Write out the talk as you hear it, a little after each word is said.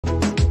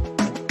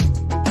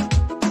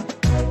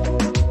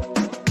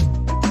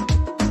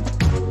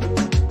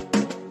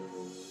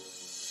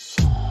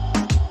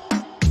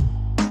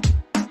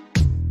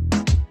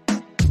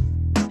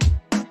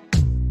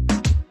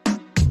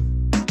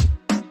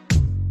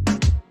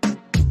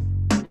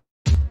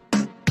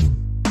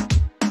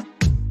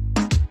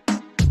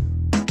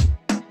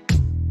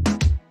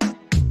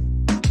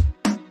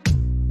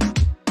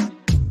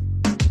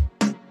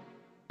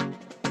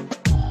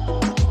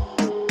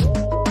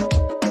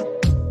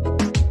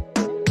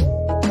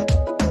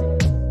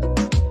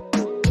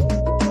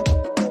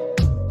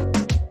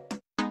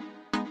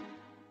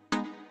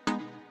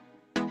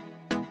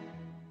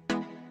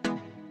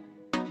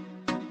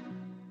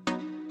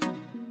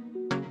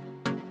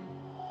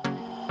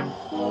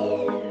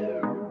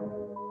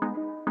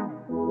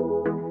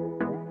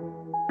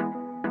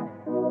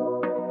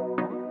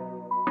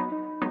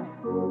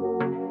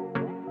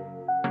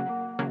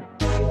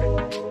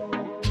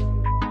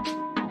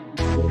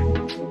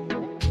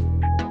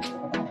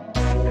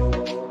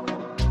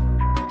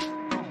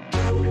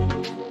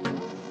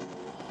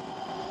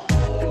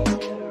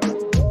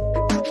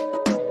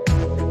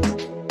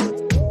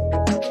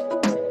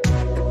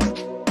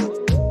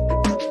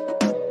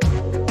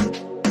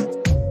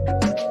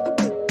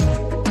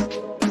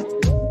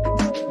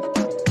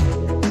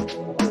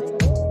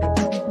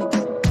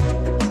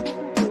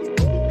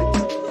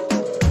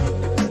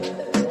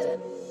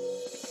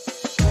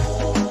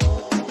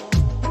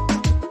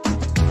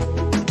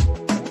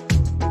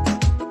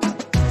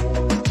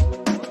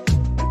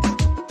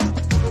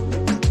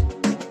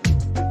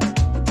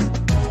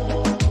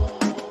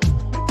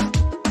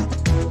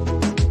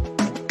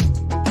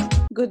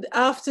Good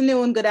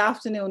afternoon, good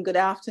afternoon, good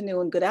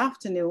afternoon, good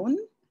afternoon.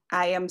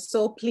 I am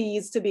so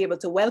pleased to be able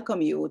to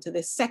welcome you to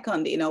the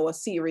second in our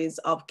series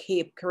of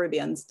Cape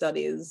Caribbean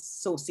Studies,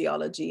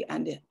 Sociology,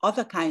 and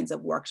other kinds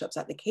of workshops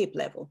at the Cape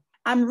level.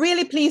 I'm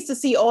really pleased to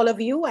see all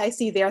of you. I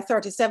see there are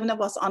 37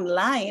 of us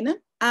online,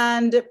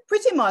 and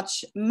pretty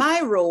much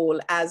my role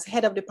as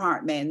head of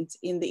department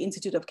in the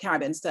Institute of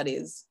Caribbean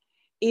Studies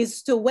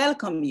is to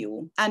welcome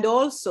you and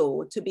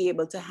also to be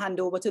able to hand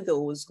over to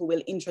those who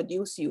will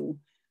introduce you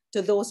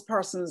to those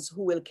persons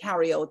who will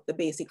carry out the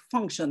basic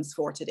functions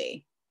for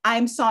today.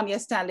 I'm Sonia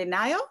Stanley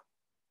Nayo,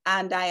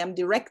 and I am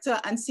Director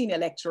and Senior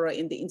Lecturer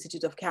in the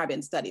Institute of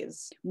Caribbean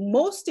Studies.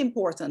 Most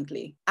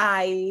importantly,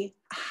 I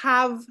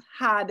have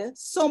had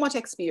so much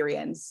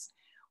experience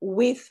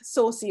with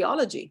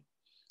sociology.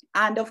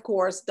 And of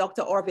course,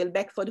 Dr. Orville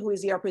Beckford, who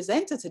is your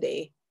presenter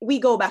today. We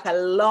go back a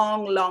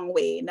long, long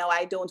way. Now,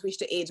 I don't wish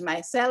to age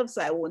myself,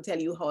 so I won't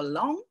tell you how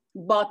long,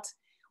 but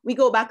we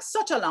go back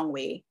such a long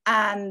way,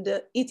 and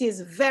it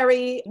is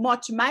very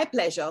much my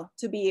pleasure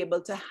to be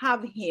able to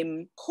have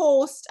him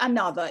host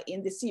another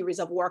in the series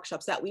of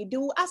workshops that we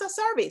do as a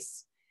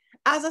service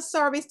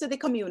to the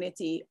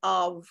community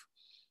of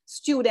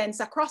students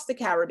across the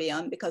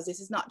Caribbean, because this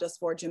is not just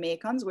for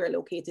Jamaicans. We're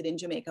located in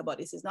Jamaica, but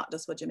this is not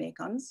just for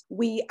Jamaicans.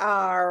 We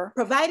are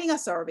providing a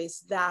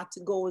service that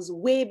goes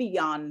way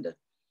beyond,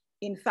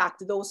 in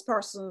fact, those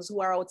persons who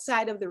are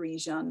outside of the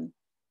region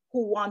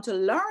who want to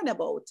learn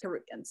about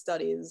Caribbean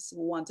studies,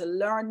 who want to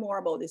learn more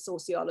about the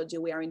sociology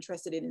we are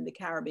interested in the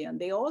Caribbean.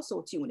 They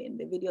also tune in.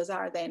 The videos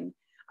are then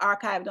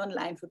archived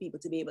online for people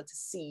to be able to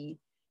see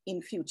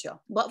in future.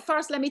 But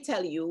first, let me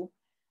tell you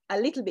a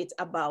little bit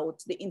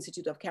about the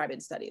Institute of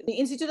Caribbean Studies. The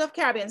Institute of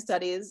Caribbean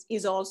Studies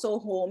is also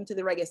home to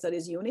the Reggae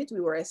Studies Unit.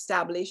 We were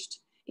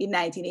established in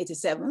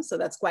 1987, so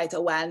that's quite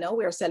a while now.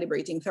 We're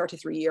celebrating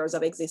 33 years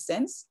of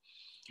existence.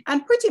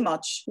 And pretty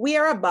much we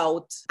are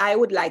about, I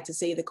would like to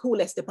say, the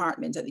coolest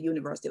department at the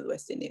University of the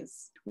West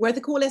Indies. We're the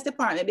coolest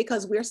department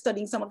because we're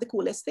studying some of the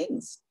coolest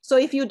things. So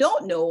if you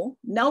don't know,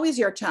 now is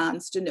your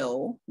chance to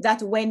know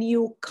that when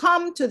you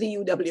come to the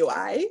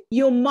UWI,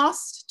 you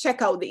must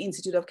check out the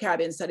Institute of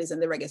Caribbean Studies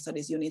and the Reggae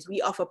Studies Unit.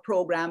 We offer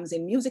programs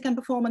in music and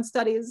performance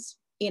studies,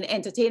 in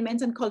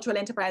entertainment and cultural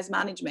enterprise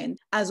management,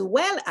 as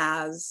well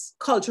as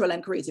cultural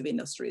and creative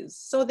industries.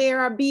 So there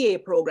are BA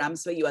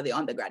programs for you at the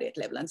undergraduate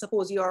level. And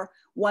suppose you're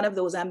one of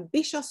those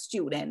ambitious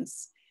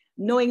students,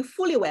 knowing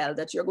fully well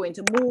that you're going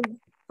to move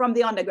from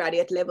the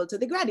undergraduate level to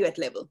the graduate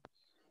level.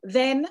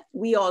 Then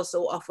we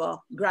also offer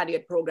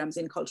graduate programs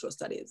in cultural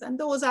studies. And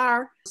those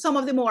are some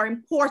of the more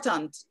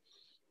important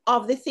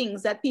of the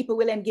things that people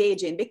will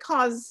engage in,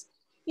 because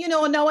you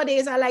know,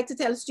 nowadays I like to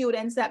tell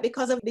students that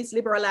because of this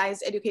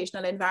liberalized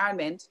educational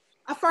environment,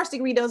 a first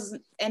degree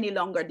doesn't any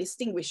longer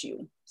distinguish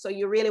you. So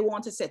you really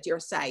want to set your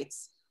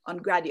sights on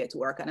graduate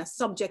work, and a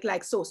subject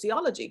like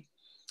sociology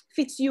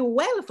fits you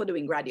well for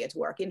doing graduate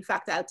work. In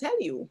fact, I'll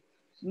tell you,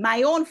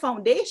 my own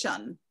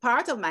foundation,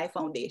 part of my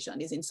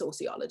foundation is in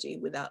sociology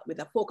with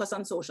a focus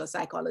on social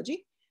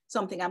psychology,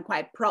 something I'm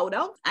quite proud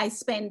of. I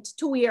spent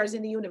 2 years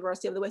in the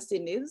University of the West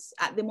Indies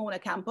at the Mona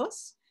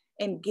campus,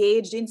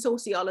 engaged in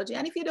sociology.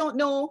 And if you don't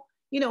know,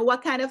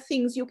 what kind of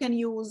things you can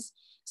use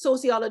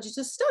sociology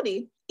to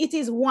study, it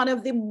is one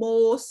of the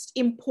most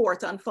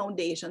important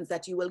foundations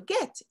that you will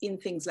get in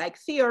things like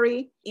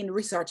theory, in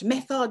research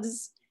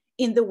methods,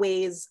 in the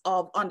ways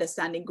of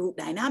understanding group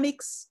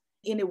dynamics,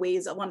 in the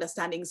ways of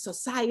understanding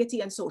society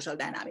and social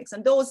dynamics.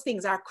 And those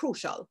things are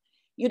crucial.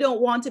 You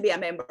don't want to be a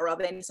member of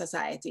any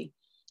society,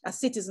 a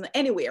citizen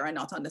anywhere, and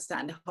not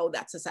understand how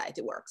that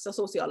society works. So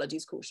sociology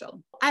is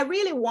crucial. I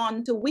really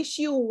want to wish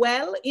you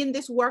well in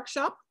this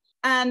workshop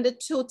and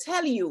to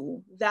tell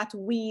you that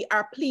we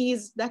are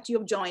pleased that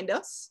you've joined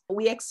us.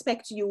 We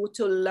expect you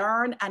to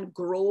learn and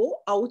grow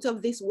out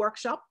of this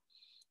workshop.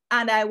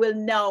 And I will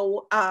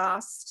now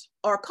ask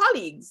our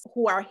colleagues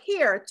who are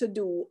here to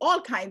do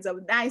all kinds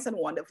of nice and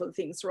wonderful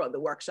things throughout the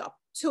workshop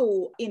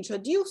to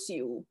introduce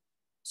you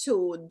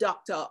to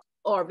Dr.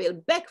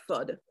 Orville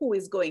Beckford, who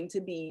is going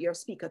to be your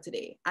speaker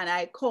today. And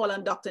I call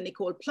on Dr.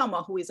 Nicole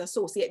Plummer, who is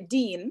Associate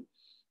Dean,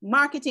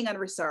 Marketing and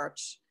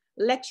Research,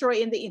 lecturer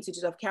in the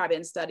Institute of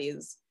Caribbean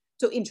Studies,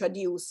 to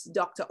introduce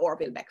Dr.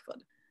 Orville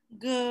Beckford.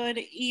 Good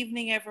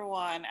evening,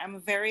 everyone. I'm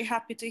very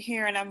happy to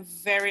hear and I'm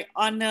very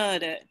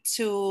honored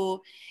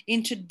to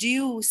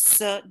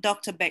introduce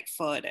Dr.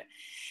 Beckford.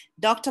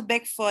 Dr.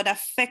 Beckford,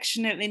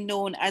 affectionately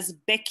known as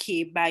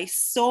Becky by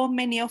so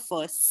many of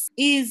us,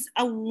 is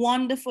a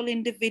wonderful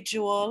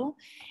individual.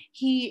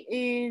 He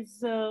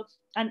is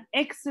an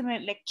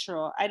excellent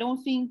lecturer. I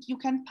don't think you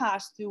can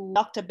pass through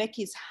Dr.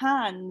 Becky's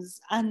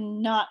hands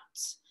and not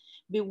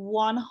be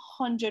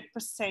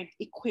 100%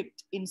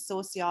 equipped in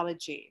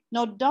sociology.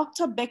 Now,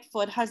 Dr.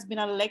 Beckford has been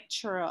a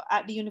lecturer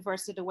at the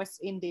University of the West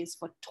Indies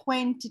for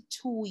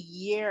 22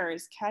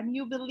 years. Can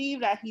you believe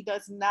that? He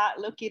does not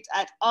look it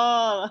at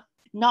all.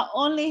 Not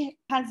only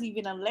has he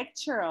been a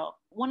lecturer,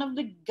 one of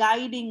the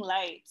guiding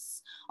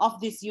lights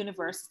of this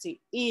university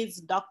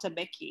is Dr.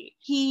 Becky.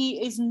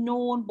 He is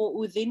known both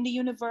within the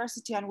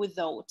university and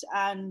without,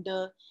 and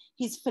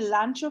his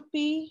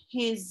philanthropy,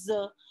 his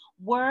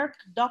work,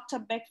 Dr.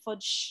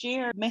 Beckford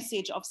shared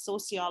message of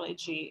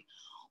sociology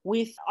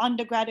with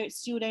undergraduate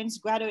students,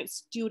 graduate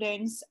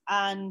students,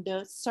 and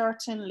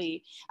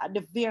certainly at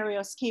the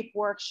various CAPE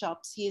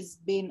workshops he's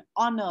been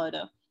honored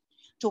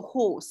to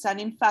host.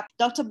 And in fact,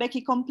 Dr.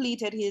 Becky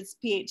completed his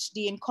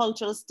PhD in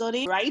cultural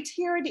studies right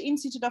here at the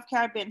Institute of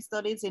Caribbean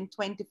Studies in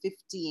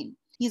 2015.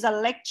 He's a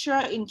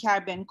lecturer in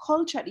Caribbean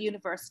culture at the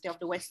University of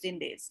the West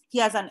Indies. He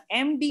has an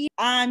MBA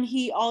and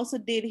he also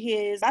did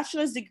his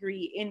bachelor's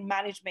degree in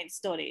management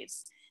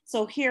studies.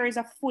 So here is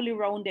a fully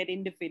rounded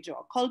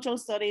individual: cultural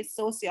studies,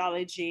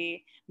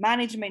 sociology,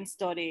 management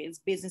studies,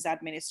 business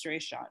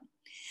administration.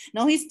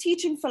 Now his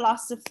teaching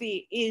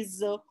philosophy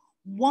is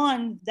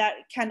one that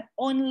can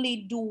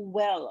only do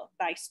well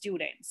by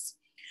students.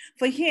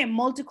 For him,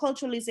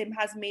 multiculturalism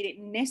has made it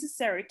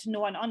necessary to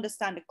know and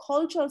understand the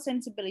cultural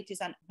sensibilities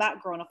and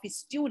background of his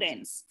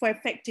students for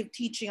effective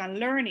teaching and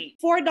learning.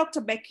 For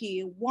Dr.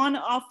 Becky, one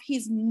of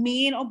his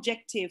main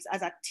objectives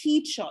as a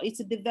teacher is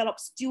to develop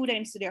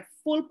students to their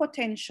full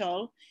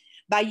potential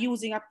by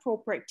using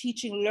appropriate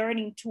teaching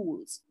learning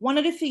tools. One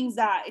of the things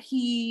that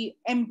he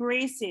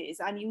embraces,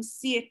 and you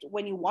see it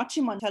when you watch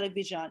him on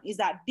television, is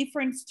that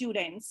different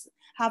students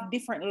have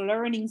different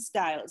learning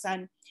styles.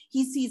 And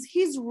he sees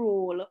his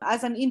role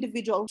as an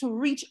individual to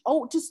reach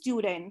out to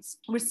students,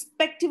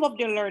 respective of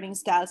their learning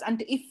styles, and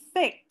to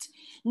effect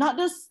not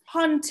just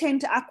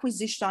content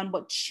acquisition,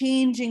 but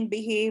changing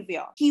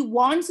behavior. He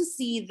wants to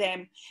see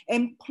them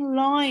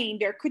employing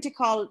their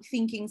critical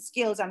thinking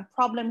skills and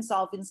problem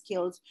solving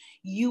skills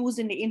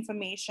using the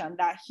information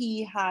that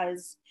he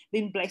has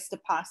been blessed to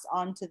pass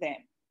on to them.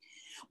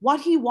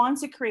 What he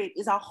wants to create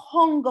is a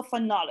hunger for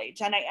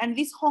knowledge. And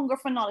this hunger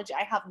for knowledge,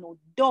 I have no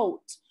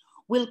doubt,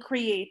 will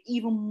create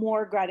even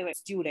more graduate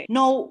students.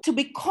 Now, to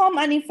become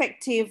an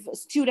effective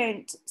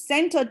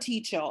student-centered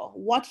teacher,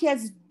 what he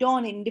has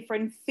done in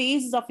different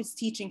phases of his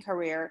teaching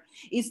career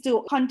is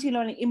to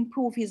continually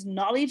improve his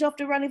knowledge of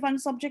the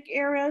relevant subject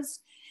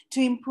areas,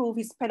 to improve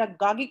his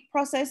pedagogic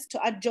process,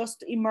 to adjust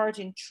to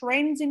emerging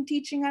trends in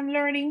teaching and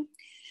learning,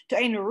 to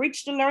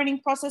enrich the learning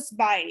process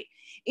by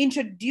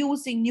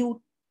introducing new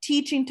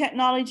teaching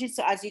technologies.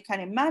 So as you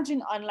can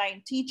imagine,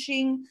 online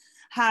teaching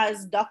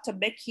has Dr.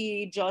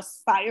 Becky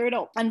just fired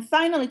up. And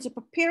finally, to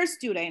prepare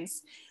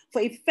students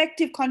for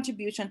effective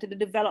contribution to the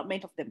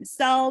development of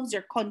themselves,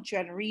 their country,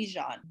 and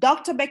region.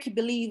 Dr. Becky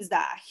believes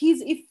that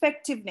his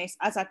effectiveness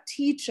as a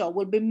teacher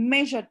will be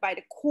measured by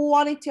the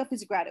quality of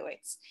his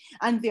graduates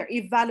and their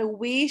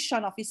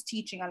evaluation of his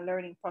teaching and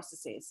learning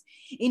processes.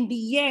 In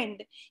the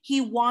end, he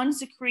wants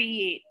to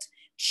create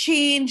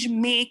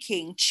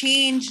change-making,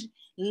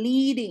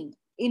 change-leading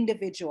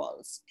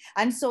individuals.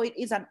 And so it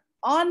is an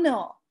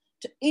honor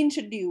to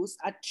introduce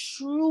a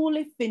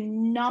truly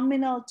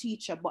phenomenal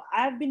teacher, but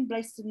I've been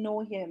blessed to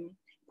know him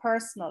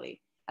personally,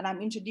 and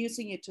I'm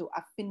introducing you to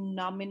a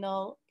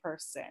phenomenal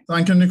person.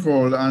 Thank you,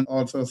 Nicole, and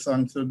also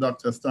thanks to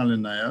Dr. Stanley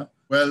Nair.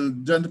 Well,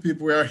 gentle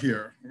people, we are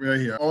here.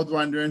 I was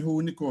wondering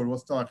who Nicole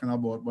was talking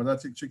about, but I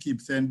think she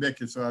keeps saying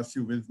Becky, so I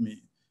assume with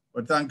me.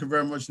 But thank you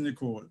very much,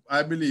 Nicole.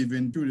 I believe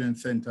in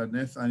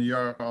student-centeredness, and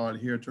you're all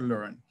here to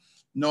learn.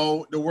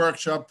 Now, the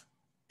workshop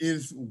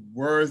is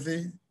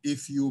worthy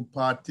if you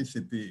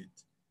participate,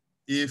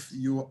 if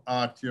you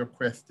ask your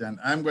question.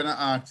 I'm going to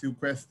ask you a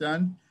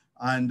question,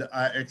 and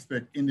I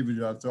expect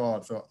individuals to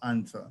also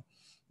answer.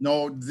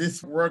 Now,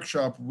 this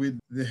workshop, with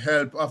the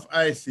help of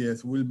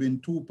ICS, will be in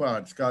two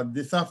parts, because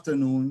this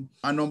afternoon,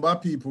 a number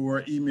of people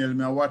were emailing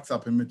me or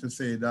WhatsApping me to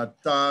say that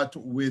start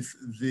with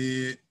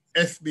the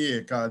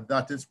SBA, because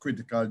that is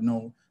critical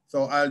now.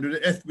 So I'll do the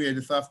SBA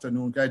this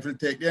afternoon, because it will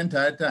take the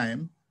entire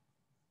time.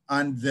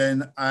 And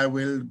then I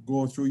will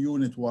go through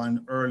Unit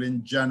 1 early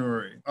in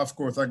January. Of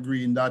course,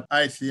 agreeing that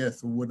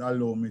ICS would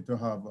allow me to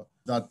have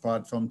that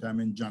part sometime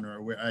in January,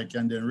 where I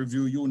can then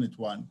review Unit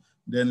 1.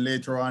 Then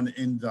later on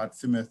in that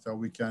semester,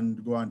 we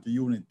can go on to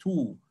Unit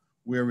 2,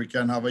 where we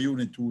can have a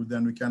Unit 2,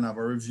 then we can have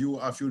a review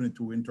of Unit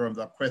 2 in terms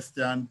of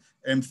question,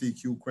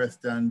 MCQ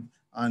question,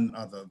 and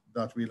other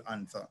that we'll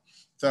answer.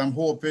 So I'm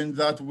hoping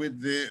that with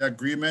the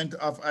agreement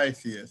of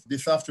ICS,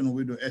 this afternoon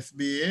we'll do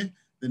SBA.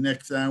 The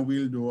next time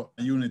we'll do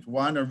Unit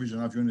 1, a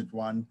revision of Unit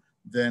 1,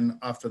 Then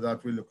after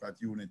that, we look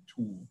at Unit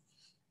 2.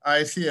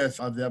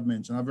 ICS, as they have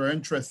mentioned, a very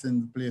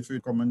interesting place where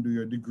you come and do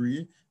your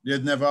degree.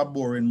 There's never a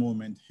boring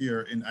moment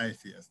here in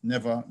ICS.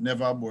 Never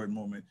a boring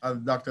moment. As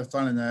Dr.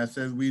 Stanley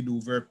says, we do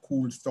very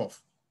cool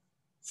stuff.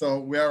 So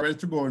we are ready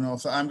to go now.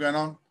 So I'm going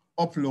to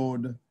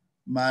upload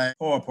my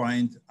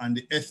PowerPoint and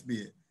the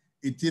SBA.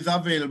 It is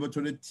available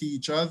to the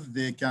teachers.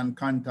 They can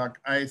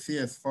contact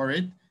ICS for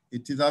it.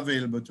 It is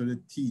available to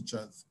the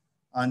teachers.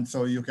 And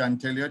so you can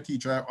tell your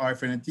teacher, or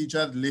if any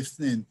teacher is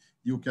listening,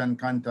 you can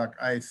contact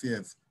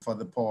ICS for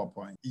the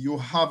PowerPoint. You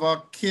have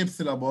a CAPE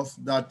syllabus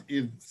that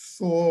is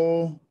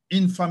so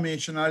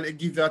informational. It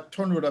gives you a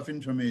ton of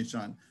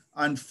information.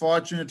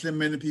 Unfortunately,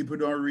 many people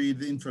don't read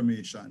the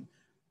information.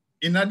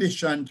 In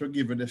addition to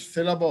give you the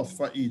syllabus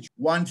for each,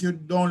 once you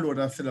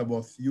download a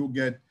syllabus, you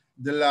get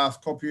the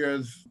last couple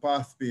years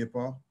past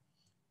paper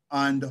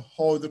and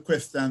how the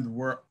questions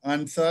were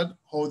answered,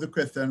 how the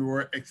questions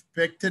were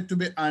expected to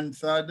be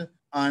answered,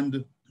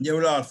 and they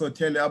will also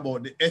tell you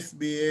about the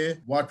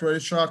SBA, what were the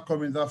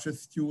shortcomings of the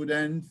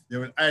students. They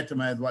will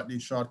itemize what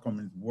these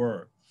shortcomings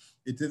were.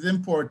 It is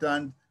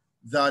important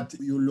that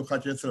you look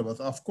at your syllabus.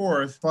 Of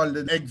course, for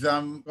the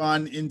exam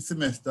on in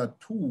semester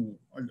 2,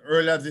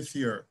 earlier this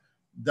year,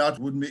 that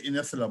wouldn't be in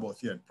a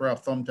syllabus yet,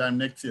 perhaps sometime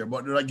next year,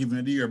 but they are given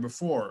it the year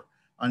before,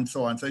 and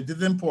so on. So it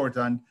is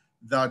important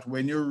that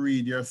when you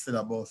read your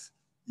syllabus,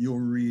 you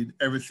read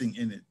everything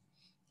in it.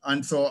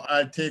 And so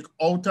I take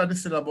out of the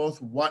syllabus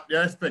what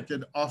they're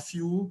expected of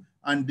you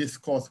and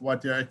discuss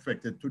what you're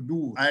expected to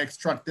do. I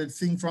extracted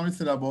things from the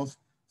syllabus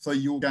so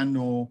you can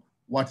know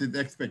what is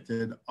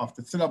expected of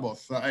the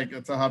syllabus. So I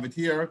have it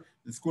here.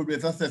 The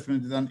school-based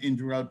assessment is an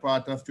integral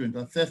part of student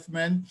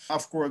assessment.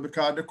 Of course,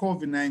 because of the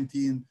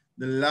COVID-19,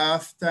 the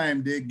last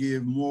time they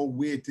gave more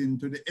weighting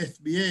to the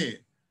SBA.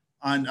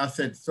 And I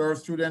said, serve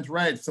students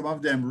right. Some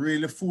of them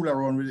really fool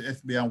around with the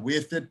SBA and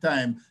wasted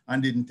time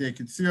and didn't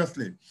take it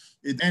seriously.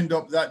 It ended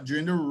up that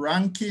during the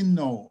ranking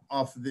now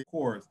of the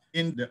course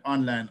in the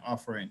online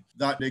offering,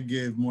 that they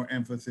gave more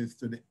emphasis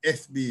to the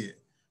SBA.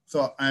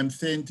 So I'm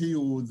saying to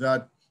you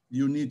that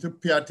you need to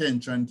pay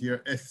attention to your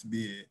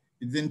SBA.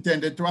 It's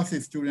intended to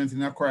assist students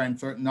in acquiring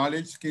certain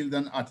knowledge, skills,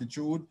 and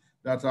attitude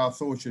that are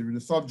associated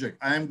with the subject.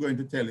 I am going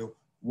to tell you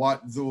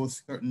what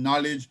those certain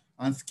knowledge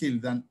and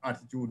skills and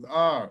attitudes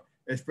are,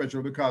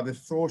 especially because the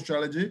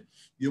sociology,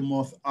 you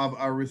must have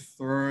a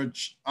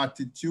research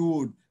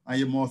attitude and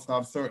you must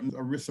have certain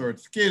research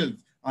skills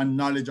and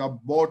knowledge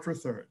about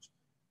research.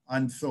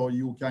 And so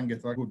you can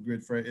get a good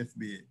grade for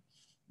SBA.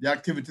 The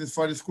activities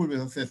for the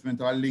school-based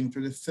assessment are linked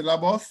to the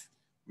syllabus,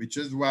 which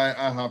is why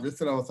I have the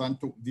syllabus and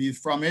took these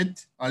from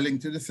it, are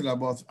linked to the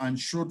syllabus and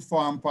should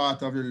form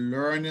part of the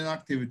learning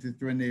activities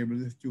to enable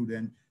the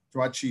student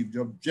to achieve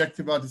the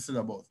objective of the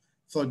syllabus.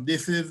 So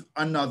this is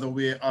another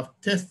way of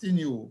testing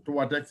you to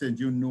what extent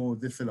you know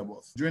the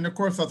syllabus. During the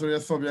course of the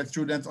subject,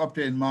 students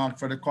obtain marks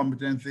for the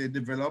competence they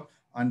develop,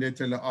 and they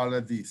tell you all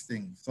of these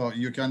things. So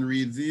you can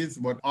read these,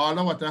 but all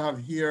of what I have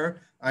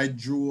here, I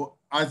drew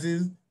as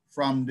is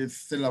from the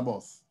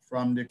syllabus,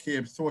 from the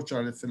CAPE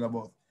Sociology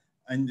syllabus.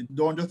 And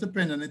don't just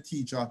depend on the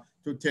teacher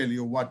to tell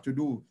you what to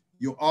do.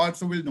 You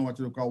also will know what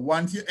to do. Because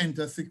once you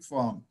enter sixth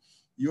form,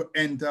 you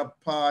enter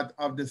part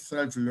of the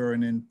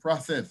self-learning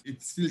process.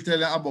 It's still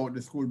telling about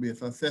the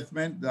school-based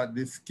assessment that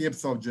the CAPE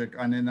subject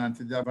and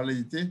enhances the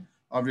validity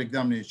of the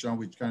examination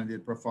which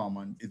candidate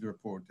performance is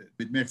reported.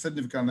 It makes a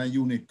significant and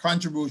unique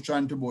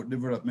contribution to both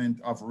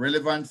development of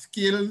relevant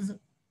skills,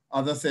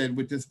 as I said,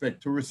 with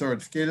respect to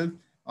research skills,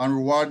 and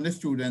rewarding the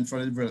students for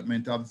the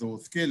development of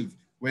those skills.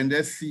 When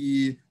they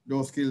see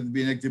those skills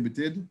being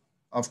exhibited,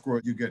 of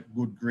course, you get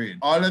good grades.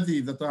 All of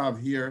these that I have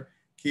here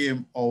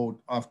came out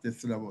of the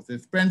syllabus. They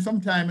spend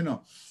some time,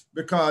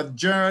 because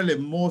generally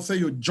most of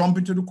you jump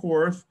into the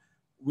course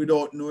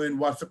without knowing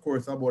what's the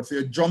course about. So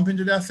you jump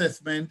into the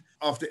assessment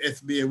of the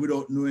SBA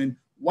without knowing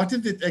what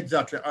is it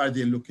exactly are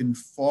they looking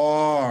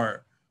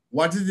for?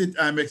 What is it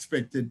I'm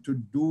expected to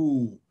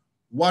do?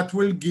 What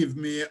will give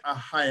me a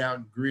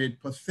higher grade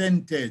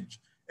percentage?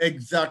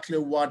 Exactly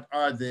what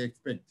are they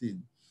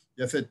expecting?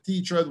 They said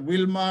teachers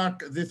will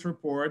mark this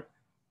report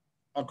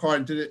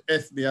according to the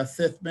SBA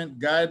assessment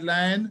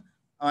guideline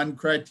and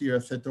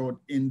criteria set out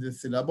in the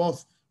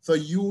syllabus. So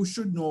you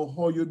should know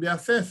how you'll be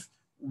assessed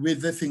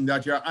with the thing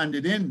that you're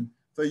handed in.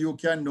 So you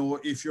can know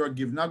if you're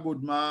given a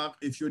good mark,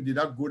 if you did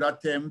a good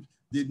attempt,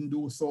 didn't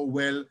do so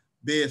well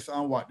based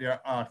on what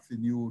they're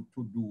asking you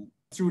to do.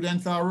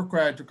 Students are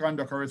required to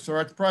conduct a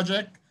research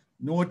project.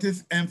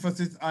 Notice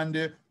emphasis on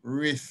the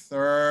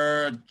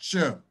research.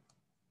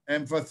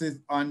 Emphasis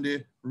on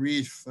the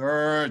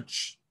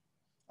research.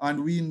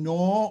 And we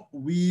know,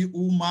 we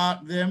who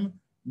mark them,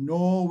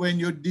 know when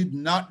you did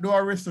not do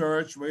a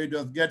research, where you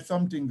just get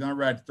some things and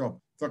write it up.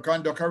 So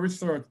conduct a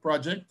research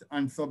project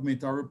and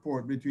submit a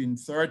report between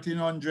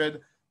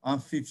 1,300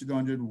 and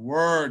 1,500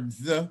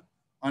 words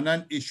on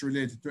an issue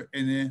related to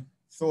any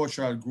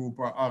social group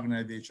or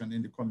organization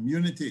in the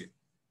community.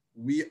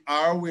 We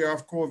are aware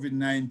of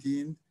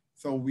COVID-19,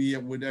 so we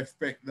would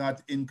expect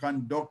that in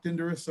conducting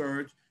the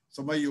research,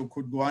 some of you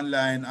could go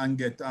online and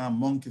get a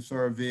monkey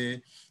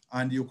survey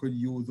and you could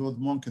use those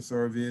monkey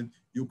surveys.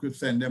 You could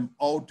send them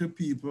out to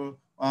people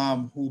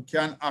who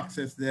can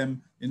access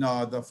them in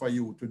order for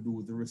you to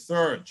do the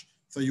research.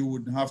 So you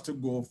wouldn't have to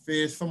go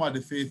face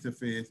somebody face to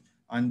face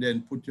and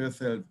then put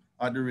yourself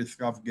at the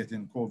risk of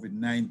getting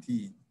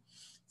COVID-19.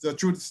 So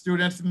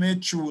students may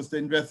choose to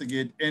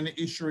investigate any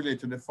issue related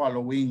to the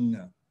following: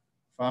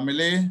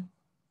 family,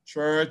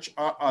 church,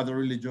 or other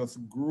religious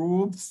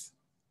groups.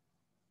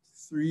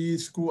 3,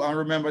 school, and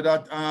remember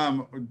that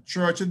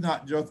church is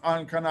not just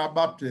Anglican or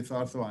Baptist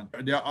or so on.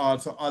 There are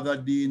also other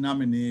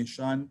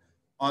denominations,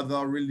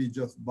 other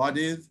religious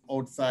bodies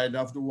outside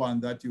of the one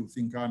that you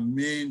think are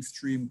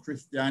mainstream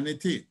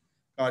Christianity.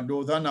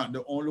 Those are not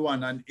the only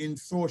one. And in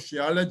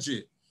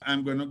sociology,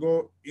 I'm going to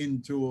go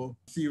into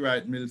C.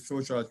 Wright Mill's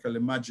sociological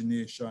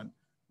imagination,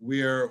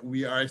 where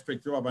we are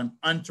expected to have an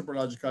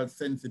anthropological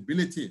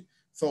sensibility.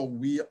 So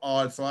we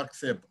also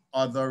accept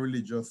other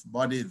religious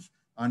bodies,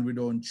 and we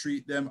don't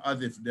treat them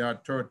as if they are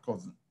third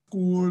cousins.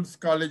 Schools,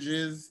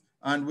 colleges,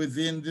 and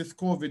within this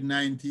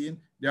COVID-19,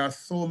 there are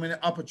so many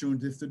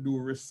opportunities to do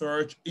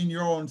research in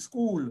your own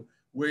school,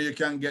 where you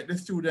can get the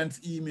students'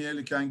 email,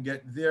 you can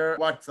get their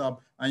WhatsApp,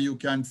 and you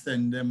can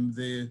send them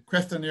the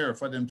questionnaire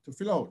for them to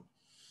fill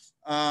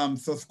out.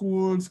 So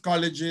schools,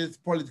 colleges,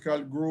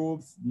 political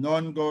groups,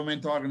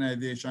 non-government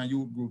organizations,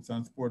 youth groups,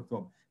 and sports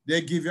clubs,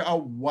 they give you a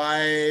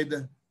wide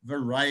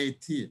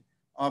variety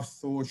of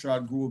social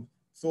groups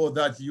so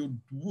that you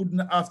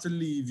wouldn't have to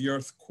leave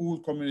your school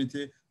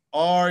community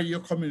or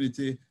your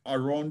community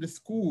around the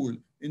school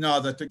in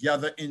order to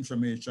gather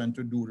information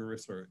to do the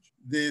research.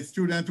 The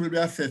students will be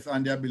assessed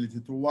on the ability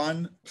to,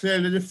 1,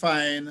 clearly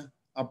define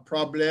a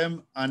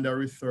problem and a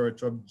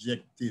research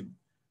objective.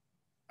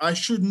 I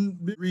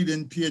shouldn't be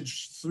reading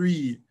page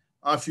 3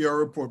 of your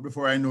report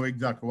before I know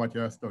exactly what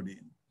you're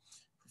studying.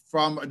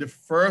 From the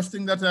first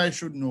thing that I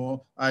should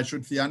know, I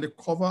should see on the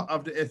cover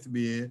of the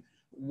SBA,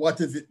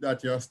 what is it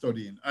that you're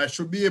studying? I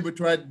should be able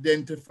to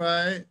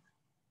identify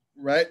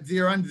right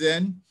there and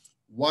then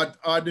what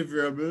are the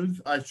variables.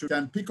 I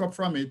can pick up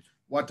from it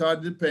what are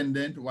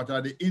dependent, what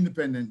are the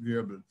independent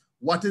variables.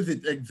 What is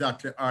it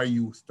exactly are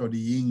you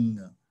studying?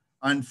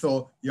 And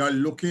so you're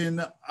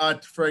looking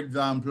at, for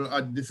example,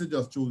 this is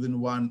just choosing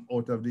one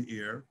out of the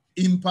air,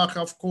 impact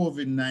of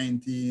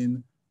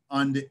COVID-19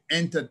 on the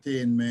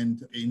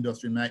entertainment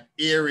industry in my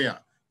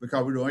area,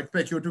 because we don't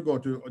expect you to go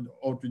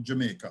out to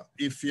Jamaica.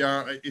 If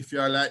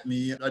you're like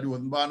me, I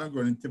wasn't born and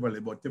grown in Tivoli,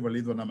 but Tivoli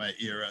is one of my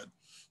areas.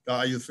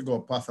 I used to go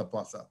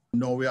Passa.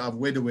 Now we have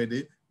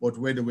Weddy, but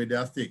Weddy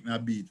has taken a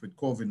beat with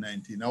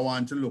COVID-19. I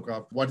want to look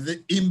at what is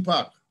the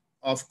impact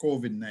of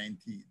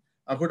COVID-19.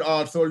 I could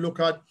also look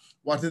at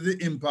what is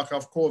the impact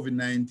of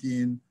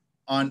COVID-19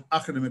 on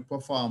academic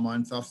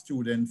performance of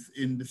students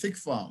in the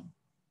sixth form.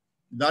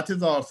 That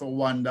is also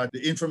one that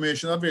the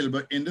information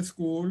available in the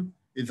school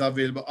is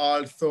available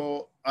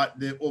also at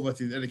the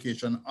Overseas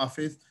Education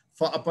Office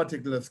for a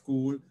particular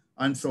school,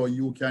 and so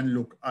you can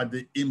look at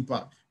the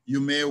impact. You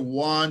may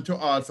want to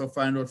also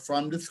find out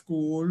from the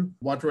school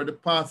what were the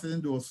passes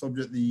in those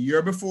subjects the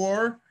year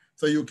before,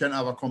 so you can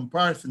have a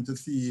comparison to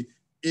see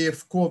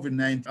if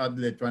COVID-19 had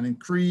led to an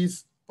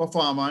increased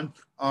performance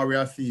or we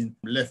are seeing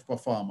less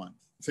performance.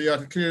 So you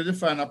have to clearly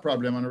define a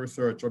problem and a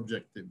research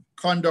objective.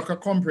 Conduct a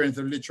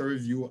comprehensive literature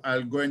review.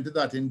 I'll go into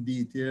that in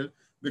detail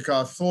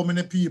because so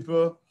many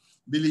people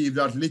believe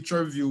that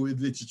literature review is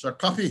literature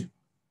copy.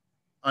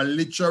 A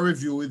literature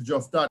review is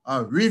just that,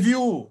 a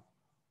review.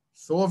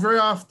 So very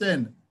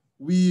often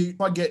we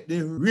forget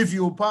the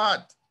review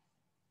part,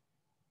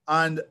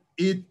 and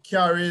it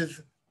carries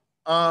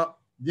a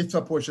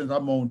disproportionate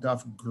amount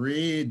of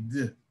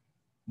grade,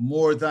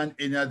 more than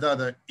any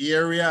other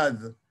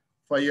areas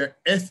for your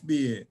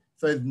SBA.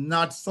 So it's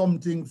not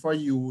something for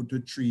you to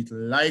treat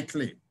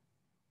lightly,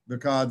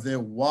 because they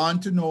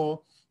want to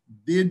know,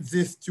 did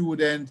this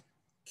student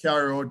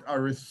carry out a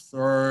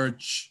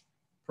research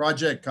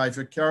project? If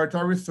you carry out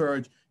a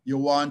research, you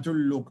want to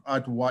look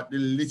at what the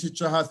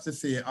literature has to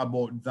say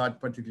about that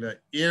particular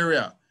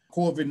area.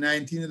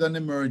 COVID-19 is an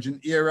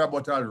emerging area,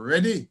 but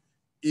already,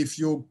 if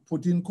you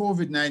put in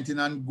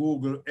COVID-19 and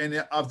Google any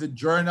of the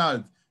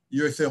journals,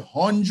 you see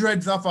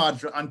hundreds of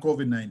articles on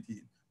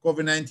COVID-19.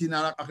 COVID-19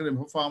 and academic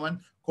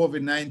performance,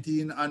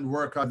 COVID-19 and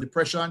worker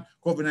depression,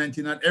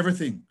 COVID-19 and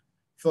everything.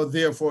 So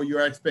therefore, you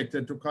are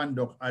expected to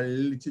conduct a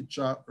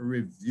literature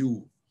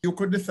review. You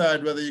could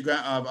decide whether you're going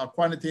to have a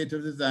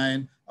quantitative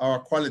design or a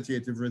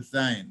qualitative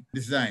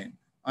design.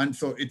 And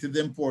so it is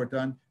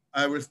important.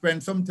 I will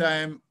spend some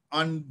time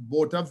on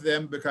both of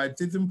them because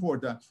it is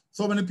important.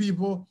 So many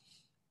people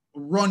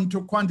run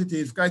to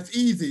quantitative because it's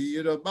easy,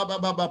 you know,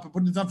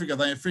 put in some figures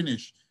and you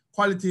finish.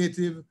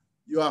 Qualitative,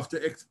 you have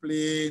to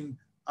explain,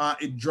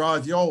 it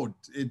draws you out.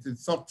 It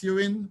sucks you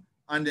in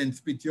and then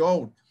spit you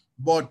out.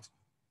 But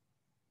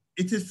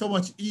it is so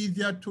much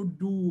easier to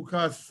do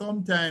because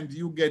sometimes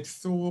you get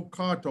so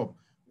caught up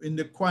in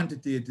the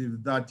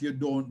quantitative that you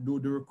don't do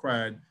the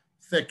required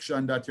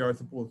section that you're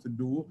supposed to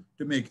do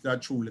to make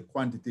that truly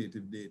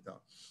quantitative data.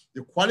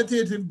 The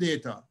qualitative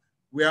data,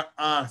 we are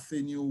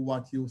asking you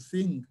what you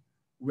think.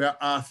 we are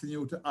asking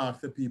you to ask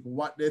the people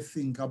what they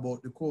think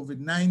about the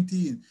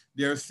COVID-19.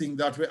 There's things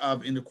that we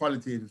have in the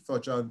qualitative,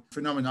 such as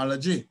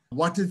phenomenology.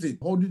 What is it?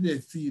 How do they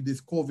see this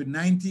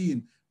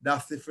COVID-19?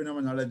 That's the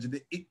phenomenology,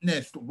 the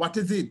itness. What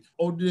is it?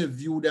 How do they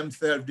view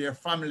themselves, their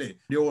family,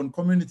 their own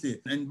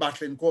community in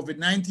battling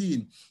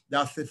COVID-19?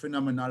 That's the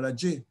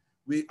phenomenology.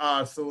 We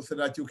also, so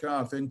that you can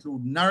also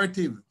include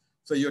narrative.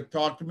 So you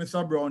talk to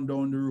Mr. Brown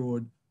down the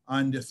road,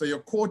 and so you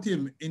quote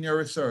him in your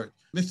research.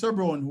 Mr.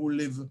 Brown, who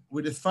lived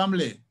with his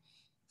family,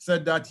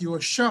 said that he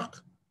was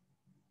shocked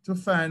to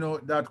find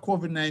out that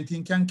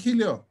COVID-19 can kill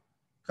you.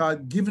 Because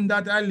given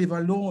that I live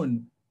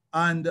alone,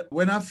 and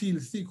when I feel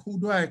sick, who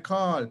do I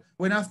call?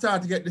 When I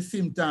start to get the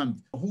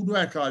symptoms, who do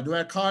I call? Do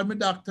I call my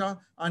doctor?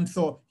 And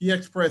so he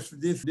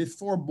expressed this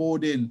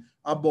foreboding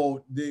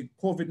about the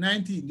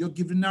COVID-19. You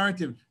give the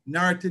narrative.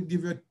 Narrative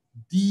gives you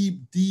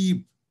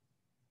deep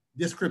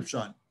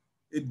description.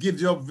 It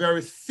gives you a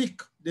very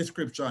thick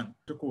description,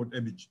 to quote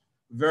Ebbage.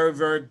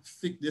 Very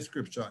thick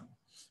description.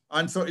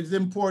 And so it's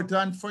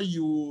important for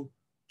you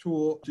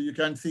you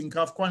can think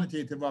of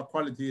quantitative or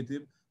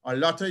qualitative. A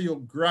lot of you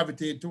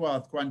gravitate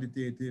towards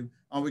quantitative,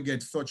 and we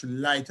get such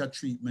lighter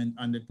treatment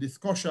and the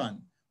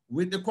discussion.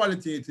 With the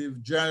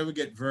qualitative, generally we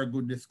get very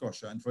good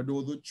discussion. For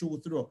those who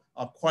choose to do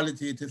a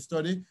qualitative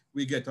study,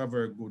 we get a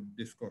very good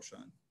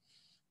discussion.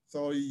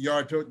 So you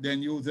are to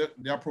then use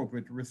the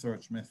appropriate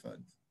research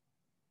methods.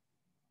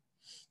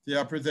 So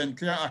you present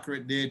clear,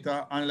 accurate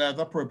data, analyze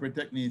appropriate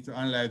techniques to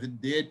analyze the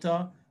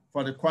data.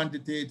 For the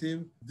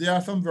quantitative, there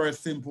are some very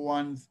simple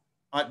ones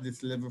at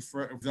this level.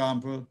 For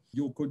example,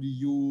 you could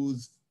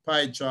use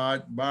pie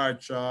chart, bar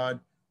chart,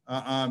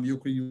 you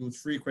could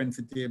use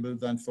frequency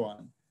tables and so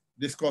on.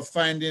 Discuss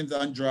findings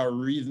and draw a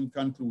reasoned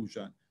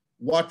conclusion.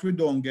 What we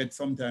don't get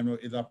sometimes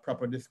is a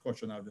proper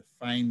discussion of the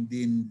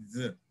findings.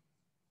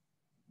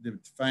 The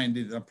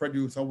findings, and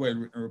produce a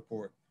well-written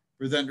report.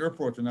 Present the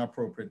report in an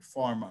appropriate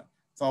format.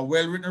 So a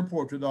well-written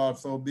report would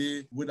also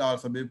be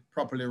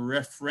properly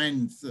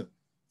referenced.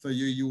 So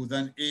you use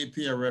an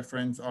APA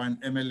reference or an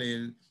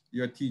MLA.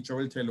 Your teacher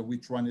will tell you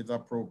which one is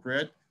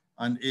appropriate.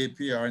 And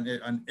APA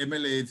and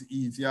MLA is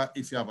easier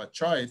if you have a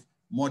choice,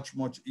 much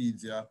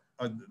easier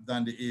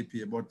than the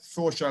APA. But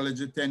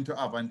sociology tend to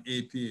have an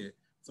APA,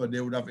 so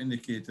they would have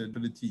indicated to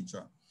the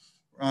teacher.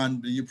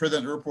 And you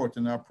present the report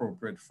in an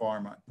appropriate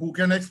format. Who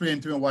can explain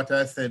to me what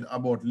I said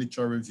about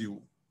literature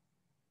review?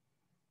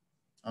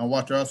 And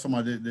what are some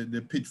of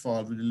the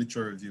pitfalls with the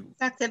literature review?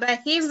 Dr.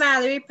 Becky,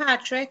 Valerie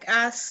Patrick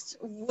asked,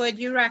 would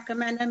you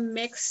recommend a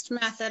mixed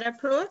method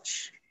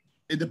approach?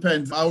 It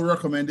depends. I would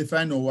recommend if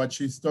I know what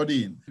she's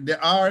studying.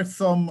 There are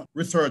some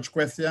research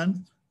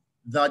questions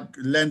that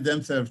lend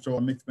themselves to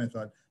a mixed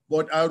method,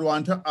 but I would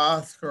want to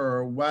ask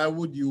her, why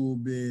would you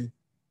be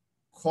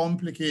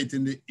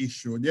complicating the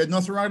issue? There's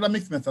nothing wrong with a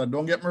mixed method,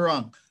 don't get me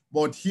wrong,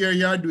 but here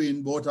you're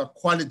doing both a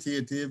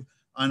qualitative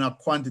and a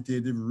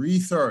quantitative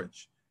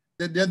research.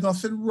 There's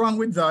nothing wrong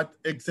with that,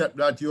 except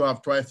that you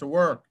have twice the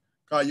work,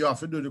 because you have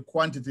to do the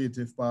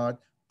quantitative part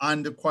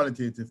and the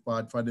qualitative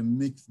part for the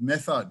mixed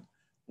method.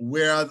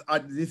 Whereas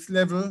at this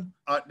level,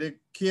 at the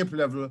CAPE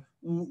level,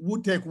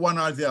 we take one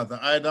or the other,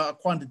 either a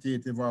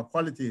quantitative or a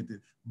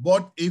qualitative.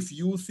 But if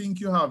you think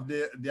you have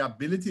the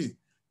ability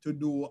to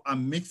do a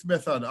mixed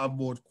method of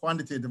both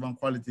quantitative and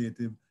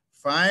qualitative,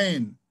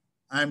 fine.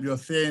 I'm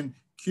just saying,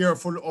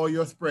 careful how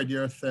you spread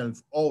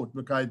yourself out,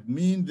 because it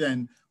means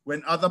then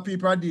when other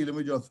people are dealing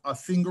with just a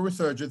single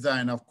research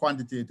design of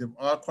quantitative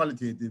or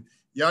qualitative,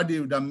 you're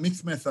dealing with a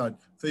mixed method.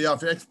 So you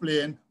have to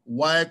explain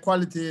why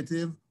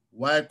qualitative,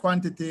 why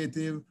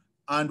quantitative,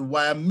 and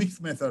why a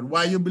mixed method,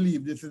 why you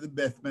believe this is the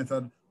best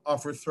method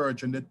of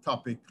research in the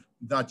topic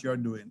that you're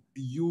doing.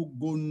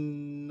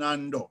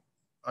 Yugunando.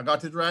 I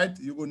got it right?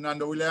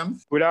 Yugunando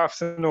Williams? Good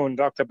afternoon,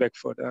 Dr.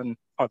 Beckford and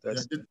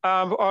others. Yeah.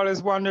 I've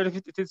always wondered if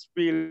it is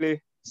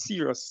really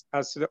serious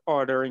as to the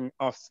ordering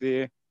of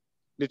the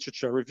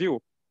literature review.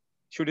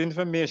 Should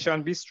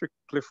information be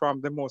strictly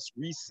from the most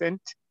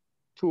recent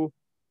to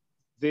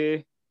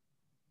the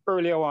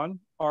earlier one,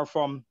 or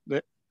from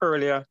the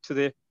earlier to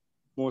the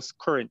most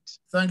current?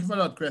 Thank you for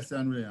that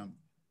question, William.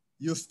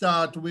 You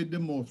start with the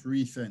most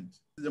recent.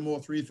 The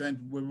most recent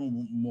will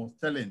be most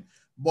telling.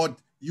 But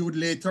you would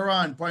later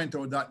on point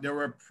out that there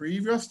were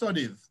previous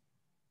studies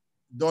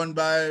done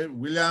by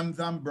Williams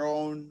and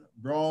Brown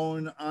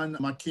and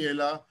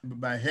Michaela,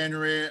 by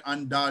Henry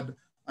and Dodd,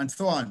 and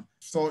so on.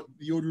 So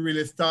you would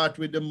really start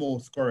with the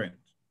most current.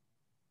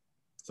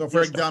 So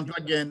for example,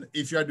 again,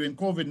 if you're doing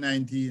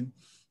COVID-19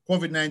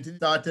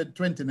 started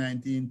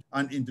 2019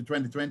 and into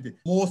 2020.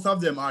 Most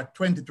of them are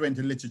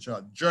 2020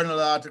 literature, journal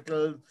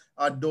articles.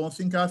 I don't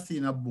think I've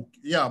seen a book.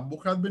 Yeah, a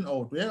book has been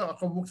out. Yeah, a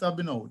couple books have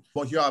been out.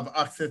 But you have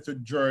access to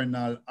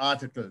journal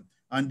articles,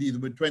 and these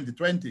were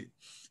 2020.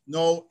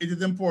 Now, it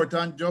is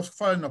important, just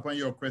following up on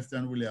your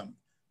question, William,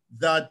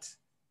 that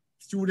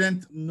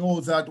student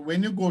knows that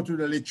when you go to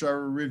the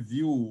literature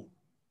review,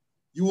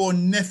 you won't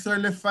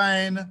necessarily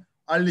find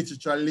a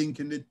literature link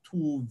in the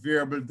two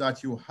variables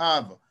that you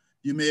have.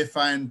 You may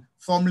find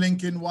some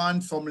link in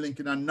one, some link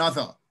in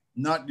another.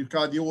 Not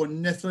because you won't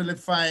necessarily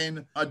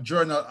find a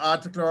journal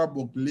article or a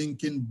book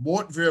linking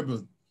both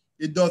variables.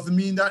 It doesn't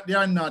mean that they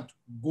are not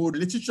good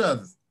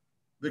literatures,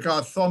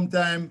 because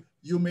sometimes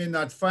you may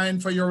not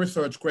find for your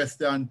research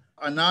question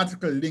an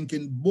article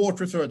linking both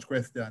research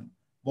questions.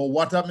 But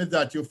what happens is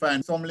that you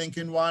find some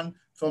linking one,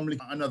 some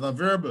linking another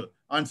variable.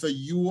 And so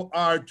you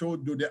are to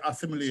do the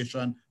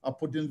assimilation of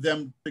putting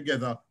them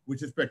together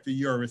with respect to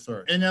your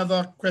research. Any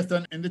other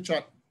question in the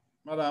chat,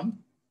 madam?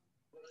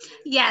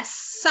 Yes,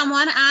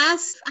 someone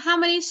asked how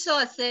many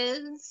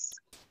sources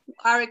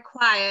are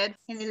required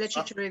in the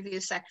literature review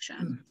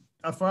section?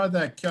 As far as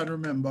I can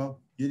remember,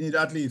 you need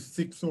at least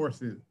 6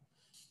 sources,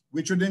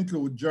 which would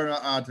include journal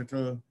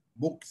article,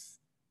 books.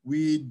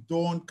 We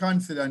don't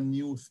consider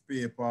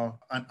newspaper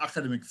an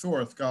academic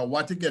source, because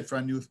what you get from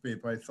a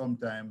newspaper is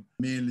sometimes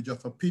mainly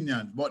just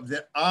opinions. But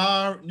there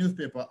are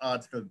newspaper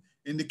articles.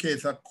 In the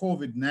case of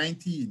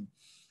COVID-19,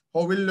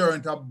 how we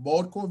learned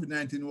about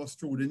COVID-19 was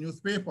through the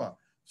newspaper.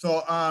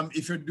 So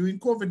if you're doing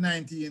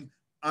COVID-19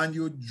 and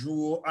you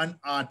drew an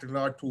article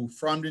or two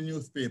from the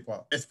newspaper,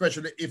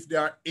 especially if they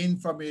are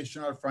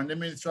informational from the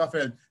Ministry of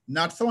Health,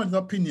 not someone's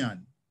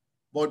opinion,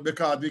 but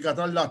because we got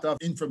a lot of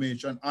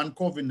information on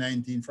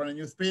COVID-19 from the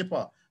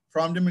newspaper,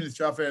 from the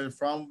Ministry of Health,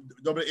 from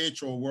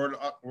WHO, World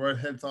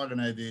Health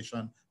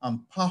Organization, and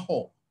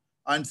PAHO.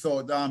 And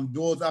so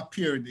those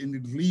appeared in the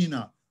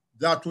Gleaner.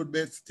 That would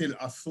be still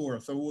a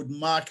source. So we would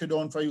mark it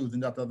down for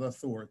using that as a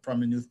source from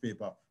the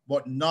newspaper.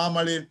 But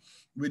normally,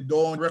 we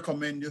don't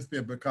recommend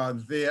newspaper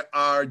because they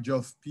are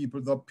just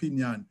people's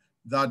opinion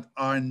that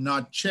are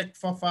not checked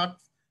for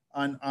facts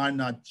and are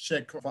not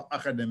checked for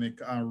academic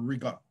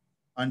rigor.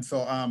 And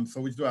so,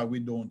 which is why we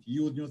don't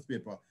use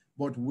newspaper.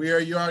 But where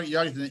you are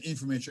getting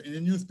information in the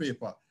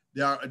newspaper,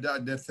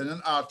 they send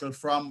an article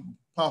from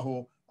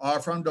PAHO or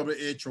from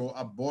WHO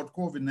about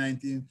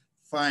COVID-19,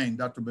 fine,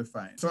 that will be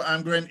fine. So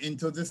I'm going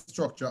into the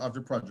structure of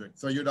the project.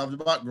 So you'd have the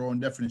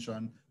background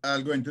definition.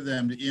 I'll go into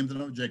them, the aims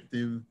and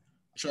objectives,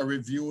 literature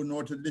review,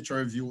 noted literature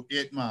review,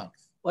 8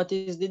 marks. What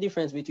is the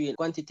difference between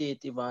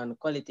quantitative and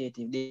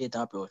qualitative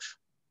data approach?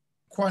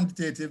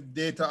 Quantitative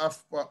data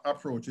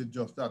approach is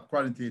just that,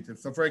 qualitative.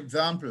 So for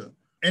example,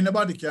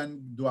 anybody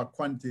can do a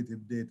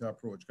quantitative data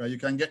approach, because you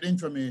can get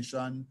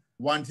information.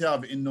 Once you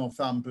have enough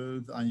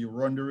samples and you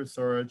run the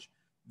research,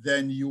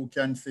 then you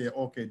can say,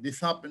 okay, this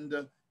happened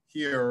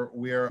here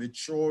where it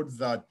shows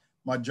that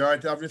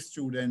majority of the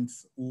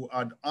students who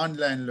had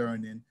online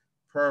learning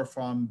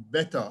perform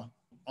better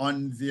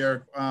on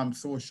their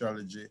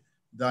sociology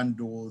than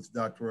those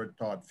that were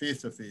taught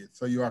face-to-face.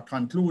 So you are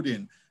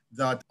concluding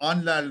that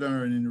online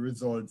learning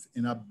results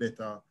in a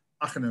better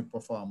academic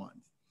performance.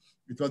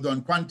 It was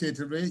done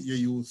quantitatively. You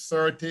use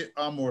 30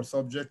 or more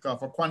subjects.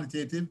 For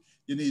quantitative,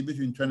 you need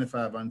between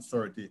 25 and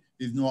 30.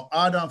 There's no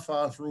hard and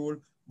fast rule,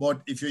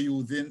 but if you're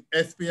using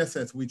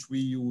SPSS, which we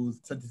use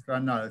statistical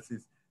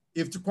analysis,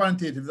 if the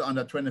quantitative is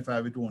under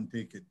 25, it won't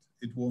take it.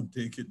 It won't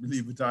take it,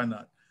 believe it or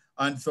not.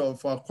 And so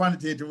for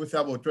quantitative, we say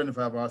about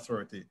 25 or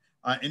 30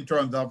 in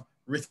terms of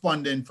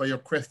responding for your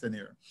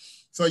questionnaire.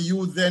 So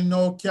you then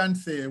now can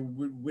say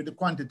with the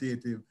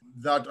quantitative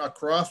that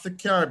across the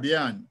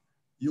Caribbean,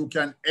 you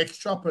can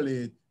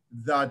extrapolate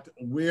that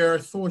where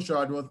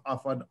social was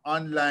offered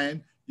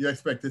online, you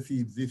expect to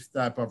see this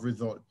type of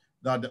result,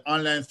 that the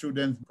online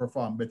students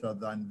perform better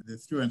than the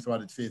students who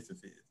had it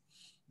face-to-face.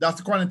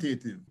 That's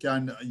quantitative.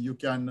 You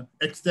can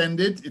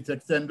extend it, it's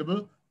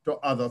extendable to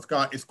others,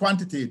 because it's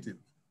quantitative.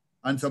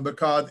 And so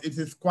because it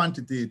is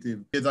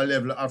quantitative, there's a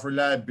level of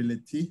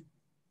reliability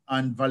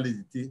and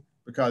validity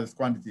because it's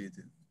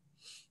quantitative.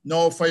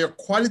 Now for your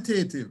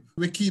qualitative,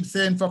 we keep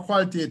saying for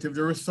qualitative,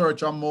 the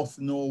researcher must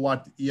know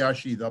what he or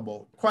she is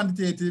about.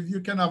 Quantitative, you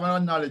can have a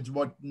knowledge,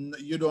 but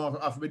you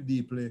don't have to be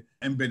deeply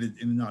embedded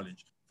in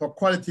knowledge. For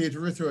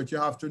qualitative research, you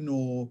have to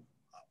know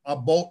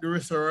about the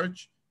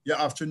research. You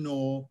have to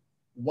know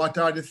what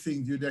are the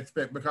things you'd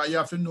expect, because you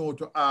have to know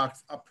to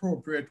ask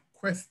appropriate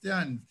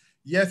questions.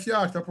 Yes, you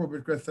ask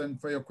appropriate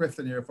questions for your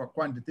questionnaire for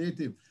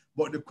quantitative,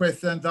 but the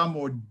questions are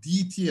more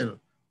detailed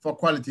for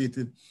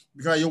qualitative,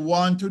 because you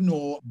want to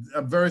know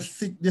a very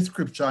thick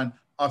description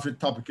of the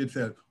topic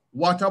itself.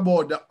 What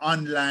about the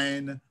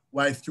online,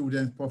 why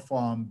students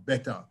perform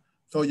better?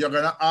 So you're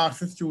gonna ask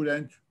the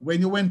student, when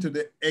you went to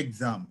the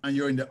exam and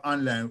you're in the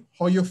online,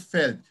 how you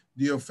felt?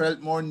 Do you felt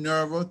more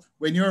nervous?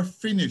 When you're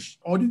finished,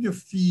 how did you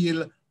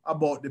feel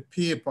about the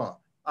paper?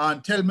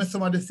 And tell me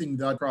some of the things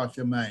that cross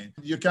your mind.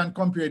 You can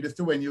compare this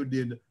to when you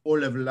did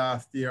O-level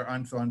last year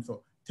and so on.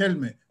 So tell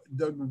me,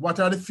 what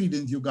are the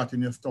feelings you got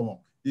in your stomach?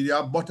 Did you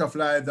have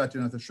butterflies that you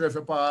know to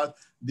shrivel apart?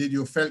 Did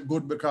you felt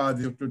good because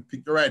you could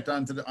pick the right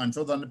answer, the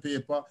answers on the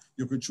paper,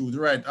 you could choose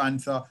the right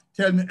answer?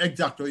 Tell me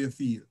exactly how you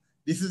feel.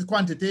 This is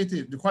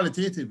quantitative, the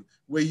qualitative,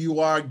 where you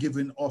are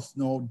giving us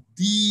now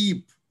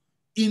deep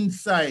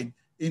insight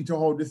into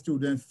how the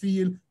students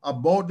feel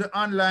about the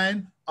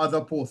online as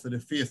opposed to the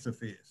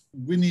face-to-face.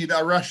 We need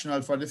a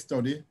rationale for the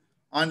study,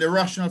 and the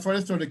rationale for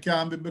the study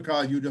can be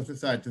because you just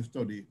decide to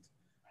study it.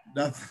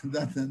 That's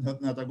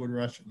not a good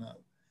rationale.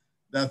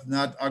 That's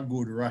not a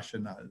good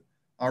rationale.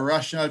 A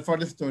rationale for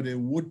the study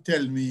would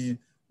tell me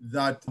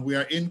that we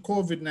are in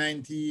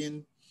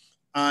COVID-19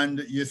 and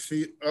you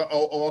see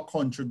our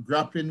country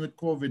grappling with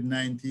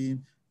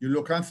COVID-19. You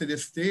look and see the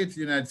states,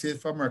 United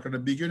States of America, the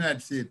big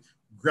United States,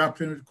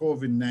 grappling with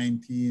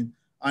COVID-19.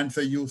 And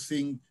so you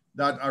think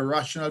that a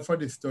rationale for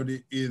this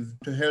study is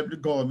to help the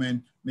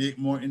government make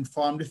more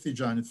informed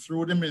decisions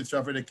through the Ministry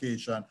of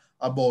Education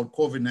about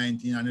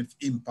COVID-19 and its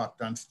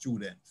impact on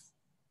students.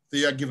 So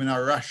you're giving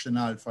a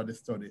rationale for the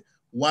study.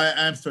 Why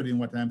I'm studying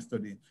what I'm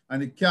studying.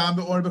 And it can't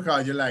be only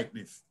because you like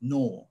this.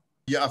 No,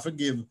 you have to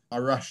give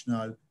a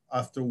rationale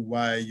as to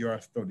why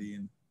you're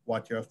studying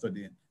what you're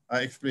studying. I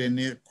explain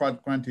it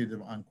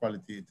quantitative and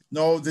qualitative.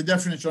 Now, the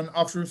definition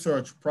of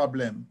research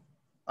problem,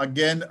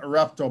 again,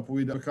 wrapped up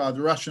with, because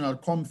the rationale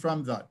comes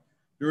from that.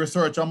 The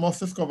researcher must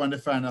discover and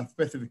define a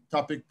specific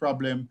topic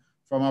problem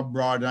from a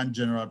broad and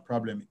general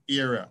problem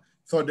area.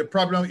 So the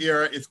problem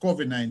area is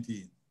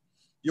COVID-19.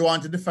 You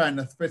want to define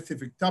a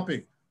specific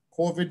topic,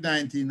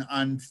 COVID-19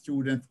 and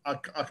students'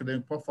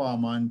 academic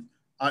performance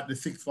at the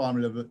sixth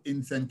form level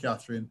in St.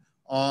 Catherine,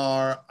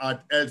 or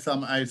at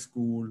Eltham High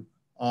School,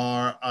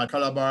 or at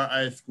Calabar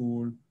High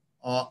School,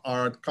 or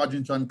at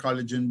Codrington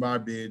College in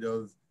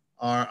Barbados,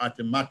 or at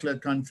the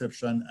Immaculate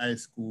Conception High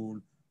School,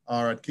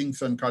 or at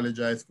Kingston College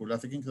High School.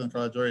 That's the Kingston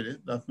College already.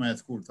 That's my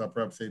school, so I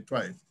perhaps say it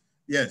twice.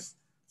 Yes.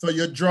 So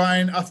you're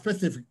drawing a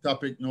specific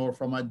topic now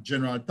from a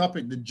general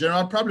topic. The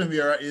general problem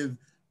here is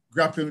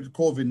grappling with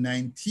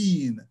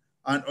COVID-19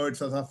 and how it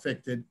has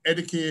affected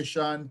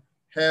education,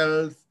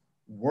 health,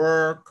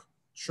 work,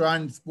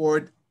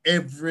 transport,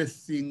 every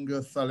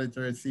single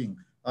solitary thing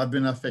has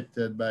been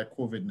affected by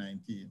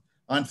COVID-19.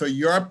 And so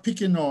you're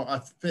picking out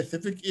a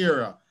specific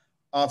area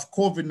of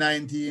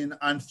COVID-19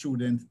 and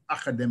students'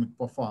 academic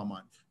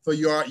performance. So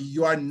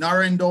you are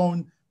narrowing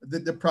down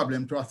the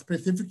problem to a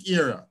specific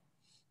area.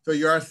 So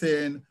you are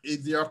saying,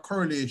 is there a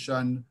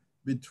correlation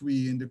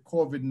between the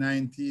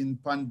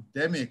COVID-19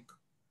 pandemic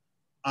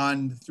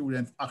and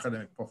students'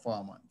 academic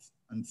performance,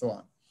 and so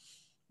on?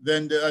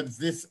 Then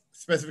this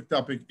specific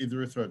topic is a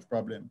research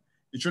problem.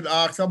 It should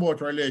ask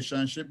about a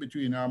relationship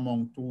between or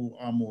among two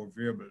or more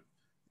variables.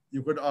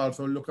 You could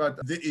also look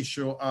at the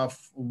issue of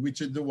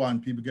which is the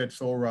one people get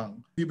so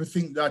wrong. People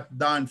think that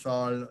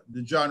dancehall,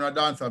 the genre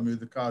dancehall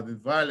music causes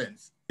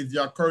violence. Is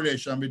there a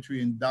correlation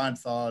between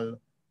dancehall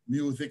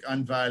music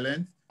and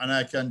violence? And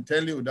I can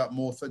tell you that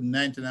most of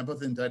 99%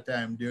 of the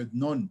time, there's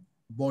none.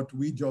 But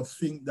we just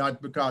think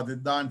that because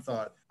it's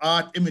dancehall,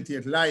 art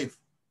imitates life.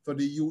 So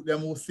the youth,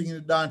 them who sing in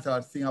the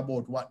dancehall sing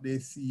about what they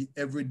see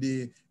every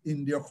day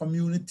in their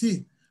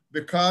community.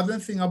 Because they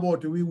sing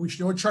about it, we wish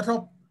they would shut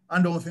up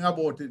and don't think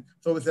about it.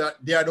 So we say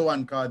they are the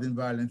one causing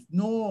violence.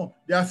 No,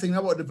 they are singing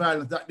about the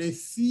violence that they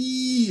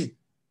see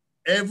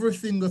every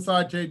single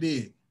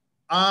Saturday.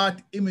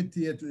 Art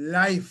imitates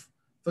life.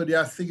 So they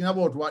are singing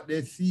about what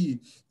they see.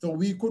 So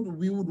we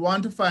would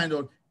want to find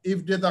out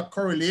if there's a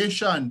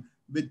correlation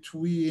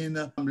between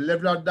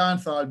level of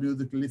dancehall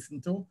music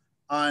listened to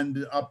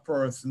and a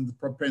person's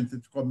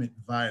propensity to commit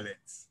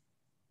violence.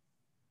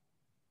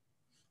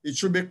 It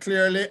should be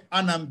clearly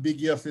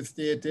unambiguously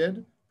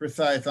stated,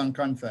 precise and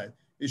concise.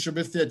 It should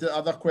be stated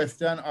as a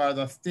question or as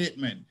a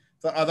statement.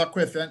 So as a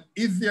question,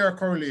 is there a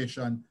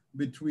correlation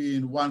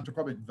between one to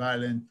commit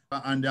violence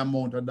and the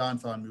amount of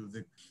dancehall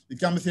music? It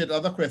can be stated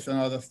as a question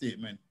or as a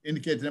statement,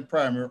 indicating a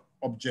primary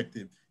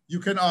objective. You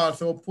can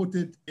also put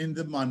it in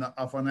the manner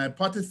of an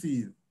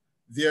hypothesis.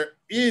 There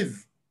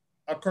is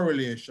a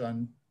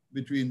correlation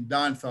between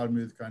dancehall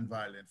music and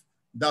violence.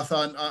 That's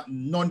a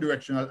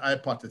non-directional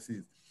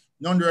hypothesis.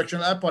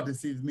 Non-directional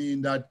hypotheses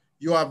mean that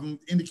you haven't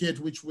indicated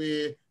which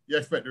way you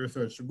expect the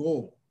research to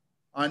go.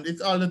 And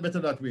it's always better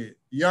that way.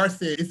 You're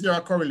saying, is there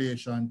a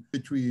correlation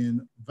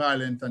between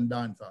violence and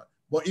dancehall?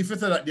 But if you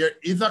say that there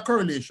is a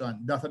correlation,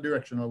 that's a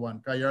directional one,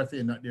 because you're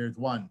saying that there is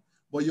one.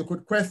 But you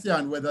could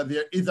question whether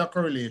there is a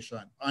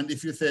correlation. And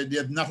if you say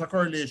there's not a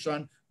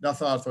correlation,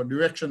 that's also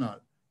directional,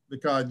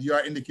 because you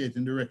are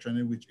indicating the direction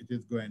in which it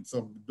is going.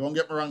 So don't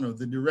get me wrong now,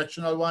 the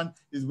directional one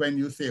is when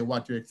you say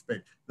what you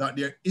expect, that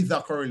there is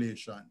a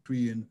correlation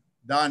between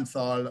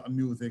dancehall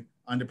music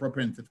and the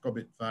propensity to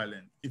commit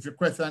violence. If your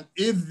question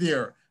is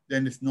there,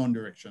 then it's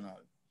non-directional.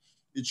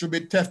 It should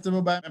be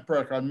testable by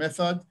empirical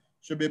method,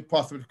 should be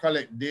possible to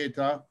collect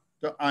data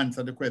to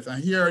answer the question.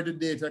 Here, the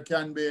data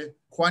can be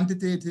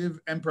quantitative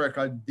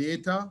empirical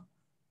data,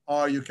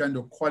 or you can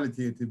do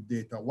qualitative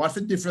data. What's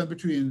the difference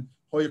between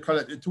how you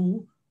collect the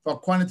two? For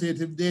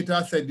quantitative data,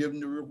 I said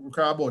you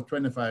require about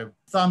 25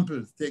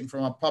 samples taken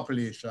from a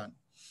population.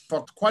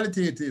 For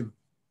qualitative,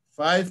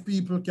 5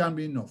 people can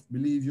be enough,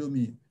 believe you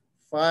me.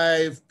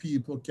 5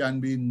 people can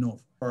be enough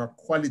for a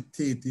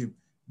qualitative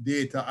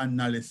data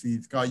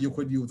analysis, because you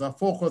could use a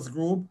focus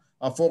group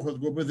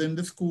within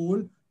the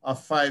school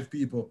of 5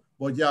 people,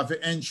 but you have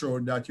to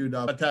ensure that you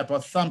have a type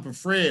of sample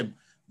frame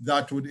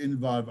that would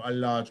involve a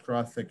large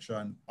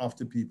cross-section of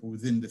the people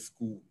within the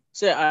school.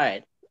 So, all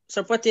right.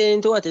 So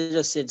pertaining to what you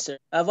just said, sir,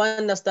 I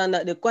understand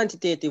that the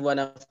quantitative one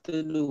have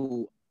to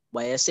do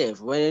by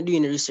yourself. When you're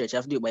doing research, you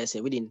have to do it by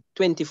yourself within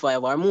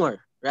 25 or more.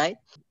 right?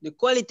 The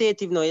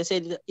qualitative now, you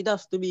said it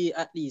has to be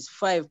at least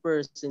 5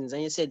 persons,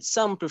 and you said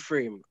sample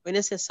frame. When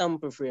you say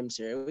sample frame,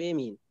 sir, what do you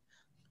mean?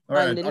 All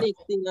And right. the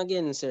next thing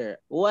again, sir,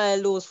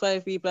 while those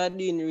 5 people are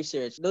doing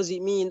research, does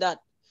it mean that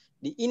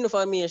the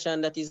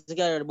information that is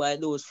gathered by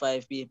those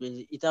 5 people,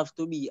 it have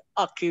to be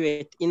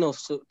accurate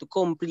enough to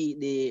complete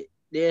the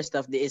rest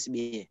of the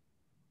SBA?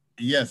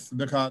 Yes,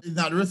 because it's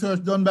not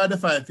research done by the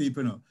 5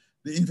 people. No.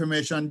 The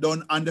information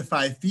done on the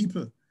 5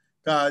 people.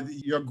 Because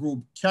your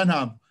group can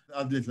have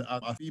as little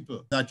as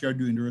people that you're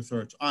doing the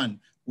research on.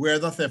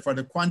 Whereas I say for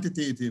the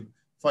quantitative,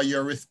 for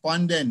your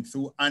respondents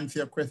who answer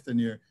your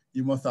questionnaire,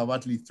 you must have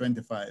at least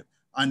 25.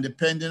 And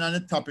depending on the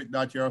topic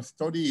that you're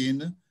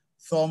studying,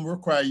 some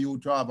require you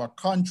to have a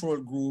control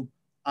group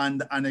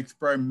and an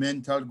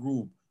experimental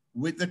group.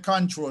 With the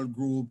control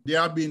group, they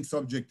are being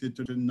subjected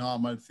to the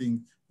normal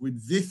things.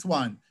 With this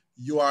one,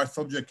 you are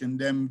subjecting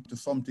them to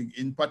something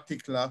in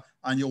particular,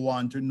 and you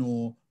want to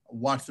know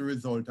what's the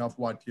result of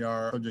what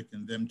you're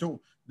subjecting them to.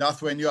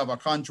 That's when you have a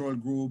control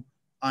group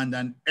and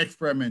an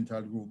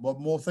experimental group. But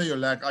most of you,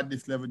 like at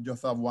this level,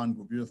 just have one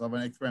group. You just have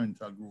an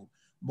experimental group.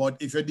 But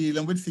if you're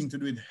dealing with things to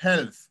do with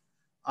health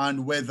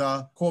and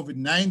whether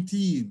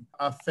COVID-19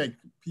 affect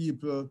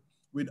people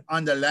with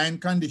underlying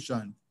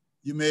conditions,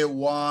 you may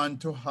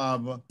want to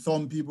have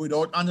some people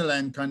without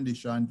underlying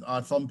conditions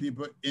or some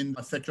people in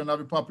a section of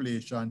the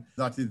population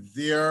that is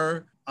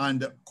there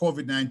and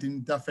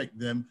COVID-19 affect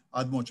them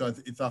as much as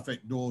it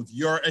affects those.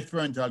 Your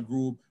experimental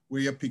group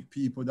where you pick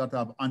people that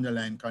have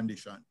underlying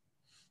conditions.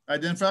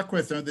 Identify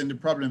questions in the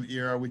problem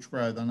area which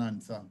requires an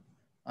answer.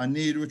 A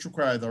need which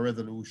requires a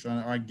resolution,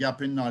 or a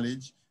gap in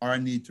knowledge, or a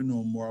need to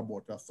know more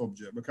about a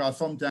subject. Because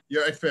sometimes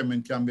your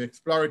experiment can be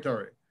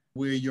exploratory,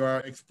 where you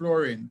are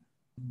exploring,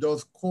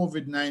 does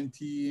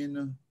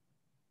COVID-19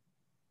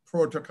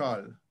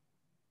 protocol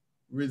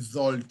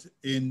result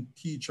in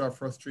teacher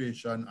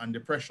frustration and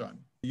depression?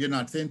 You're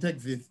not saying it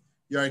exists,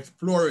 you're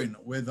exploring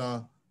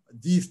whether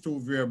these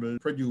 2 variables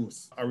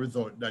produce a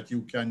result that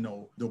you can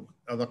now do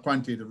as a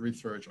quantitative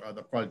research or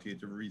the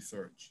qualitative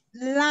research.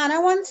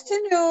 Lana wants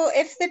to know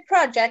if the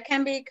project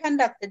can be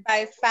conducted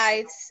by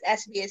 5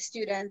 SBA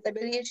students. I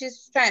believe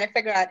she's trying to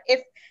figure out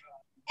if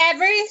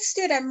every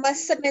student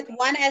must submit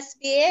 1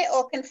 SBA,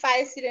 or can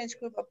 5 students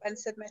group up and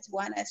submit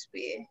 1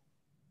 SBA?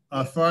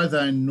 As far as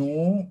I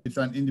know, it's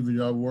an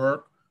individual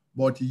work,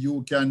 but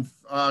you can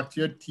ask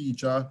your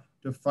teacher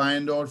to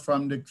find out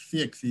from the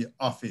CXC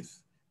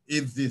office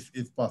if this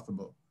is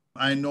possible.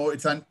 I know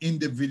it's an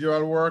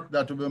individual work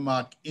that will be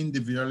marked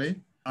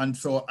individually, and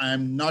so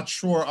I'm not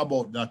sure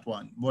about that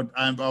one, but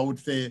I would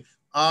say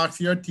ask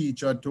your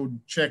teacher to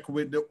check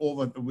with the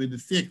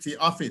CXC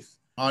office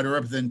or the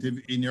representative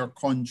in your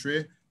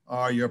country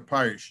or your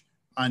parish,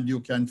 and you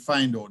can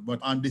find out. But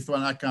on this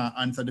one, I can't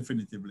answer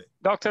definitively.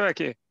 Dr.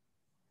 Eke,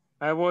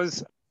 I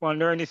was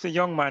wondering if the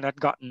young man had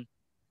gotten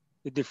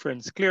the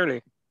difference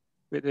clearly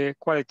with the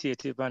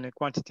qualitative and the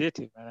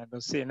quantitative. And I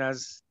was saying,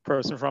 as a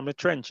person from the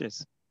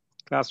trenches,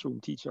 classroom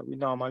teacher, we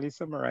normally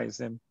summarize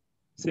them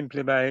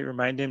simply by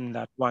reminding them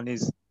that one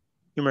is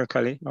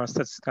numerically or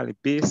statistically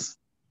based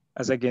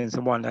as against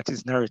the one that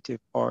is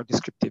narrative or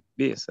descriptive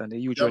based. And they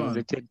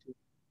usually tend to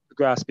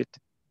grasp it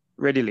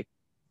readily.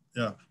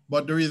 Yeah,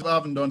 but the reason I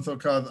haven't done so,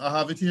 because I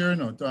have it here,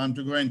 to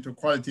go into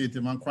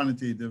qualitative and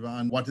quantitative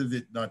and what is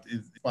it that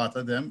is part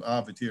of them, I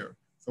have it here.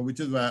 So which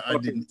is why I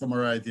didn't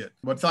summarize yet.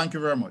 But thank you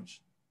very much.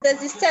 Does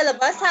the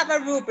syllabus have a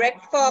rubric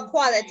for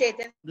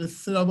qualitative? The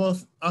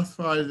syllabus, as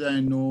far as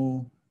I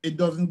know, it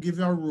doesn't give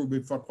you a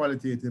rubric for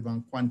qualitative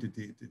and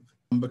quantitative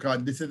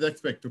because this is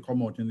expected to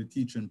come out in the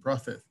teaching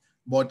process.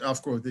 But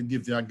of course, it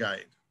gives you a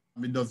guide.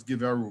 It does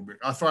give you a rubric,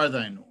 as far as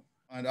I know.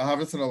 And I have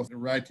a syllabus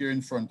right here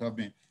in front of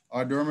me.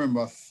 I don't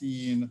remember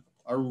seeing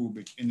a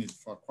rubric in it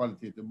for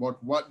qualitative,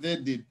 but what they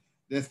did,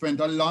 they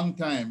spent a long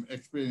time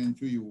explaining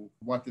to you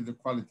what is the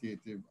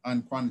qualitative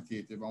and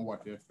quantitative and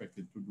what they're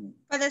expected to do.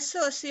 For the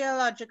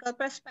sociological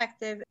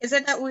perspective, is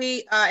it that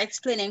we are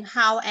explaining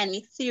how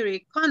any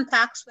theory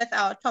contacts with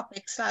our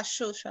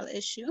topic/social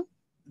issue?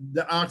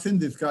 The ask in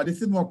this card,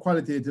 this is more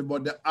qualitative,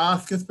 but the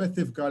ask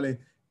specifically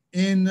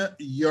in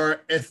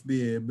your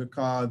SBA,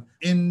 because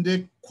in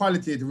the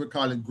qualitative, we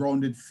call it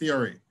grounded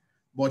theory.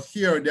 But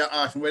here they're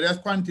asking whether it's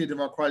quantitative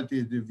or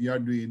qualitative you're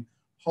doing,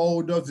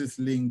 how does this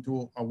link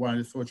to one of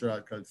the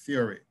sociological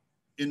theory?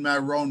 In my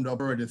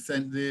roundup, I already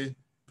sent the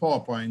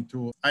PowerPoint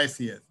to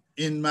ICS.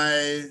 In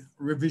my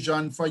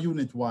revision for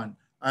Unit 1,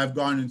 I've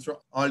gone into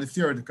all the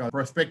theoretical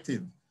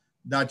perspectives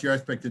that you're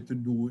expected to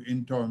do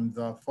in terms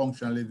of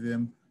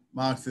functionalism,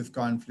 Marxist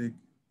conflict,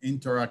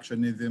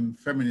 interactionism,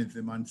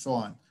 feminism, and so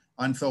on.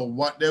 And so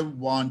what they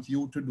want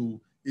you to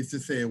do is to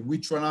say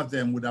which one of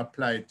them would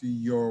apply to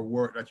your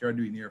work that you're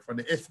doing here for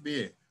the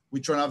SBA,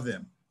 which one of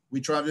them,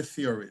 which one of the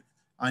theories,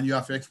 and you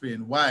have to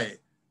explain why.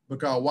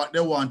 Because what they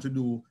want to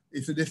do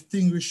is to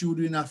distinguish you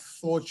doing a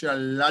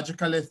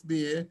sociological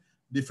SBA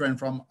different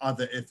from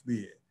other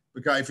SBA.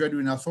 Because if you're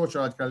doing a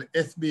sociological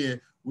SBA,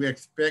 we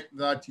expect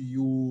that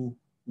you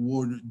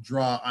would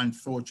draw on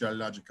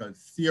sociological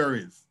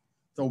theories.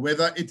 So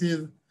whether it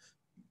is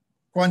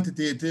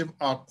quantitative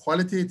or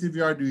qualitative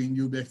you are doing,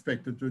 you'll be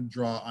expected to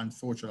draw on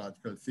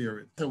sociological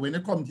theory. So when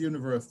you come to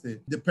university,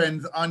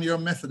 depends on your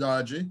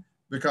methodology,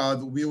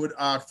 because we would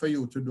ask for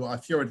you to do a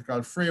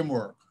theoretical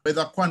framework,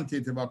 whether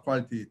quantitative or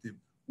qualitative.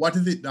 What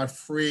is it that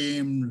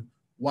framed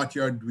what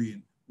you're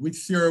doing? Which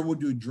theory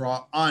would you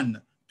draw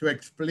on to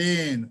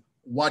explain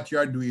what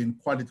you're doing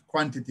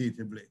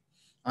quantitatively?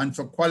 And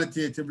so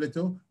qualitatively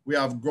too, we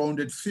have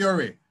grounded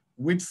theory.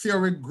 Which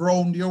theory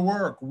ground your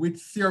work? Which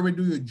theory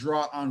do you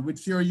draw on? Which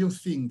theory you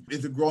think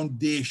is the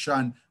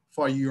groundation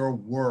for your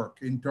work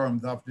in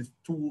terms of the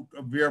two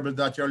variables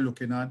that you're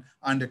looking at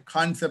and the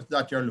concepts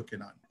that you're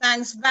looking at?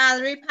 Thanks.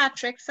 Valerie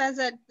Patrick says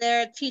that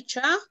they're a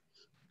teacher,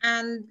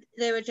 and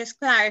they were just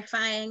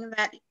clarifying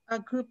that a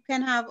group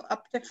can have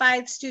up to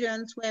 5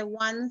 students where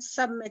one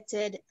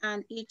submitted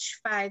and each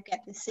 5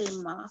 get the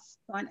same mark.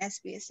 One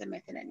SBA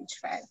submitted and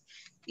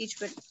each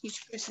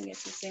person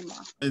gets the same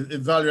mark. Is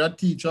Valerie a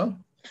teacher?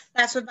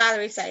 That's what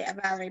Valerie said. Yeah,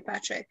 Valerie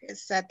Patrick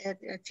is that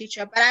they're a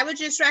teacher. But I would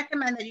just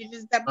recommend that you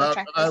just double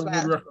check as well.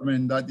 I would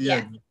recommend that,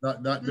 yes,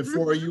 that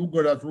before you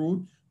go that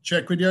route,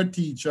 check with your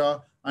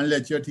teacher and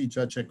let your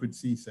teacher check with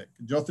CSEC,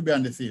 just to be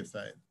on the safe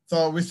side.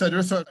 So we said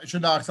research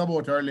should ask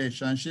about a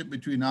relationship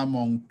between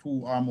among 2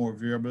 or more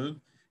variables.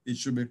 It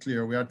should be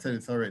clear. We have said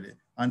this already.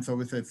 And so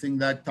we said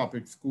things like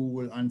topic,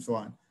 school, and so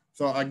on.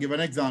 So I'll give an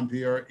example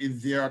here.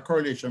 Is there a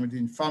correlation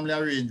between family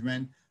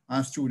arrangement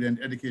and student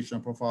education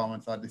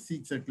performance at the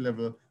CSEC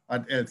level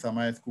at Eltham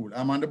High School?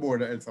 I'm on the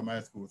board at Eltham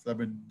High School, so I've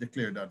been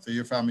declared that. So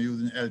your family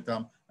using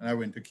Eltham, and I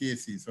went to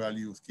KC, so I'll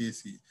use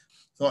KC.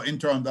 So in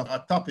terms of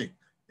a topic,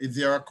 is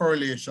there a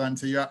correlation?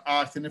 So you're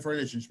asking if a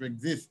relationship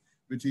exists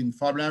between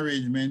family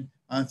arrangement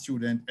and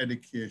student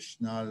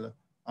educational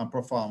and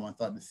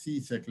performance at the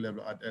CSEC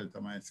level at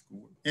Eltham High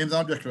School. Aims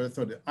and objectives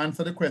of the study.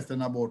 Answer the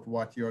question about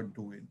what you're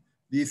doing.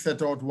 These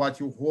set out what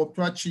you hope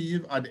to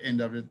achieve at the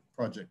end of the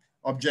project.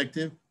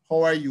 Objective,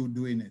 how are you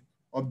doing it?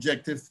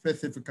 Objective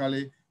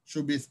specifically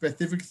should be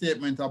specific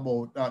statement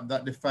about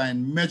that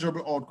define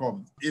measurable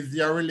outcomes. Is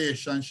there a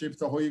relationship?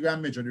 So how are you going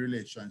to measure the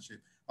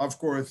relationship? Of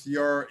course,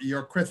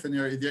 your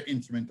questionnaire is your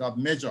instrument of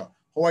measure.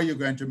 How are you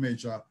going to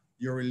measure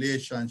your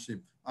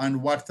relationship?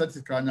 And what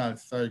statistical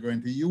analysis are you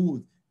going to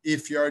use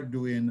if you're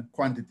doing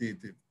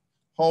quantitative?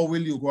 How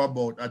will you go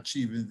about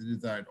achieving the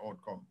desired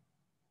outcome?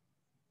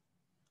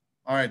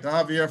 All right, I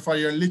have here for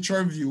your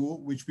literature review,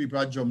 which people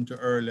had jumped to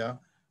earlier.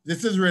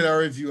 This is really a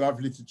review of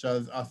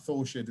literatures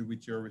associated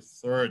with your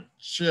research.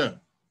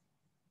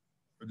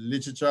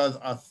 Literatures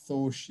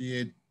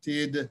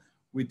associated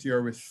with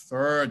your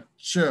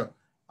research.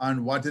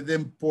 And what is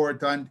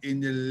important in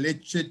the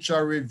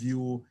literature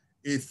review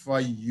is for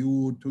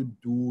you to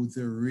do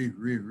the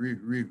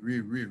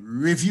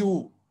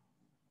review.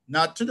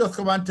 Not to just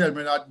come and tell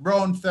me that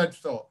Brown said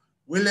so,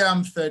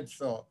 Williams said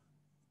so,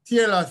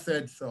 Taylor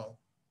said so,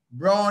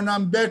 Brown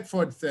and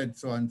Beckford said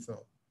so and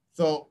so.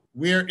 So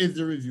where is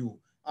the review?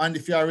 And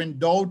if you are in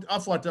doubt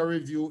of what a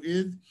review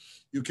is,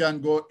 you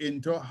can go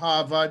into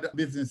Harvard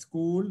Business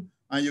School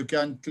and you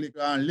can click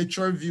on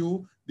literature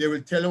review. They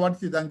will tell you what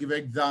it is and give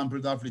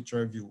examples of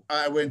literature review.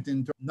 I went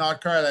into North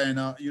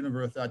Carolina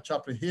University at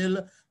Chapel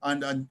Hill,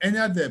 and any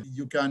of them,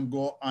 you can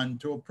go on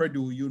to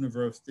Purdue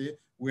University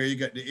where you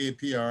get the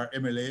APR,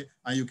 MLA,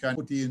 and you can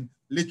put in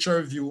literature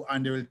review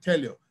and they will tell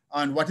you.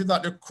 And what is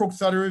at the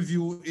crux of the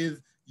review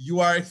is you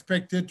are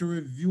expected to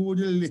review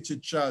the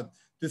literature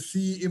to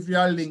see if there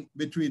are links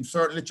between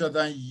certain literature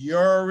and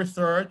your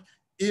research,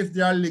 if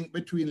there are links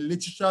between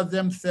literature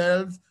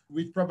themselves,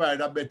 which provide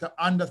a better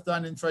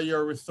understanding for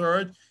your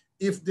research,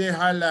 if they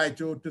highlight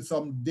you to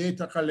some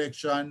data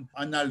collection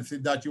analysis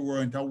that you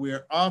weren't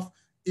aware of,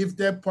 if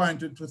they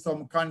pointed to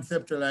some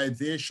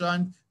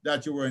conceptualization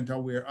that you weren't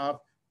aware of,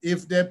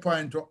 if they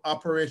point to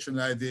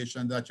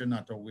operationalization that you're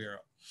not aware of.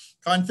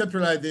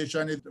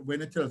 Conceptualization is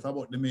when it tells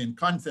about the main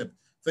concept.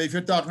 So if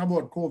you're talking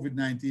about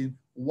COVID-19,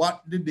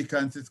 what the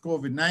dickens is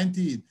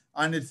COVID-19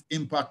 and its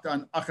impact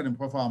on academic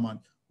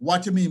performance?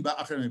 What do you mean by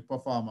academic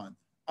performance?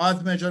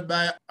 As measured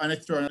by an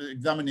external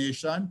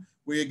examination,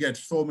 where you get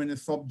so many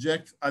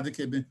subjects as a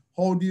case,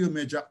 how do you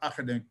measure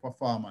academic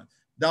performance?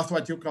 That's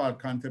what you call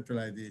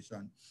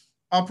conceptualization.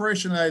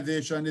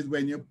 Operationalization is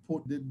when you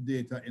put the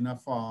data in a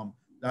form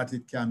that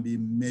it can be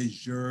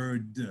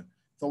measured.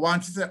 So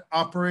once you say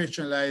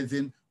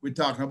operationalizing, we're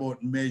talking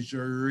about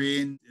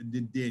measuring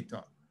the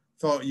data.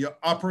 So your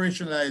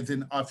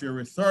operationalizing of your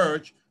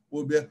research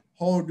will be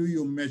how do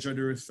you measure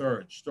the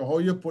research? So how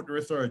you put the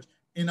research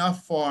in a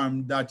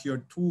form that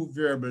your 2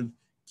 variables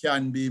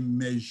can be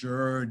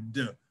measured.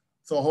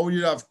 So how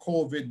you have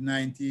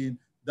COVID-19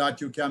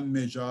 that you can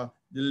measure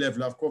the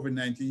level of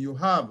COVID-19 you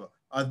have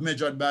as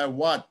measured by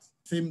what?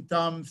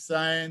 Symptoms,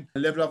 sign,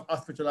 level of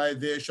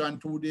hospitalization,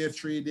 2 days,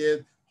 3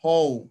 days,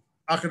 how?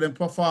 Academic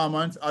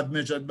performance as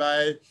measured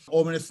by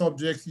how many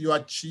subjects you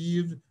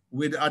achieved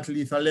with at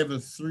least a level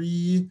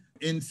 3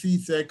 in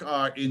CSEC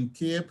or in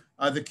CAPE,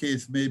 as the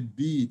case may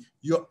be.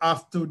 You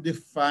have to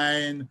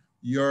define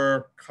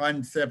your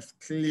concepts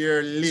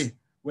clearly.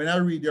 When I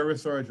read your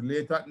research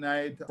late at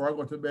night, before I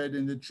go to bed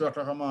in the 3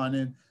 o'clock in the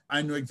morning,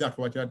 I know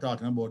exactly what you're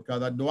talking about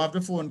because I don't have the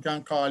phone,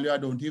 can call you, I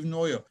don't even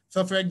know you.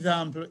 So for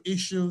example,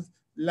 issues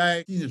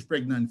like teenage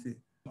pregnancy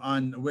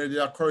and where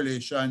there are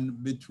correlation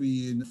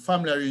between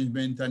family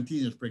arrangement and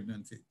teenage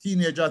pregnancy.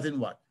 Teenagers in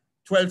what?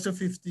 12 to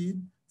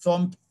 15,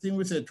 something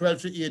we say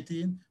 12 to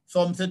 18,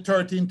 some say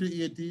 13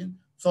 to 18,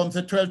 some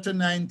say 12 to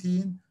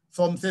 19,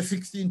 some say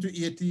 16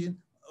 to 18.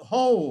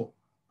 How?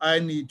 I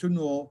need to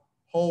know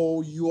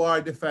how you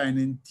are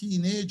defining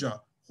teenager.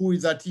 Who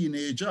is a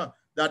teenager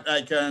that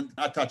I can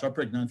attach a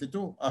pregnancy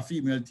to, a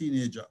female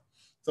teenager?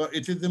 So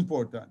it is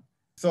important.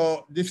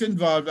 So this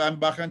involves, I'm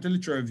back onto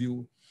literature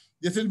review.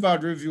 This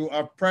involves review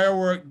of prior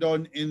work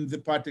done in the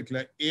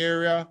particular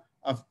area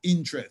of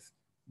interest.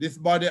 This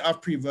body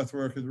of previous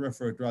work is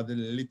referred to as the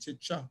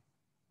literature.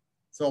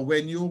 So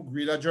when you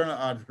read a journal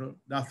article,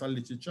 that's a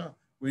literature.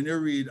 When you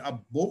read a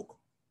book,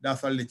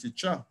 that's a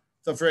literature.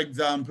 So for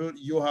example,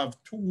 you have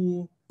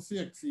two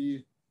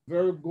CXC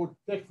very good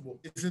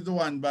textbooks. This is the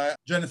one by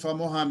Jennifer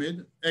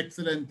Mohammed,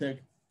 excellent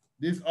text.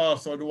 This is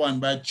also the one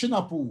by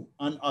Chinapu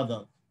and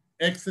others,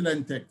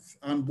 excellent text.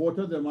 And both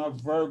of them are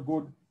very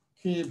good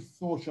Cape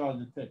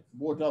Sociology texts,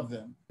 both of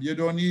them. You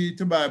don't need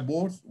to buy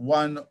both,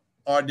 one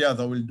or the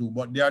other will do,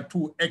 but there are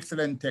two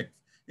excellent texts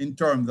in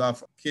terms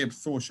of Cape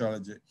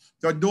Sociology.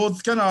 So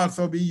those can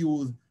also be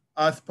used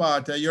as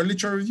part of your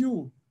literature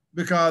review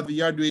because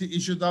you are doing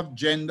issues of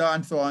gender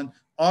and so on.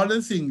 All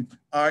the things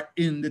are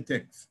in the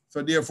text.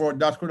 So therefore,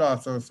 that could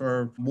also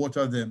serve both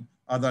of them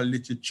as a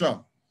literature.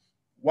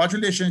 What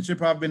relationship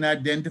have been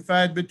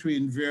identified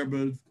between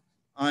variables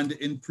and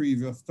in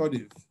previous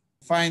studies?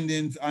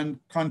 Findings and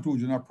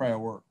conclusion of prior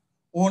work.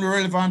 Only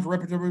relevant,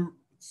 reputable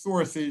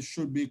sources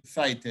should be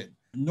cited.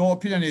 No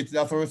opinionated,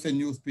 that's what we say,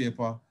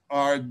 newspaper,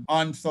 or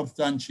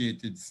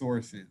unsubstantiated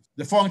sources.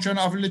 The function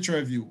of literature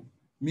review,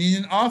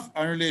 meaning of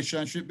and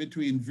relationship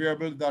between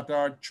variables that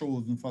are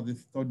chosen for the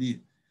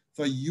study.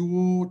 So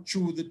you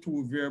choose the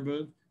two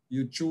variables,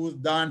 you choose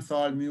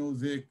dancehall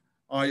music,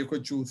 or you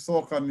could choose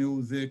soca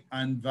music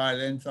and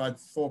violence or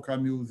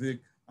soca music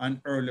and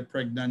early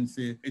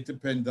pregnancy. It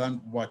depends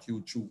on what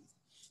you choose.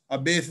 A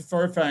basis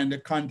for refining the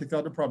context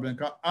of the problem,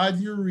 because as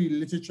you read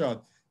literature,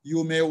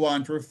 you may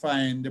want to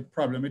refine the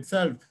problem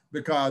itself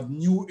because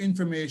new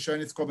information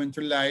is coming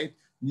to light,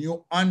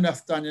 new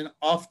understanding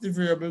of the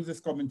variables is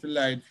coming to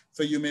light,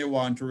 so you may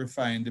want to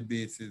refine the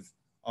basis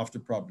of the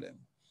problem.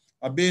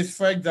 A basis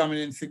for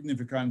examining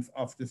significance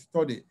of the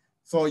study.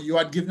 So you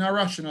had given a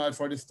rationale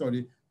for the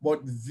study,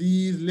 but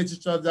these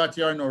literatures that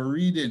you are now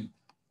reading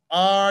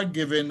are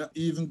given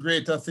even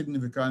greater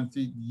significance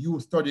to you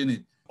studying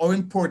it. How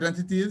important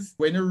it is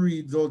when you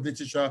read those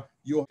literature,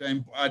 you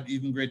add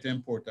even greater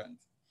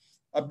importance.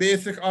 A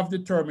basic of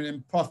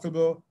determining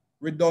possible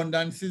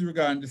redundancies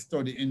regarding the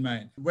study in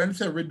mind. When you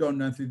say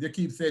redundancies, you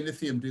keep saying the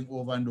same thing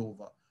over and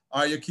over,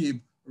 or you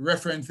keep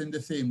referencing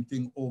the same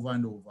thing over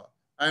and over.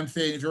 I'm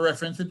saying if you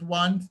reference it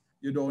once,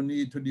 you don't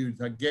need to do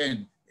it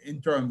again in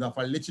terms of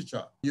a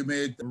literature. You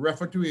may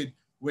refer to it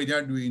when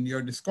you're doing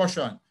your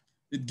discussion.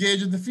 It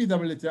gauges the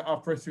feasibility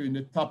of pursuing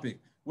the topic,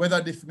 whether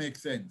this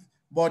makes sense.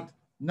 But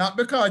not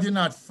because you're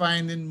not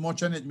finding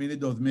much on it means it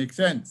does make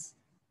sense.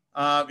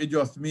 It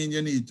just means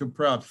you need to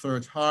perhaps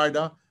search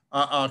harder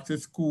or ask the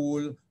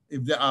school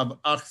if they have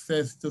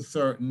access to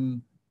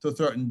certain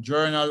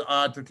journal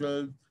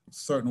articles,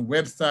 certain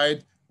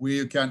websites where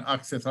you can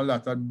access a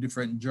lot of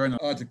different journal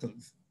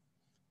articles.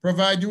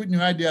 Provide you with new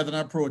ideas and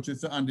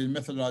approaches to handle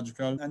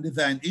methodological and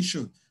design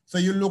issues. So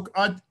you look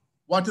at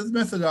what is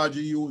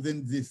methodology used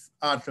in this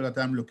article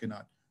that I'm looking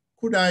at.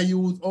 Could I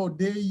use, oh,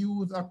 they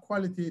use a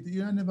qualitative,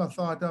 you know, I never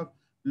thought of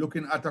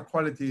looking at a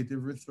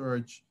qualitative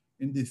research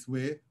in this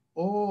way.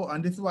 Oh,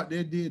 and this is what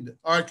they did.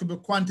 Or it could be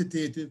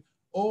quantitative.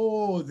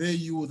 Oh, they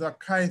use a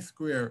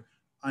chi-square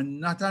and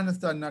not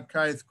understand a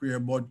chi-square,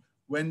 but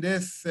when they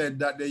said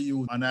that they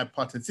use an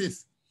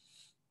hypothesis,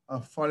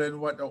 following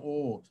what the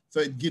oh. So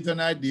it gives an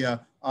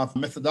idea of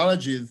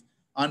methodologies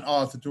and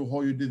also to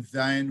how you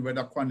design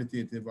whether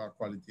quantitative or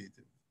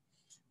qualitative.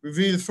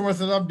 Reveal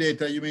sources of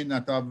data you may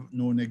not have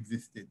known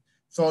existed.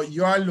 So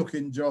you are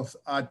looking just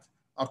at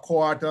a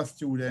cohort of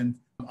students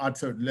at a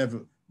certain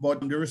level.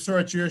 But the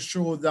research here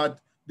shows that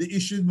the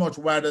issue is much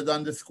wider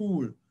than the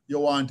school. You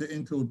want to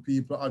include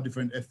people of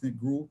different ethnic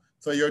groups.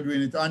 So you're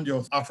doing it on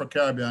just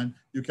Afro-Caribbean,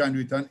 you can do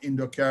it on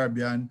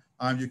Indo-Caribbean,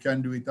 and you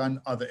can do it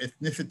on other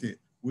ethnicity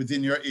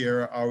within your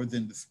area or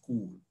within the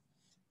school.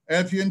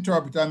 Help you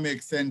interpret and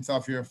make sense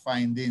of your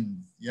findings,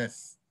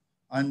 yes.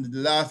 And the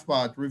last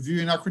part,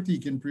 reviewing or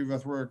critiquing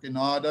previous work in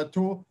order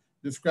to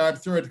describe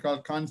theoretical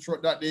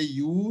construct that they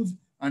use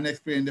and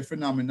explain the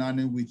phenomenon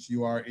in which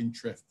you are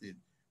interested.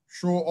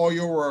 Show how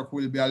your work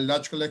will be a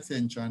logical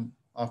extension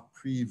of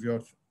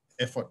previous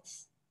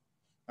efforts.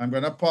 I'm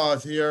gonna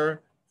pause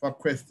here for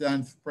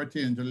questions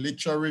pertaining to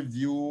literature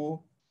review.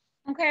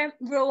 Okay,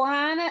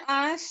 Rowan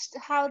asked,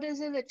 how does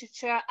the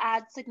literature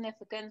add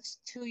significance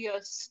to your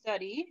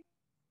study?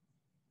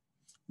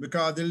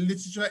 Because the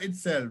literature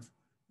itself,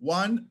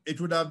 one,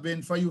 it would have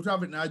been, for you to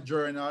have it in a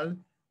journal,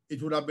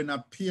 it would have been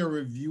a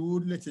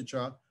peer-reviewed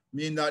literature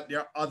mean that there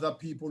are other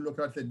people look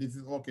at it, this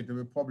is okay to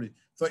be published.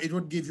 So it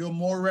would give you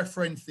more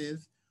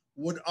references,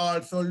 would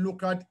also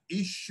look at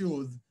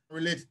issues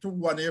related to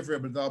one of your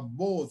variables or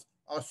both,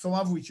 or some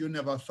of which you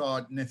never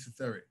thought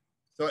necessary.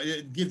 So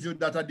it gives you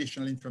that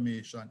additional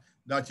information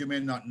that you may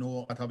not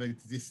know that have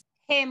existed.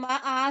 Hema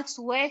asks,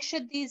 where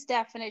should these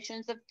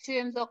definitions of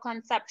terms or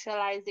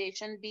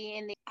conceptualization be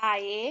in the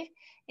IA,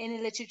 in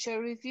the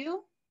literature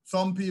review?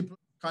 Some people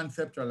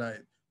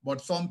conceptualize,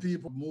 but some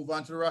people move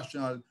on to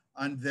rational,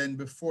 and then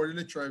before the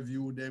literature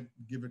review, they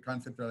give a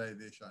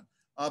conceptualization.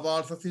 I've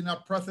also seen a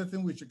process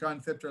in which the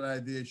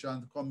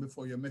conceptualizations come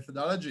before your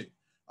methodology.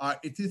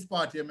 It is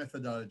part of your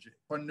methodology.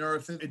 For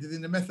nurses, it is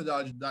in the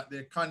methodology that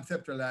they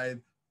conceptualize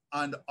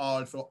and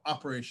also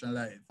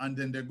operationalize. And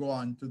then they go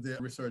on to the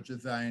research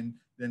design,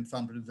 then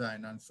sample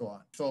design, and so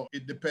on. So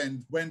it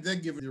depends. When they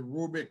give the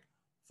rubric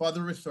for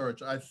the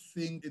research, I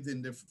think it's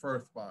in the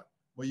first part,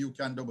 but you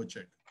can double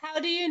check. How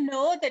do you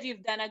know that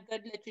you've done a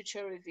good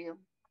literature review?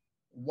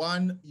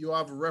 One, you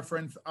have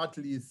referenced at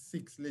least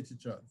 6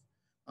 literatures,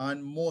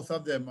 and most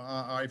of them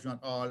are, if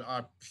not all,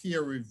 are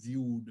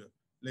peer-reviewed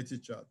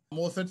literature.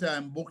 Most of the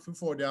time, books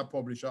before they are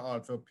published are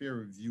also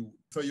peer-reviewed.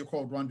 So you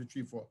count 1, 2,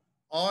 3, 4.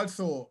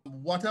 Also,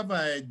 what have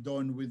I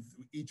done with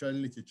each of the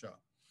literature?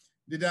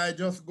 Did I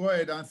just go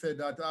ahead and say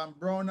that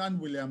Brown and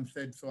Williams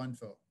said so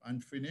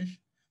and finish?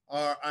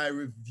 Or I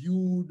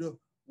reviewed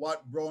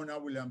what Brown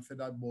and Williams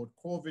said about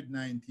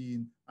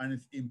COVID-19 and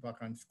its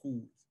impact on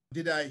schools?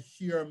 Did I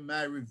hear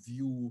my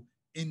review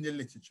in the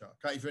literature?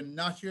 Because if you're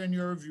not hearing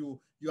your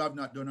review, you have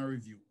not done a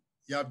review.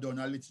 You have done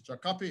a literature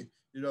copy.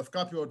 You just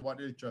copy out what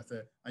the literature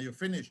said and you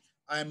finish.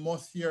 I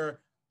must hear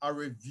a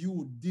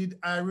review. Did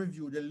I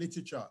review the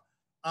literature?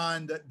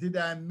 And did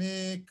I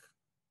make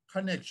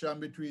connection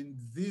between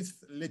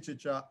this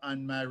literature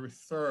and my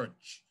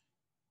research?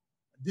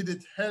 Did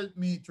it help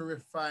me to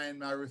refine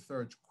my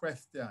research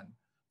question?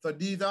 So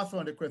these are some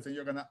of the questions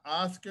you're going to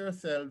ask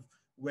yourself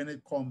when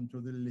it comes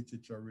to the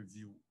literature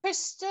review.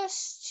 Krista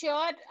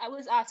Stewart, I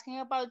was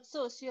asking about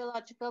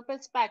sociological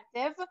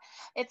perspective.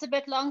 It's a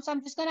bit long, so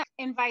I'm just going to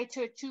invite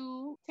her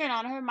to turn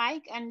on her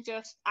mic and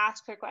just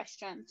ask her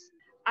questions.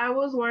 I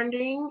was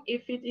wondering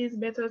if it is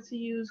better to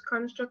use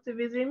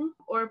constructivism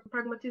or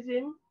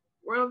pragmatism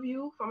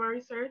worldview for my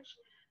research,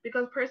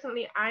 because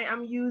personally I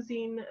am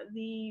using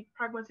the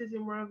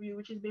pragmatism worldview,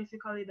 which is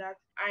basically that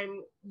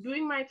I'm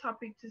doing my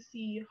topic to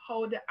see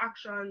how the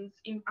actions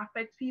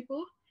affect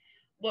people.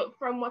 But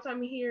from what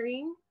I'm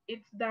hearing,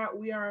 it's that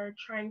we are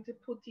trying to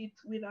put it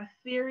with a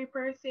theory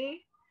per se.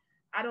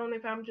 I don't know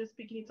if I'm just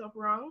picking it up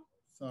wrong.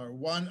 Sorry,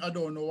 one, I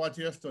don't know what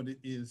your study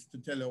is to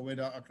tell you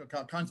whether a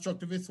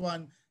constructivist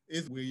one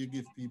is where you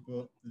give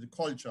people the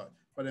culture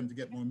for them to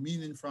get more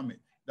meaning from it.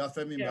 That's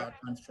what I mean by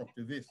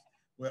constructivist,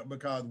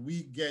 because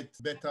we get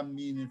better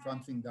meaning from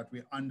things that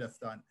we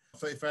understand.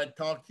 So if I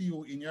talk to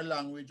you in your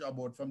language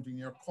about something in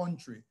your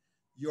country,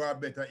 you are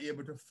better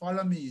able to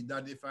follow me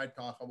than if I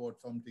talk about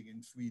something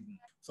in Sweden.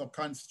 So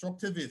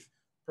constructivists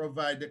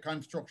provide the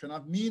construction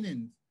of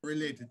meanings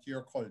related to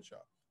your culture.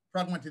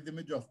 Pragmatism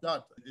is just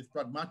that. It's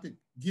pragmatic.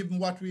 Given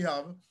what we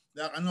have,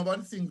 there are a number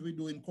of things we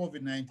do in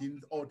COVID-19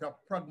 is out of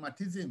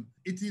pragmatism.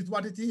 It is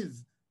what it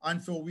is. And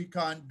so we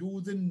can't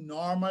do the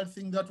normal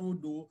thing that we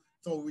do.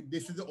 So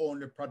this is the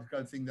only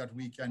practical thing that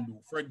we can do.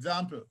 For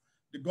example,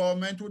 the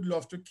government would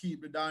love to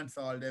keep the dance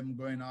hall them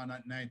going on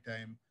at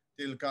nighttime.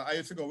 I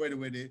used to go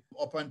way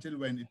up until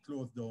when it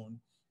closed down,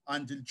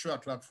 until 3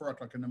 o'clock, 4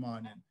 o'clock in the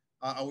morning.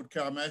 I would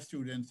carry my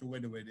students to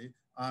Weddy.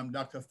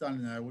 Dr.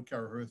 Stanley and I would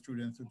carry her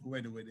students to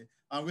Weddy.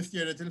 And we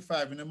stayed until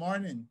 5 in the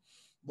morning.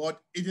 But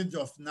it is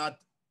just not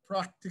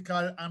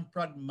practical and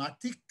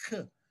pragmatic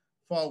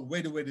for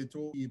Weddy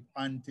to keep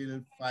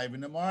until 5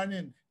 in the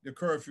morning. The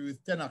curfew is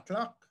 10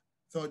 o'clock.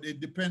 So it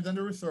depends on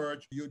the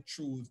research. You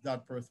choose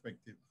that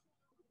perspective.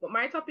 But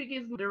my topic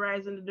is the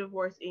rise in the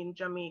divorce in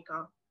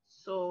Jamaica.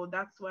 So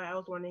that's why I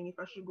was wondering if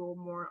I should go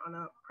more on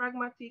a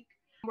pragmatic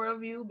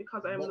worldview,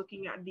 because I'm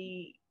looking at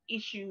the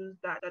issues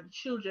that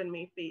children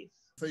may face.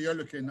 So you're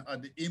looking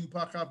at the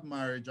impact of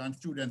marriage on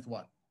students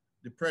what?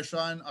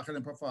 Depression,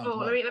 academic performance. So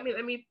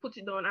let me put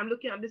it down. I'm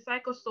looking at the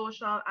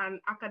psychosocial and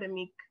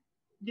academic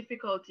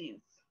difficulties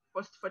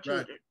for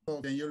children. Right.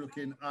 So then you're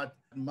looking at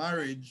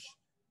marriage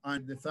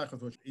and the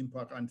psychosocial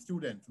impact on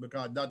students,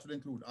 because that will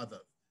include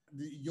others.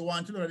 You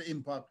want to look at the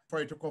impact for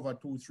it to cover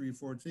 2, 3,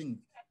 4 things,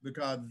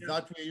 because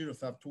that way you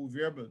just have 2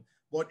 variables.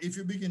 But if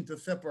you begin to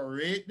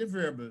separate the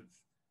variables,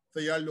 so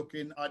you're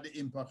looking at the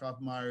impact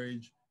of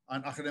marriage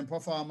and academic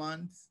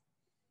performance,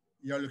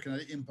 you're looking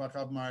at the impact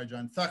of marriage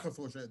and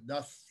psychosocial,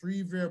 that's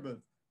 3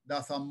 variables.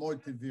 That's a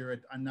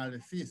multivariate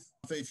analysis.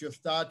 So if you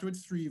start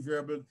with 3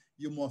 variables,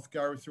 you must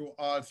carry through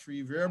all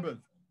 3 variables.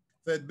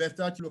 So it's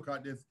better to look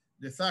at this,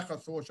 the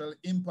psychosocial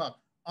impact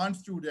on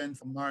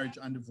students, marriage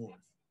and divorce.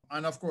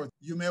 And of course,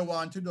 you may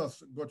want to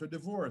just go to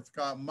divorce,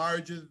 because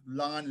marriage is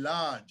long and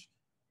large.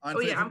 And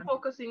I'm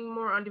focusing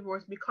more on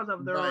divorce because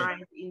of the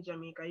rise in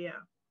Jamaica,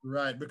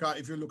 Right, because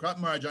if you look at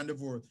marriage and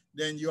divorce,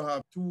 then you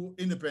have 2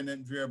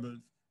 independent variables.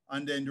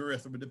 and then the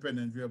rest of the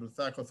dependent variable,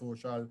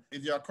 psychosocial.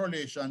 Is there a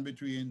correlation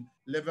between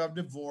level of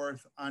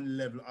divorce and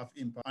level of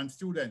impact on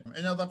students?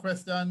 Any other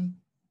question?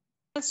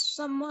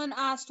 Someone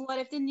asked, what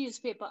if the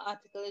newspaper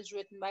article is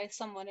written by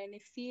someone in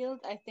the field?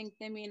 I think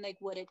they mean like,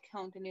 would it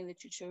count in a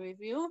literature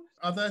review?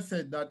 As I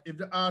said, that if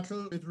the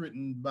article is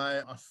written by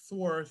a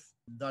source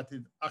that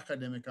is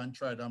academic and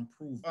tried and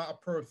proved, a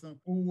person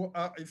who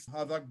has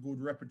a good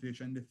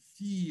reputation in the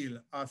field,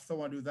 as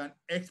someone who's an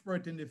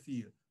expert in the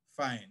field,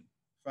 fine.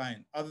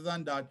 Other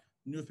than that,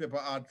 newspaper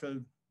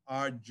articles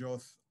are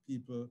just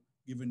people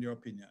giving their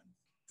opinion.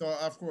 So,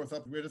 of course,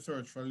 we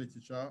research for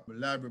literature,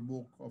 library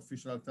book,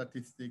 official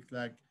statistics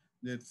like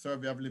the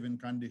Survey of Living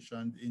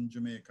Conditions in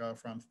Jamaica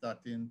from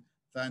Statin,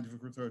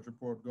 scientific research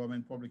report,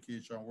 government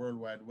publication, World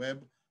Wide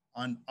Web,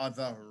 and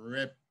other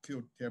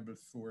reputable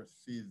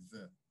sources.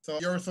 So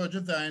your research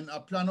design, a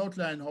plan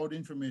outline how the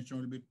information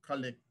will be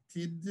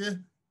collected, the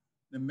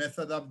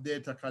method of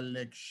data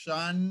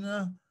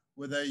collection,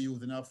 whether you're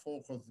using a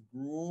focus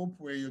group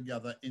where you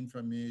gather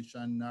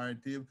information,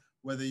 narrative,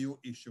 whether you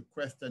issue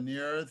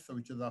questionnaires,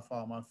 which is a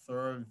form of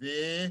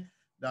survey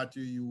that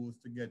you use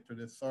to get to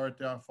the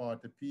 30 or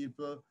 40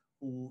 people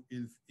who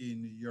is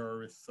in your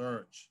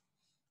research.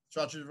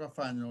 Strategy for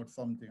finding out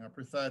something, a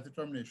precise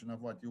determination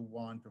of what you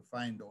want to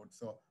find out.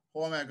 So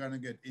how am I going to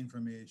get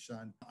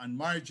information and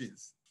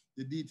margins?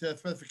 The detailed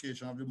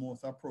specification of the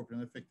most appropriate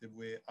and effective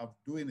way of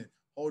doing it.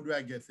 How do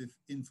I get this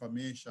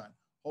information?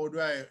 How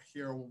do I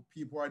hear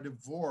people are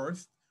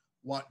divorced,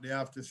 what they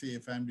have to say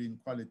if I'm doing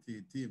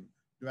qualitative?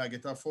 Do I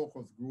get a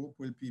focus group?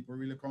 Will people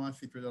really come and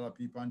sit with other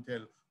people and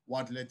tell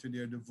what led to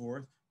their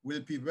divorce?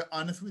 Will people be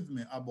honest with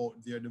me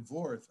about their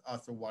divorce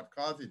as to what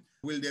caused it?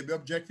 Will they be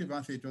objective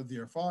and say it was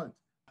their fault?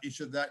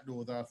 Issues like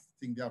those are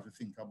things they have to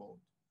think about.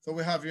 So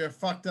we have here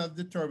factors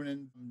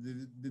determining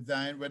the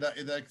design, whether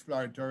it's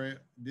exploratory,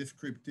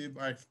 descriptive,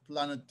 or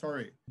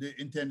explanatory. The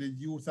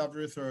intended use of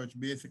research,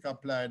 basic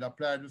applied.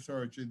 Applied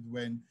research is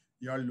when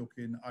you're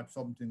looking at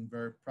something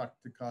very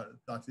practical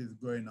that is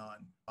going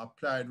on.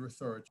 Applied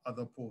research as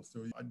opposed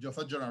to just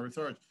a general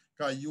research,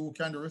 because you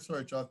can do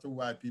research as to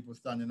why people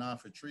standing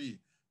off a tree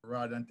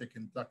rather than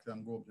taking taxi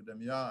and go up to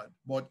them yard.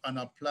 But an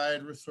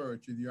applied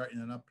research is you're in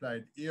an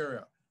applied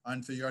area,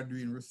 and so you're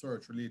doing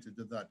research related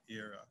to that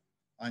area.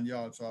 And you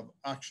also have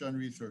action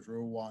research where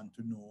we want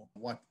to know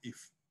what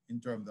if in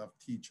terms of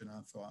teaching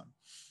and so on.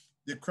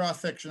 The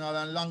cross-sectional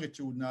and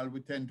longitudinal, we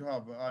tend to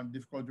have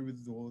difficulty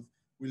with those.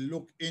 We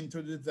look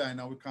into the design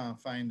and we can't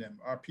find them,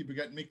 or people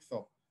get mixed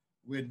up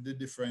with the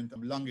different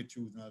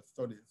longitudinal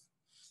studies.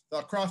 So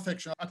a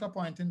cross-section at a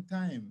point in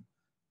time,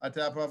 a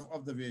type of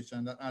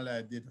observation that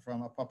analyzes data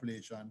from a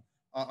population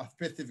at a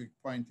specific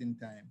point in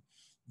time.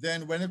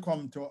 Then when it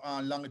comes to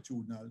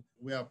longitudinal,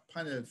 we have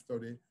panel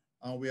study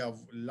and we have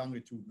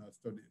longitudinal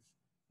studies.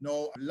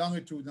 Now,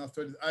 longitudinal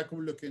studies, I could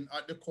be looking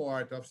at the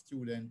cohort of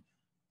students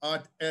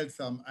at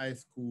Eltham High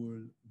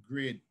School,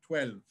 grade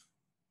 12.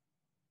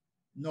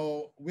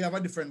 Now, we have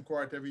a different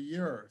cohort every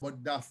year,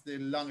 but that's the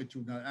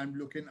longitudinal. I'm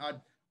looking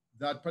at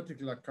that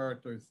particular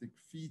characteristic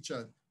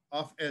feature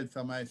of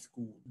Eltham High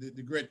School,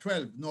 the grade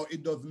 12. No,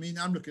 it doesn't mean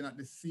I'm looking at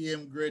the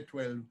same grade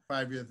 12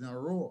 5 years in a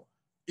row.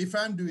 If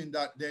I'm doing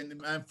that,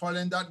 then I'm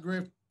following that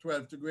grade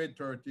 12 to grade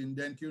 13,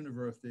 then to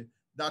university.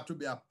 That would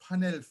be a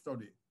panel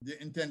study.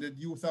 The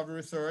intended use of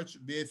research,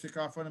 basic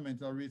or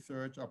fundamental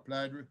research,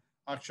 applied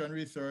action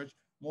research.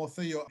 Most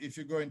of you, if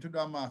you go into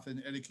the math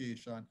and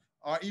education,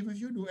 or even if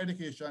you do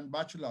education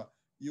bachelor,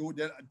 you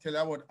then tell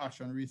about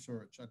action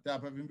research, a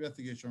type of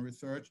investigation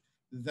research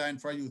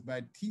designed for use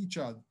by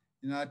teachers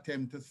in an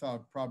attempt to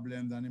solve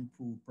problems and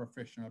improve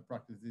professional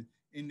practices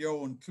in their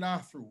own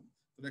classroom.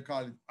 So they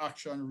call it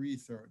action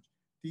research.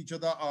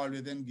 Teachers are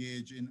always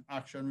engaged in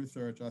action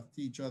research as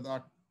teachers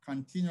are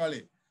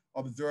continually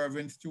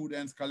observing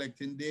students,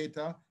 collecting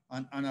data,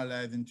 and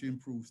analyzing to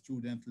improve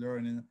student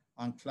learning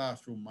and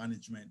classroom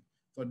management.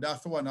 So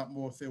that's the one that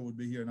most say would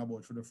be hearing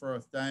about for the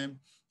first time.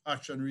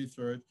 Action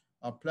research,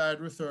 applied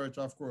research,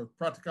 of course,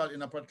 practical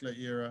in a particular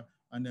area,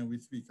 and then we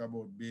speak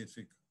about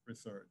basic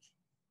research.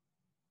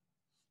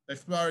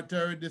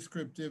 Exploratory,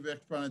 descriptive,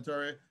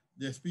 explanatory,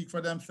 they speak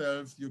for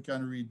themselves, you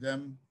can read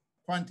them.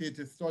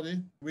 Quantitative study,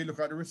 we look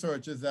at the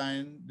research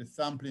design, the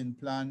sampling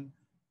plan,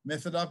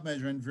 method of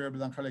measuring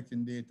variables and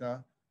collecting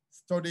data,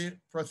 study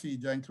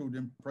procedure,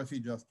 including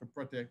procedures to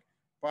protect,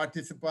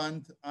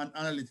 participant and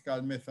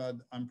analytical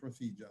method and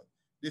procedure.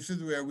 This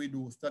is where we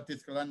do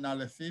statistical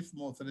analysis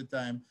most of the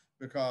time,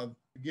 because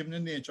given the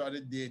nature of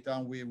the data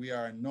and where we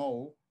are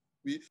now,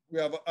 we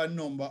have a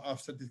number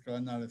of statistical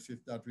analysis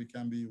that we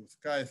can be used.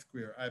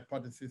 Chi-square,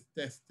 hypothesis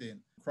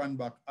testing,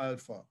 Cronbach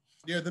alpha.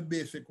 They're the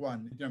basic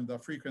one in terms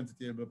of frequency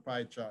table,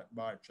 pie chart,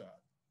 bar chart.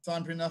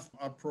 Sampling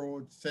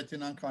approach,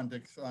 setting and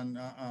context, and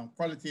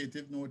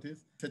qualitative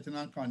notice, setting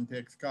and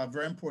context, because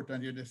very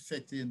important here, the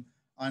setting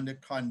and the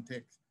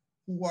context.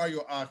 Who are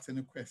you asking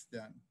the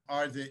question?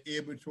 Are they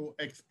able to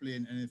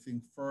explain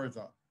anything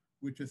further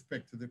with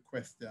respect to the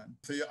question?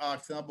 So you're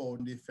asking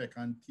about the effect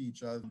on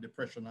teachers,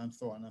 depression, and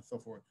so on and so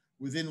forth.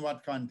 Within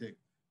what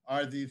context?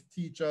 Are these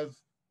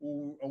teachers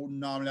who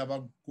normally have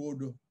a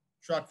good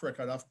track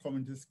record of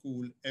coming to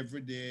school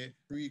every day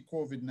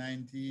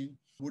pre-COVID-19?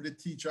 Would the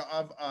teacher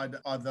have had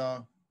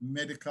other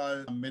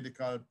medical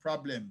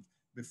problems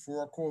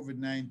before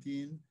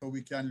COVID-19? So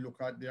we can look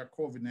at their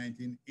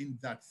COVID-19 in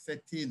that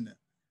setting.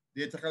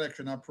 Data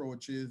collection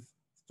approaches,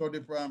 study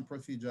plan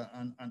procedure,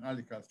 and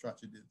analytical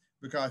strategies.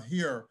 Because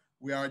here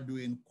we are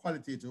doing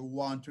qualitative. We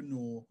want to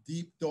know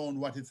deep down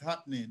what is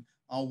happening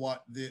and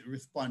what the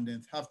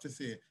respondents have to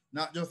say.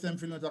 Not just them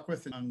filling out a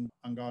question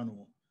and gone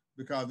home.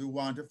 Because we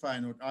want to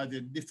find out, are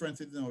there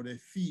differences in how they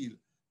feel?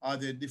 Are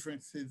there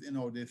differences in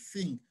how they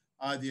think?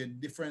 Are there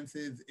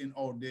differences in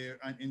how they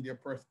and in their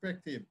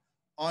perspective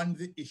on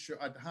the issue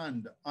at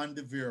hand, on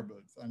the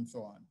variables, and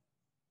so on?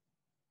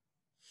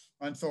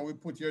 And so we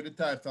put here the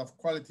types of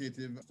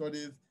qualitative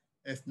studies: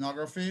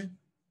 ethnography,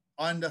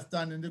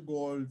 understanding the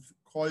goals,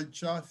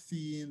 culture,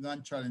 themes,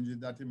 and challenges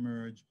that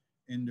emerge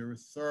in the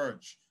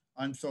research.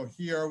 And so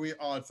here we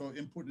also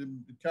input,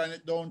 turn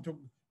it down to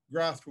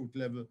grassroots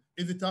level.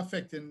 Is it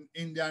affecting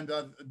Indians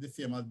the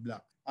same as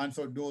Black? And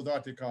so those are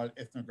called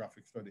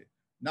ethnographic study.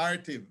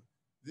 Narrative.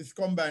 This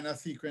combines a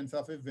sequence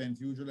of events,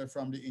 usually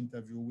from the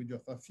interview with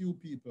just a few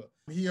people.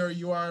 Here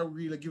you are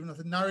really giving us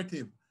a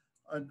narrative.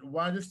 And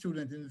one of the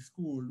students in the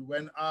school,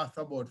 when asked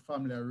about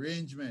family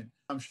arrangement,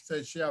 she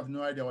said she has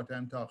no idea what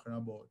I'm talking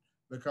about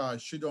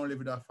because she don't live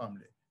with her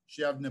family.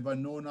 She have never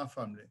known her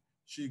family.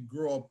 She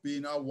grew up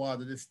being a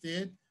ward of the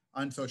state,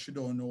 and so she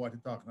don't know what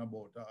you're talking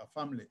about, her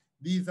family.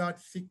 These are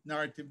thick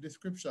narrative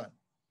description.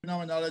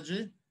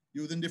 Phenomenology,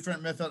 using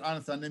different methods,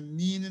 understand the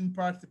meaning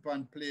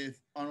participant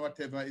place on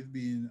whatever is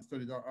being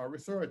studied or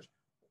researched.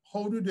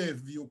 How do they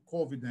view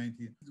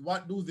COVID-19?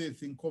 What do they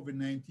think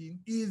COVID-19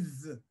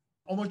 is?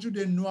 How much do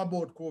they know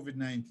about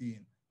COVID-19?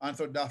 And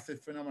so that's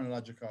it,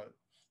 phenomenological.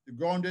 The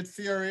grounded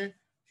theory,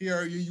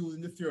 here you're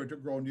using the theory to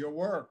ground your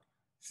work.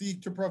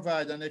 Seek to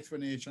provide an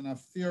explanation of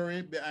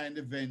theory behind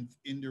events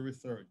in the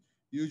research.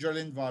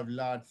 Usually involve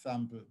large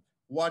samples.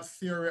 What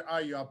theory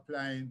are you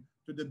applying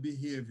to the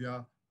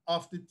behavior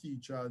of the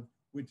teachers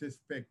with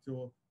respect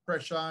to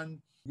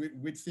depression?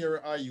 Which theory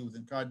are you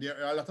using? Because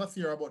there are a lot of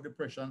theory about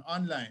depression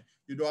online.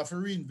 You don't have to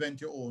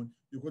reinvent your own.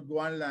 You could go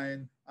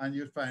online and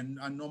you'll find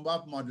a number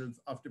of models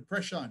of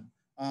depression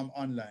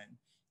online.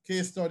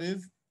 Case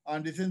studies,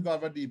 and this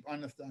involves a deep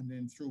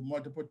understanding through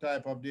multiple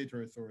types of data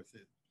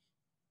resources.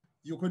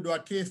 You could do a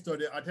case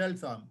study at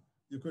Helsam.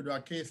 You could do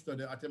a case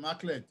study at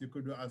Immaculate. You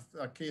could do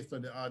a case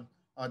study at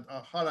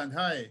Holland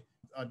High,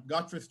 at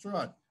Godfrey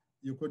Strat.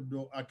 You could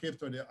do a case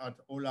study at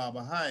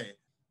Olaba High.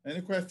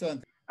 Any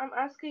questions? I'm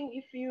asking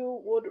if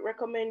you would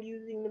recommend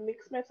using the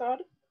mixed method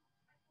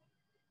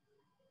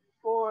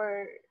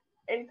for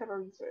any type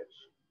of research.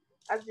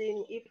 As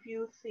in, if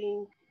you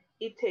think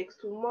it takes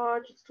too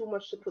much, it's too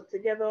much to put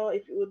together,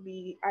 if it would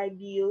be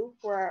ideal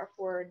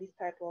for this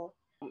type of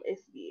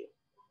SBA.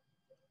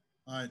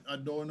 I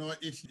don't know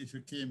if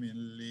you came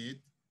in late.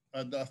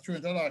 The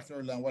student that asked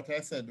earlier, what I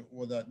said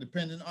was that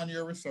depending on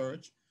your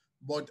research,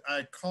 but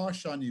I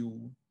caution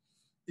you,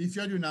 if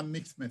you're doing a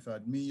mixed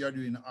method, meaning you're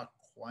doing a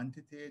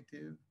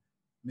quantitative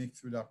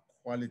mixed with a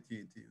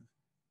qualitative,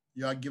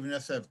 you are giving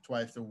yourself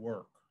twice the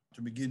work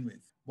to begin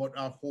with. But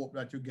I hope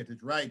that you get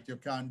it right. You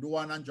can't do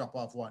one and drop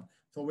off one.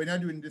 So when you're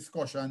doing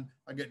discussion,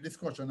 I get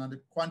discussion on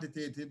the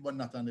quantitative, but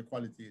not on the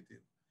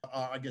qualitative.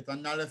 I get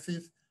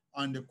analysis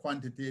on the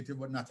quantitative,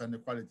 but not on the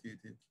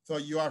qualitative. So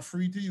you are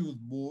free to use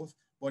both,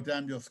 but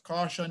I'm just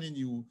cautioning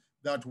you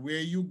that where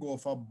you go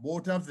for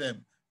both of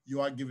them,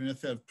 you are giving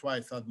yourself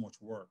twice as much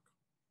work.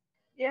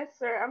 Yes,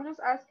 sir. I'm just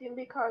asking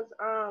because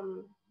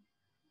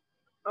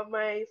of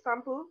my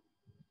sample.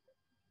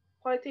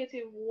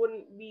 Qualitative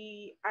wouldn't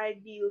be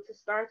ideal to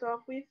start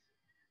off with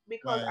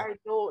because Right. I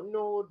don't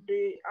know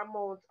the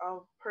amount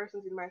of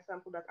persons in my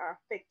sample that are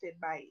affected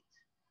by it.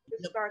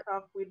 To start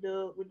off with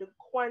the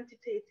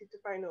quantitative to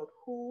find out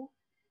who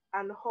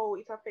and how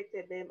it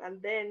affected them,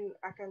 and then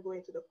I can go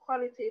into the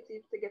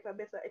qualitative to get a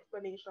better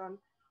explanation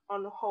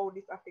on how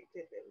this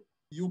affected them.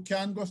 You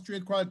can go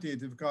straight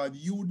qualitative because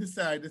you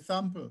decide the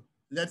sample.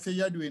 Let's say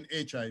you're doing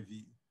HIV,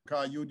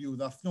 because you'd use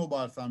a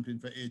snowball sampling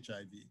for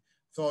HIV.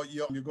 So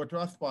you go to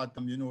a spot,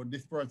 you know,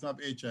 this person have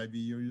HIV,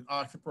 you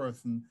ask the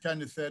person, can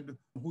you say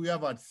who you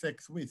have had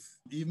sex with?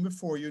 Even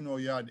before you know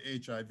you had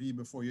HIV,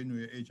 before you know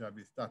your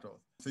HIV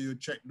status. So you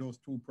check those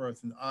two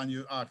persons and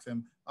you ask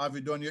them, have you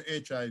done your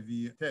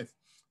HIV test?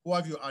 Who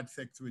have you had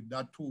sex with?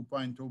 That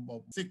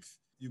 2.26.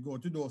 You go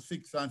to those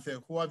 6 and say,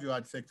 who have you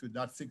had sex with?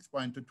 That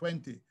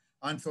 6.20.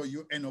 And so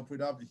you end up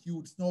with a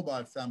huge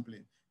snowball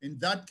sampling. In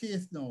that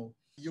case now,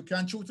 you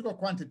can choose to go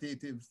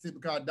quantitative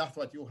because that's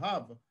what you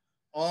have.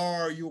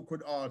 Or you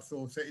could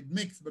also say it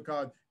mixed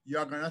because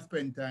you're going to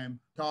spend time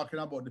talking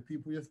about the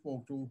people you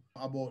spoke to,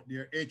 about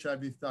their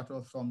HIV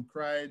status. Some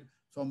cried,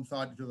 some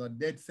thought it was a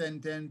death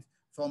sentence,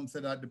 some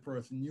said that the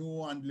person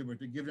knew and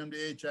deliberately give them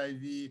the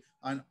HIV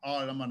and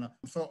all the manner.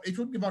 So it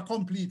would give a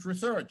complete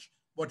research,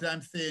 but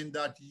I'm saying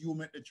that you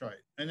make the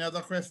choice. Any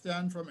other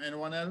question from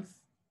anyone else?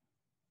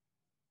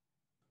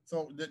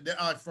 So they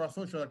ask for a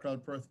sociological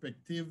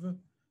perspective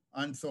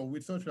And so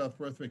with social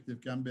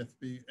perspective can best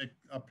be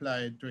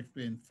applied to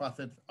explain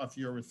facets of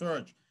your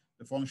research.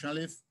 The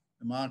functionalist,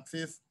 the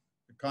Marxist,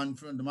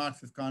 the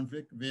Marxist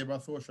conflict, Weber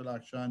social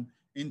action,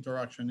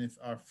 interactionist,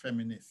 or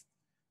feminist.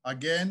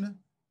 Again,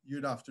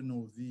 you'd have to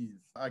know these.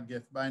 I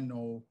guess by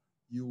now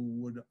you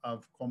would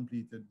have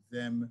completed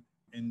them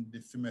in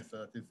the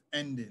semester that is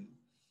ending.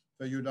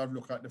 So you'd have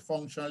looked at the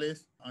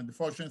functionalists, and the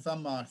functionalists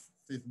and Marxists,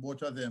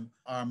 both of them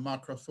are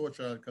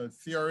macro-sociological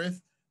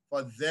theorists.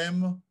 For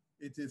them,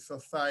 it is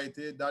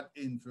society that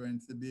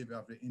influences the behavior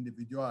of the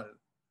individual,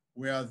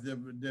 whereas the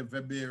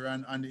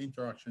Weberian and the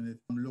interactionists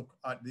look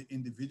at the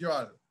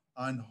individual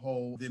and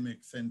how they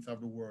make sense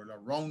of the world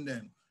around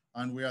them.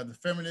 And whereas the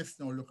feminists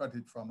now look at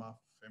it from a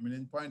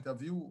feminine point of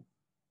view,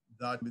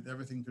 that with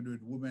everything to do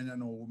with women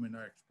and how women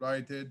are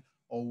exploited,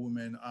 or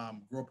women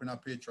grow up in a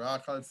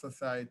patriarchal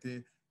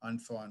society, and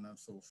so on and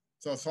so forth.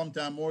 So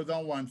sometimes more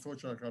than one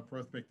sociological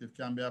perspective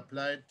can be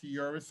applied to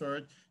your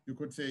research. You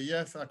could say,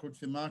 yes, I could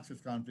see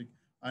Marxist conflict,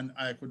 and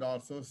I could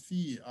also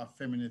see a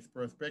feminist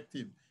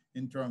perspective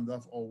in terms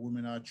of how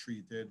women are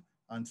treated,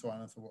 and so on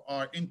and so forth.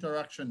 Or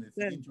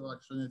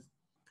interactionist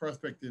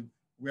perspective.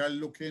 We are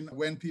looking,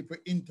 when people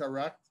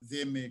interact,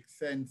 they make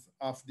sense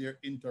of their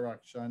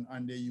interaction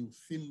and they use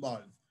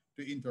symbols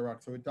to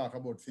interact. So we talk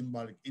about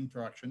symbolic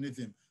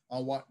interactionism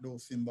and what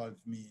those symbols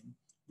mean.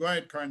 Go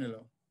ahead,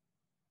 Carnelo.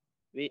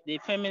 The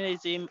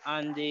feminism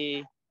and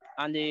the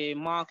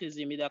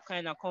Marxism are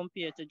kind of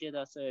compared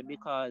together, sir,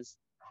 because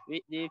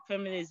the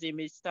feminism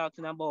is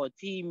talking about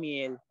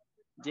female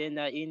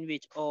gender, in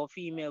which all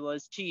female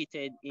was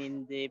treated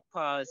in the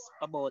past,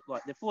 about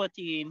what, the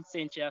 14th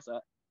century, as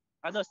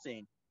I just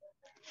saying,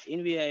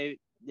 in where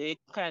they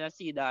kind of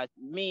see that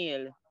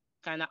male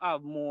kind of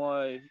have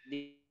more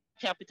the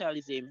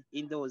capitalism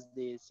in those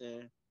days,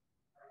 sir.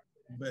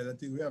 Well, I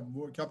think we have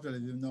more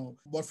capitalism now.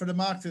 But for the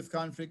Marxist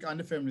conflict and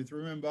the feminists,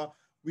 remember,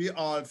 we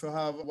also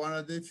have one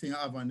of the things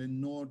I have on the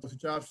notes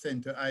which I have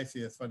sent to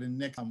ICS for the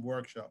next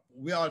workshop.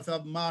 We also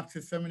have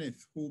Marxist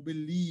feminists who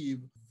believe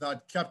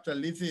that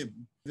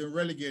capitalism will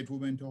relegate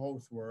women to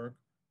housework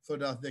so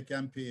that they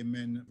can pay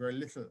men very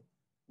little.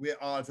 We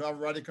also have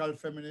radical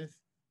feminists,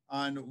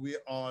 and we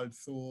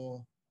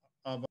also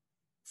have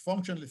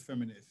functionalist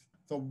feminists.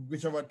 So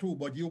whichever two,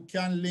 but you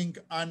can link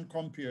and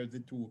compare the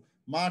two.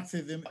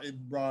 Marxism is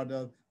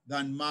broader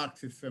than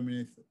Marxist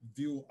feminist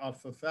view of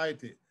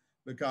society,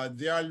 because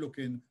they are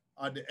looking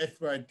at the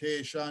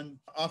exploitation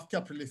of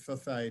capitalist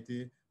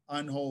society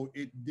and how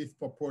it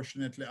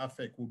disproportionately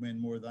affects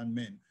women more than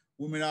men.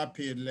 Women are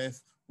paid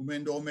less.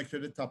 Women don't make it to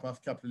the top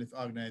of capitalist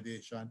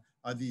organization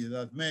as easy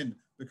as men,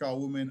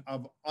 because women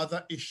have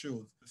other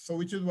issues. So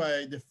which is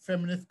why the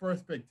feminist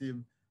perspective,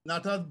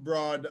 not as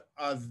broad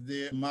as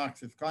the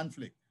Marxist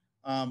conflict,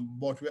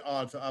 but we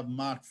also have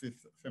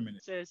Marxist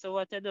feminists. So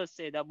what I just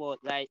said about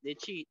like the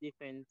cheat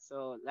difference.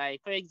 So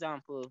like, for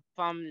example,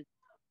 from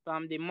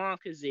the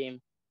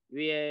Marxism,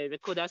 we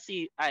could have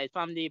seen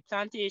from the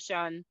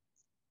plantation,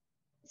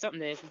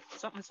 something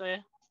so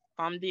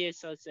from there,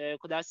 so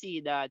could have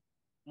see that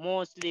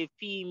mostly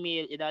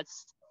female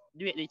that's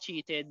directly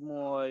treated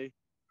more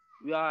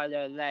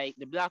rather like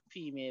the black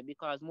female,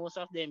 because most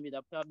of them would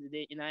have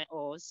probably in a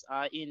house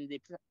or in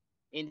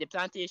the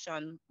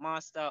plantation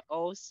master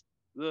house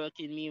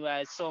working,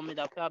 meanwhile some would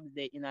have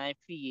probably in a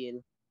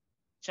field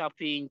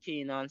chopping,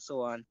 clean and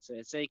so on.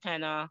 So it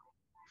kinda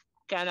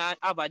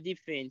have a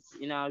difference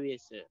in our way,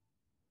 sir.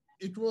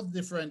 It was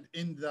different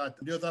in that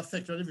there was a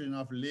sexual division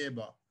of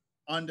labor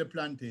on the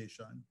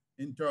plantation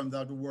in terms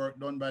of the work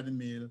done by the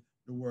male,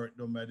 the work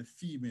done by the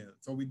female.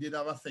 So we did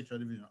have a sexual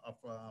division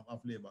of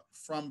labor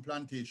from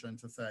plantation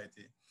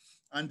society.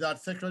 And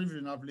that sexual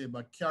division of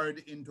labor carried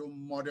into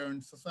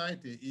modern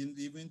society,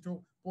 even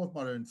into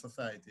postmodern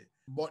society.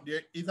 But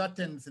there is a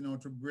tendency now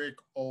to break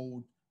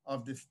out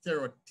of the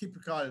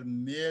stereotypical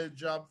male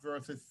job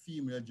versus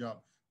female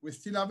job. We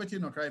still have it,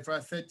 because if I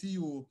said to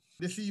you,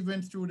 this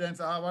evening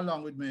students, I have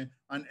along with me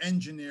an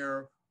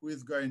engineer who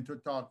is going to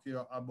talk to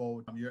you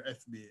about your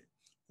SBA.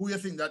 Who do you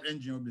think that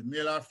engineer will be,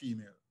 male or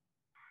female?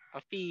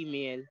 A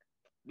female,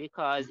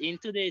 because in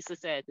today's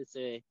society,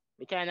 sir,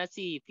 we kind of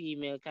see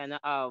female kind of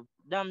have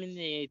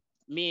dominate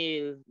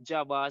male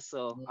job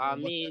also, or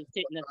male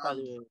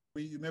technical.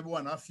 You maybe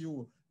one of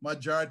you,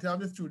 majority of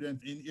the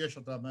students in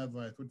earshot of my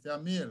voice would say a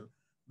male,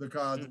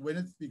 because when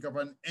you speak of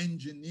an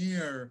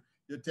engineer,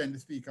 you tend to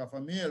speak of a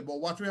male. But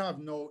what we have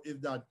now is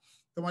that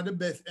some of the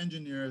best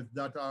engineers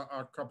that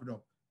are cropping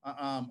up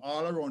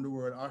all around the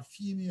world are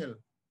female.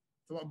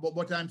 So,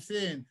 but I'm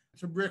saying,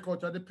 to break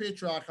out of the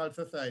patriarchal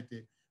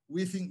society,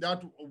 we think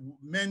that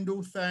men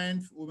do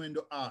science, women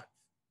do arts.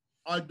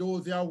 Although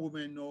there are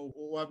women now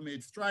who have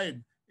made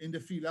stride in the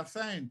field of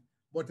science,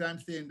 but I'm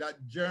saying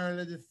that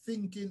generally the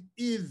thinking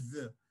is,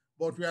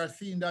 but we are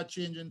seeing that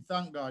changing,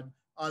 thank God,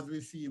 as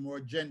we see more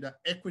gender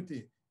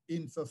equity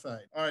in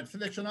society. All right,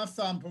 selection of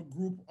sample,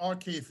 group, or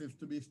cases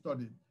to be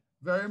studied.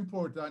 Very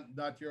important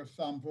that your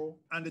sample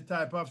and the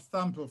type of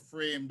sample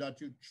frame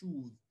that you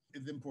choose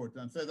is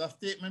important. So there's a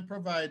statement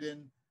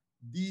providing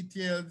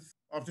details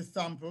of the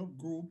sample,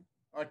 group,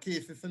 or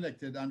cases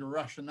selected and the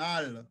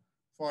rationale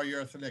for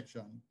your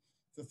selection.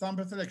 So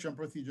sample selection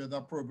procedure is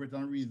appropriate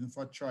and reason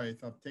for choice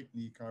of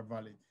technique are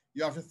valid.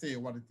 You have to say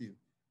what it is.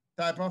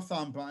 Type of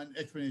sample and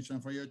explanation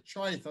for your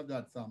choice of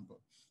that sample.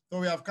 So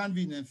we have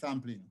convenience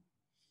sampling.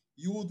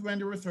 Used when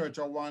the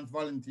researcher wants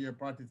volunteer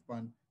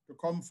participants to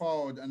come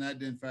forward and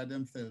identify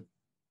themselves,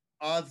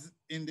 as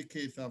in the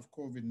case of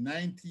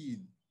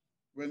COVID-19,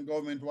 when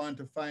government want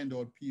to find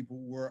out people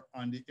who were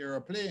on the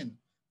airplane.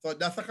 So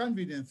that's a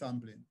convenience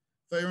sampling.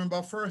 So you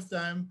remember first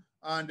time,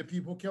 and the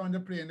people came on the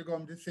plane, the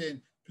government is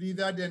saying, please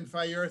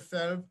identify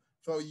yourself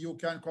so you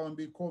can come and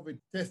be COVID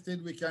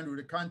tested. We can do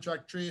the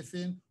contact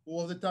tracing. Who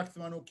was the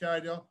taximan who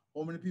carried you?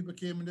 How many people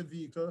came in the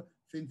vehicle?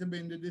 Since you've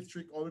been in the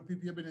district, how many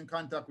people you've been in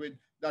contact with?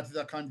 That is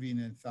a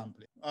convenience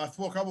sampling. I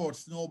spoke about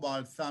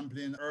snowball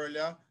sampling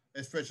earlier,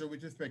 especially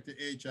with respect to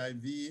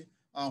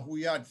HIV, who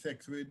you had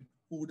sex with,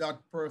 who that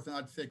person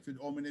had sex with,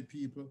 how many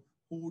people,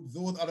 who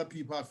those other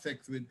people have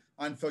sex with,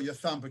 and so your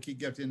sample keep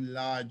getting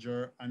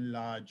larger and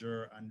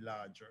larger and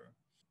larger.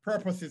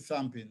 Purposive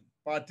sampling,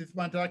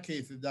 participant are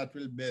cases that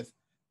will best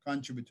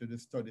contribute to the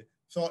study.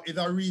 So it's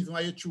a reason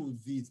why you choose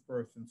these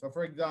persons. So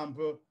for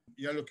example,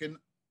 you're looking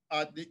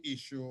at the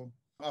issue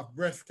of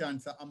breast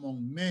cancer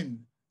among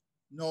men.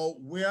 Now,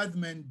 whereas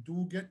men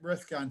do get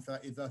breast cancer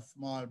is a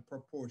small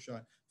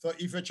proportion. So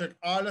if you check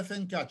all the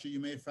Senkachi, you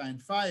may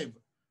find 5.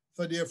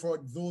 So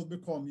therefore, those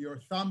become your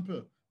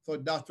sample. So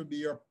that would be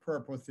your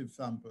purposive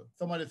sample.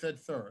 Somebody said,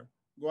 sir,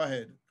 go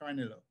ahead,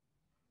 Carnilla.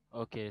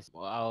 Okay,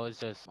 so I was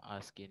just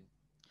asking.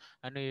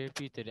 I know you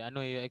repeated it. I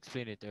know you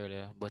explained it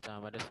earlier, but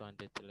I just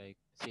wanted to like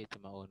say it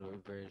in my own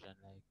version.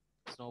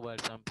 Like snowball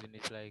sampling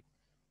is like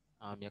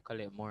you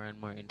collect more and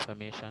more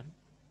information.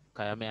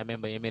 Cause I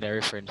remember you made a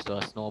reference to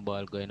a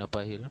snowball going up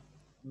a hill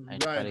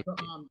and Right. collect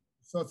it.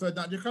 So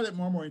that you collect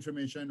more and more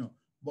information, you know,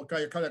 but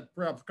you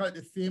perhaps collect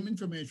the same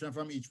information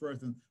from each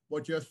person,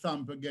 but your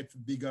sample gets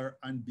bigger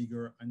and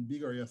bigger and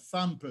bigger, your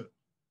sample.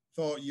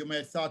 So you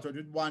may start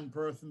with one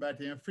person, by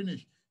the time you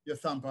finish, your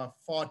sample have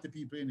 40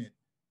 people in it.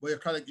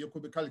 But you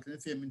could be collecting the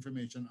same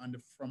information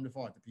from the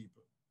 40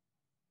 people.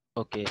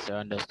 Okay, sir,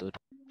 understood.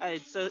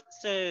 Alright, so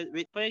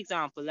for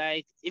example,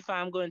 like if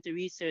I'm going to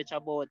research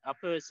about a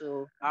person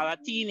or a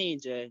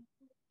teenager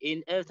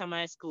in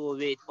my school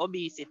with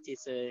obesity,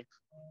 sir,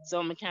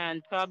 so I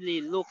can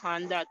probably look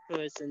on that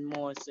person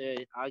more,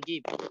 sir. I'll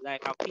give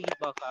like a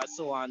feedback or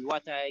so on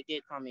what I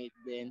get from it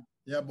then.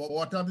 Yeah, but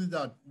what happens is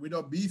that with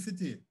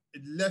obesity,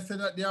 it's less than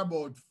that there are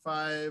about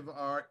 5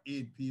 or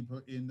 8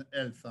 people in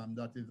LSAM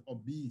that is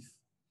obese.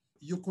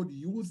 You could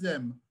use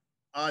them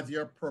as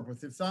your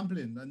purposive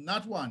sampling, and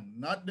not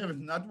one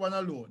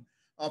alone.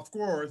 Of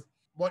course,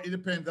 but it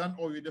depends on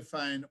how you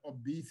define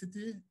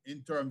obesity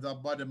in terms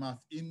of body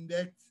mass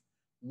index,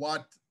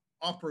 what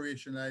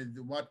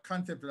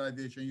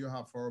conceptualization you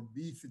have for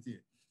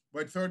obesity.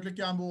 But it certainly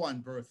can be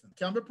one person. It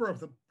can be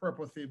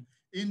purposive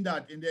in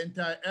that in the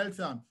entire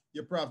LSAM,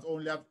 you perhaps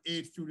only have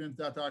 8 students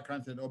that are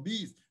considered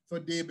obese, so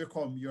they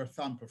become your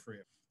sample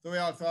frame. So we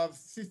also have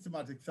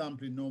systematic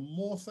sampling. Now,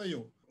 most of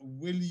you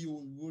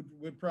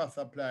would perhaps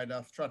apply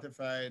the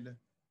stratified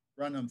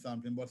random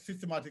sampling, but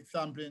systematic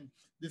sampling,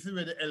 this is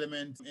where the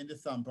elements in the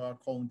sample are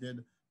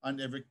counted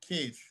and every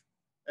case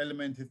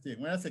element is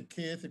taken. When I say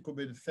case, it could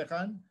be the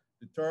 2nd,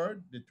 the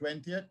 3rd, the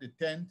 20th, the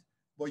 10th,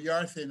 but you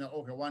are saying that,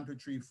 okay, 1, 2,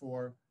 3,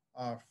 4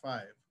 are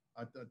 5.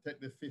 I take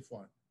the 5th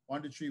one.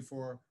 1, 2, 3,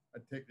 4, I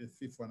take the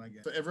 5th one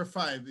again. So every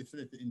 5 is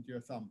selected into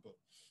your sample.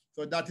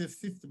 So that is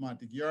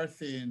systematic. You are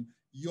saying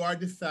you are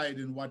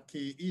deciding what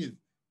K is,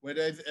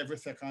 whether it's every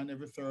 2nd,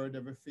 every 3rd,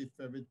 every 5th,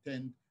 every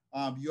 10th.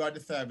 You are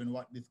deciding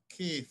what this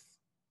case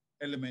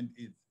element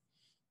is.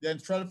 Then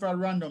stratified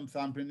random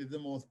sampling is the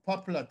most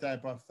popular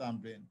type of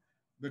sampling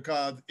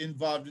because it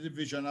involves the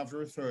division of the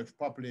research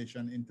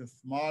population into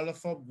smaller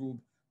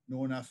subgroups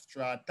known as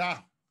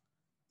strata.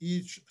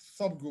 Each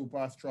subgroup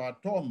or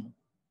stratum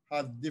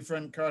has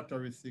different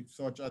characteristics,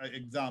 such as,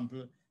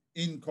 example,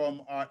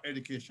 income or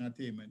education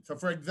attainment. So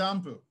for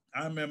example,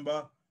 I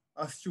remember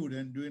a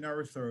student doing a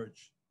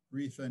research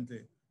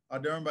recently. I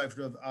don't remember if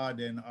it was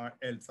Arden or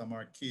Elsam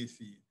or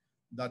Casey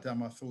that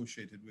I'm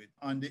associated with,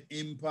 on the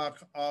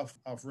impact of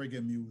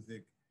reggae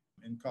music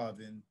in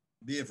causing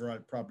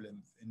behavioral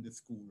problems in the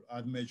school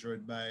as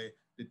measured by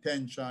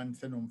detention,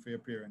 send home for your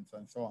parents,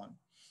 and so on.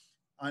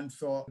 And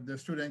so the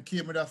student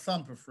came with a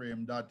sample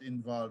frame that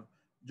involved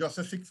just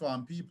the 6th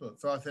form people.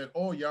 So I said,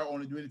 oh, you're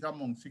only doing it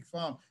among 6th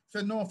form. He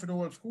said, no, for the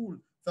whole school.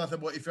 So I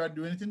said, but if you're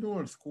doing it in the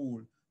whole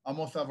school, I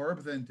must have a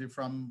representative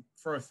from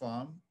 1st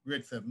form,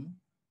 grade 7,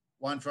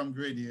 one from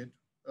grade 8.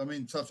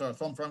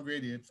 Some from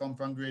grade 8, some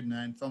from grade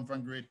 9, some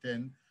from grade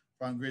 10,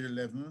 from grade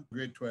 11,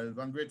 grade 12,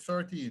 and grade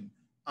 13.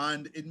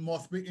 And it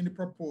must be in the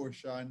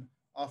proportion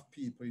of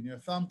people in your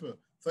sample.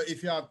 So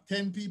if you have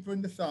 10 people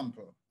in the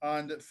sample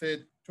and say,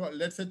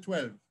 let's say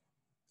 12,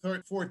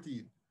 13,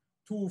 14,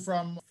 2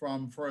 from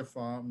 1st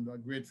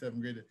form, grade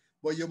 7, grade 8,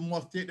 but you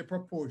must take the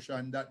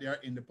proportion that they are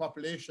in the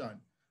population.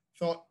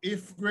 So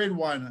if grade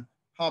 1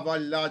 have a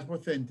large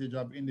percentage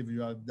of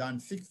individuals than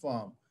 6th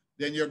form,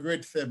 then your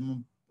grade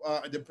 7,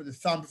 the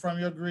sample from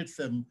your grade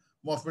 7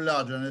 must be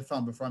larger than a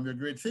sample from your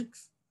grade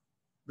 6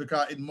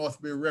 because it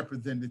must be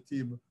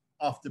representative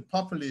of the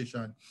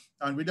population.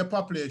 And with the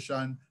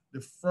population,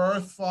 the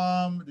first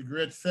farm, the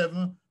grade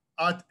 7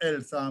 at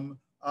LSAM,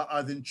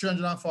 as in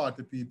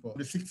 340 people.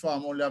 The sixth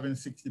farm only having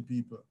 60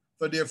 people.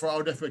 So therefore, I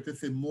would expect to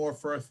see more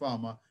first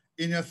farmer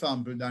in your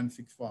sample than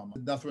sixth farmer.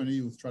 That's when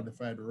you use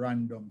stratified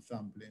random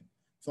sampling.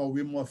 So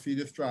we must see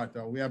the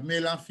strata. We have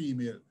male and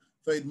female.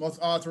 So it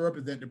must also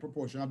represent the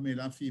proportion of male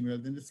and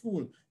females in the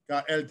school.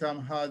 Because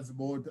LTAM has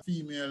both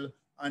female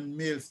and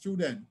male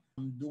students.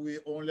 Do we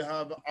only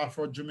have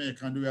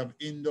Afro-Jamaican? Do we have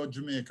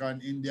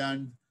Indo-Jamaican,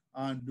 Indians?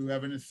 And do we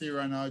have any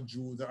Syrian or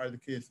Jews, or the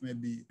case may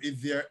be?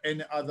 Is there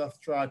any other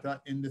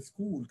strata in the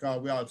school?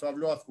 Because we also have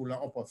lower school and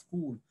upper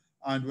school.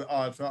 And we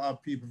also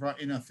have people from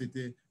inner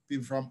city,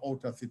 people from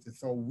outer city.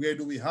 So where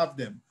do we have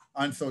them?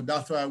 And so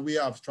that's why we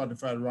have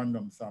stratified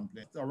random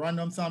sampling. So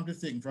random sampling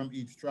is taken from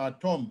each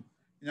stratum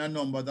in a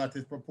number that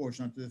is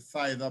proportional to the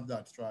size of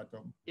that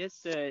stratum. Yes,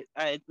 sir.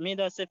 I made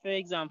us say, for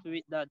example,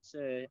 with that,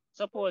 sir,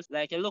 suppose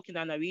like you're looking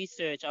at a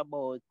research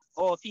about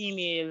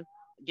female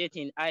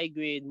getting high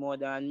grade more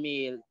than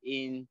male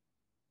in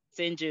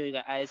St.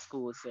 Julia High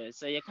School, sir.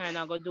 So you kind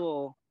of go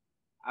do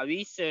a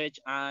research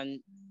and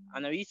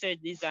a research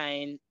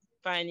design,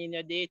 finding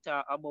your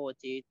data about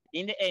it.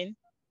 In the end,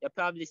 you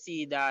probably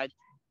see that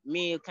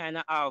male kind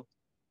of have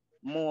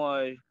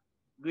more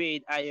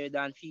grade higher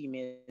than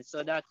female.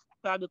 So that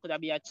probably could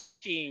be a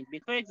change.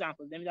 But for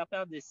example, them that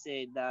probably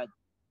say that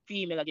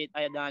female get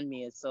higher than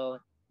male. So,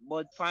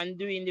 but from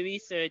doing the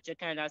research, you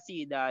kind of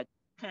see that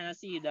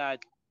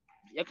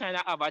you kind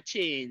of have a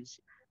change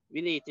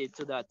related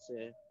to that,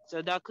 sir.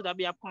 So that could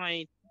be a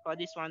point for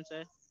this one,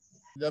 sir.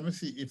 Let me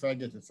see if I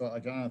get it so I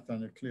can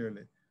understand it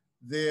clearly.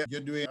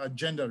 You're doing a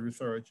gender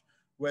research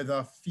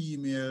whether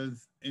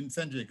females in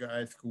St. Jacob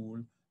High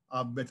School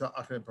have better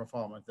academic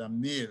performance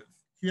than males.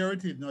 Here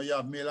it is, now you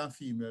have male and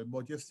female,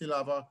 but you still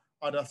have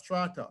other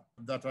strata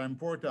that are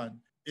important.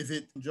 Is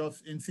it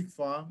just in sixth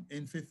form,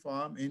 in fifth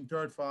form, in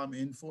third form,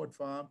 in fourth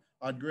form,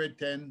 at grade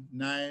 10,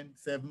 9,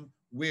 7,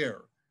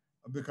 where?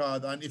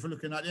 Because, and if you're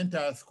looking at the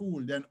entire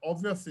school, then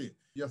obviously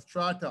your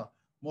strata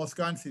must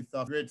consist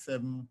of grade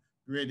 7,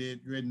 grade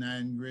 8, grade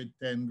 9, grade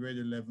 10, grade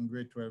 11,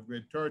 grade 12,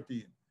 grade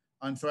 13.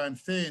 And so I'm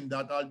saying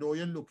that although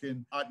you're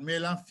looking at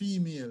male and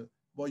female,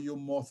 but you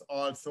must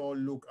also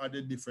look at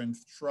the different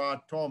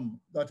stratum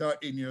that are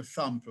in your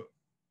sample.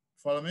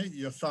 Follow me?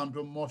 Your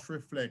sample must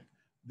reflect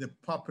the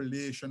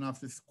population of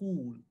the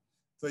school.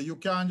 So you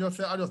can't just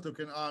say, I'm just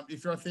looking,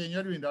 if you're saying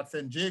you're doing that at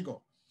St.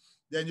 Jago,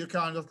 then you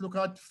can't just look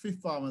at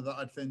fifth farmers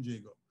at St.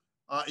 Jago.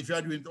 If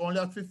you're doing it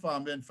only at fifth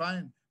farm, then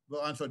fine.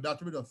 But and so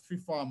that will be just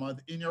fifth farmers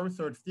in your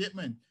research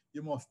statement.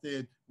 You must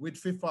state with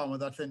fifth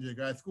farmers at St.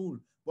 Jago High School.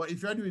 But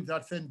if you're doing it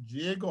at St.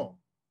 Jago,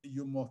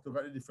 you must look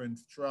at the different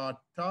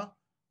strata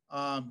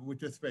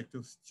with respect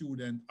to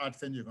students at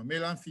St. Jago,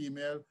 male and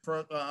female,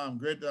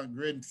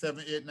 grade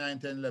 7, 8, 9,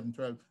 10, 11,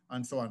 12,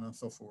 and so on and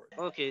so forth.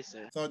 Okay,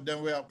 sir. So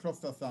then we have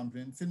cluster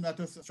sampling, similar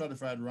to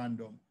stratified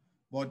random,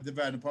 but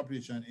divide the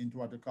population into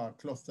what we call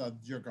clusters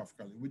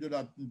geographically. We do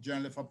that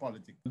generally for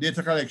politics.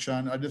 Data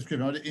collection, a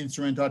description of the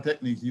instrument or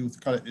techniques used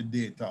to collect the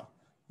data.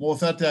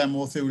 Most of the time,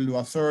 we'll do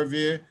a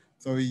survey,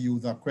 so we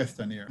use a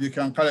questionnaire. You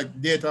can collect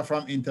data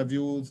from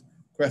interviews,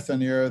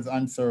 questionnaires,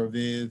 and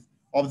surveys,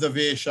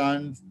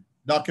 observations,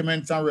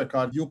 documents and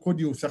records. You could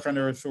use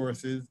secondary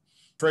sources.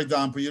 For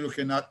example, you're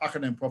looking at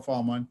academic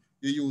performance,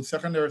 you use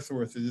secondary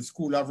sources, the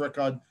school of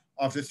record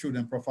of the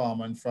student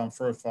performance from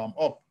first form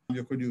up.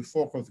 You could use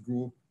focus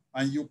group,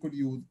 and you could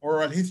use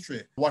oral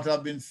history, what has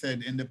been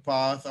said in the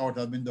past or what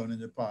has been done in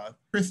the past.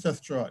 Krista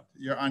Strutt,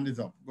 your hand is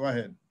up. Go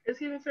ahead.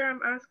 Excuse me, sir.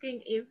 I'm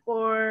asking if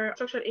for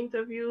structured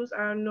interviews,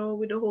 I know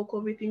with the whole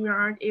COVID thing, we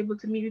aren't able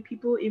to meet with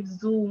people, if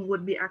Zoom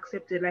would be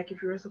accepted, like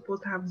if you were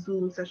supposed to have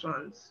Zoom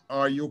sessions.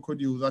 Or you could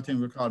use a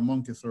thing we call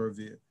monkey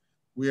survey,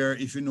 where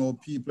if you know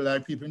people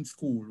like people in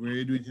school, where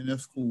you're doing it in a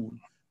school,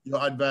 you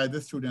advise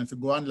the students to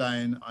go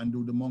online and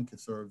do the monkey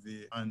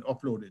survey and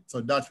upload it. So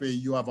that way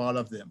you have all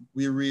of them.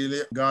 We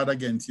really guard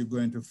against you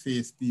going to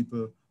face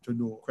people to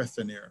do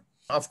questionnaire.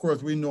 Of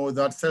course, we know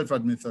that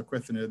self-administered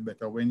questionnaire is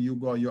better. When you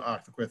go, you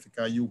ask the question,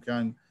 you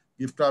can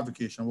give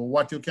clarification. But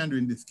what you can do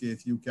in this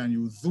case, you can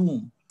use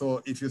Zoom.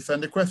 So if you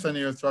send the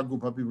questionnaire to a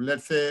group of people,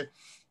 let's say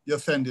you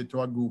send it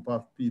to a group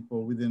of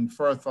people within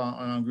first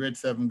grade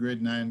 7,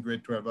 grade 9,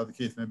 grade 12, as the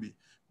case may be.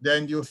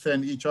 Then you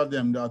send each of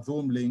them the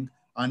Zoom link,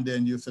 and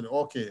then you said,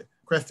 okay,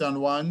 question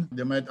 1,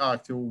 they might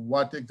ask you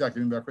what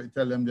exactly,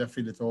 tell them they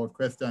fill it out.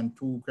 Question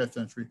 2,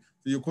 question 3. So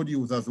you could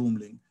use a Zoom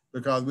link,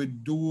 because we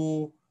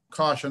do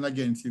caution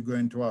against you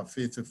going to a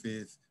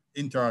face-to-face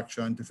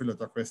interaction to fill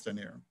out a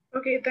questionnaire.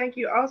 Okay, thank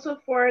you. Also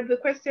for the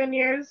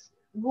questionnaires,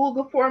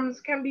 Google Forms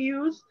can be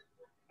used.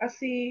 I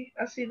see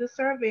the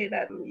survey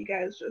that you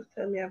guys just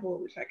tell me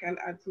about, which I can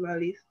add to my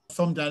list.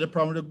 Sometimes the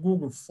problem with the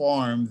Google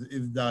Forms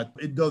is that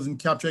it doesn't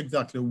capture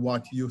exactly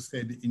what you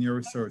said in your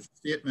research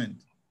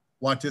statement,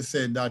 what you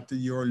said that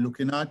you're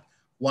looking at,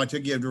 what you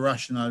gave the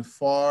rationale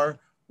for,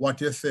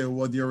 what you say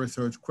was your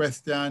research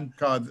question,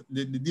 because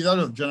these are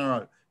just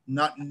general.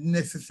 not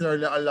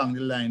necessarily along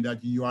the line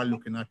that you are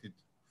looking at it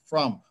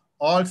from.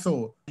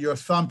 Also, your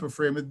sample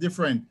frame is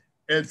different.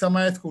 Eltham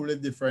High School is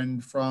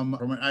different from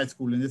an high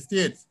school in the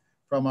States,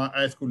 from a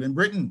high school in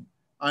Britain.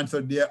 And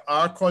so there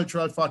are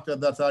cultural factors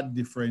that are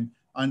different.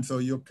 And so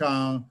you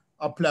can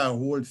apply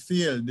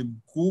wholesale the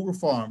Google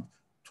form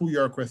to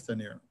your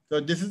questionnaire. So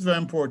this is very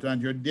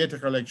important, your data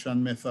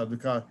collection method,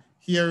 because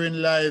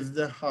herein lies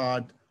the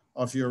heart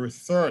of your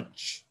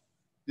research.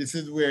 This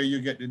is where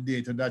you get the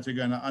data that you're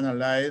going to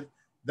analyze,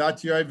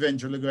 that you're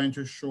eventually going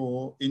to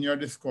show in your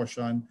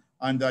discussion,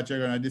 and that you're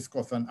going to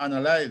discuss and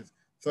analyze.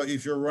 So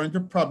if you run into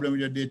a problem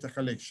with your data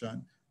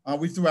collection, and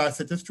which is why I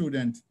say to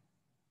students,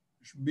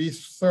 be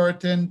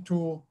certain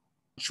to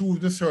choose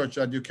the search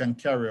that you can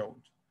carry out.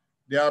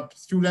 There are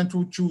students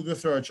who choose the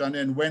search, and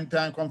then when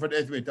time comes for the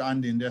SBA to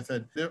hand in, they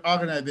said, the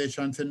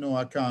organization said, no,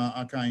 I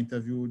can't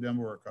interview them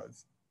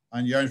workers.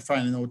 And you're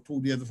finding out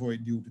 2 days before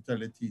it's due to tell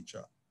the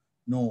teacher.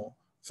 No.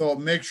 So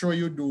make sure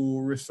you do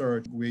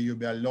research where you'll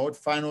be allowed to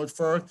find out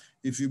first,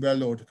 if you'll be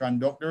allowed to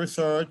conduct the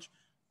research,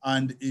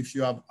 and if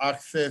you have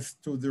access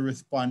to the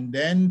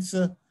respondents.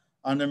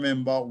 And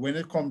remember, when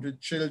it comes to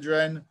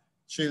children,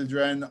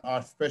 children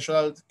are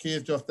special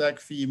case, just like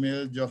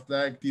females, just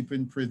like people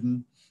in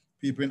prison,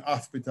 people in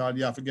hospital.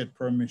 You have to get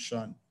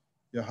permission.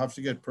 You have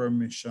to get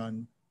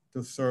permission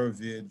to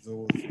survey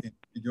those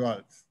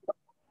individuals.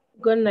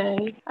 Good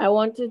night. I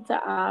wanted to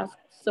ask,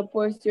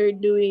 suppose you're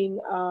doing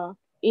an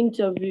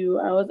interview.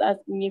 I was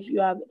asking if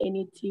you have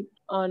any tip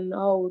on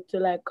how to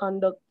like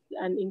conduct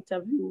an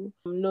interview,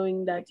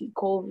 knowing that it's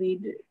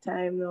COVID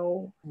time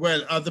now.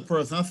 Well, as the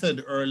person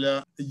said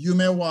earlier, you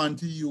may want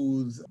to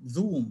use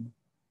Zoom.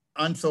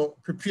 And so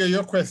prepare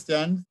your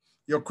questions.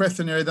 Your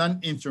questionnaire is an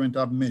instrument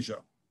of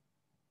measure.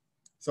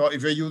 So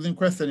if you're using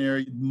questionnaire,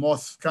 it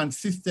must be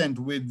consistent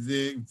with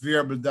the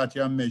variable that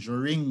you're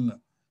measuring.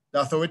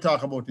 That's how we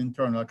talk about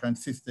internal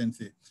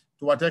consistency.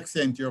 To what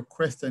extent your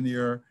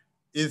questionnaire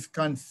is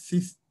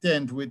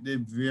consistent with the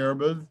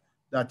variables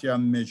that you're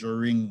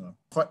measuring.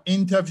 For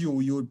interview,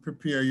 you would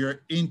prepare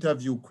your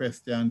interview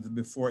questions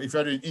before. If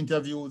you're doing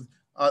interviews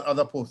as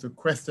opposed to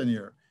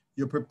questionnaire,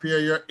 you prepare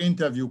your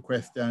interview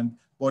questions,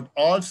 but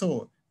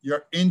also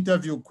your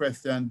interview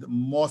questions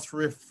must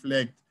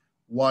reflect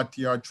what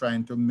you're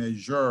trying to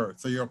measure.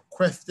 So your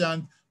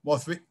questions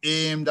must be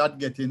aimed at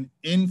getting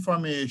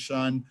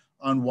information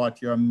on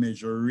what you're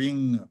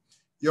measuring.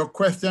 Your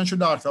question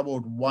should ask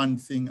about one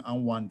thing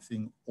and one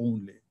thing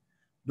only.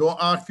 Don't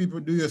ask people,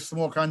 do you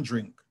smoke and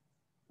drink?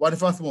 What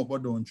if I smoke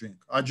but don't drink?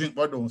 I drink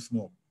but don't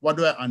smoke. What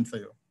do I answer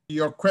you?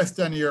 Your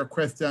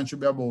question should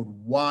be about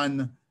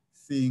one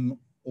thing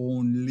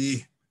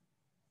only.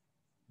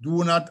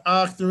 Do not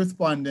ask the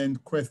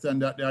respondent question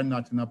that they are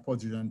not in a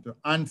position to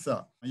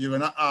answer. You're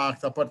going to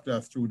ask a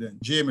particular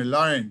student, Jamie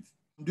Lawrence,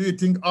 do you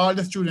think all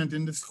the students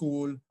in the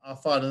school are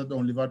fathers that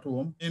don't live at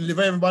home and live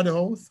at everybody's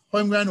house? How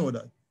am I going to know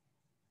that?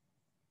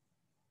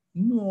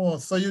 No,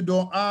 so you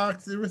don't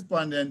ask the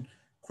respondent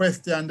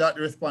question that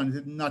the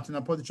respondent is not in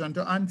a position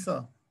to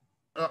answer.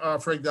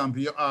 For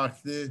example, you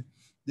ask the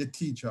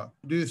teacher,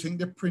 do you think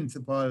the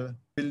principal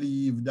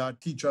believe that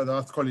teachers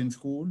are sculling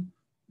school?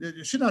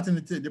 She's not in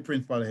the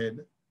principal's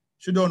head.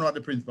 She don't know what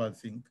the principal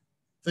think.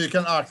 So you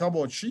can ask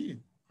about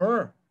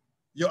her.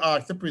 You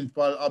ask the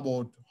principal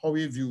about how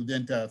he views the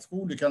entire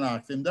school. You can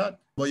ask him that,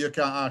 but you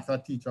can't ask a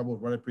teacher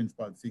about what the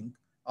principal think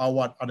or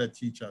what other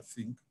teachers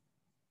think.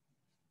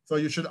 So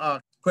you should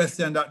ask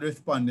questions that the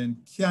respondent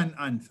can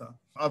answer.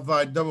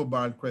 Avoid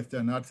double-barreled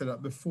question. I said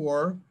that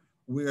before,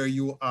 where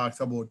you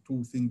ask about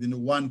two things in the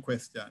one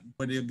question,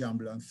 whether you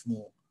gamble and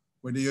smoke,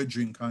 whether you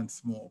drink and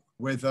smoke,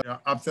 whether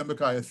you're absent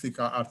because you're sick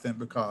or absent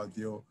because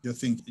you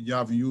think you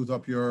haven't used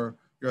up your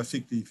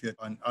sick leave yet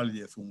and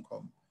holidays won't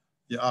come.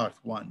 You ask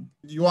one.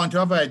 You want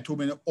to avoid too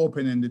many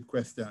open-ended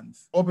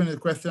questions. Open-ended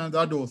questions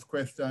are those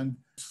questions.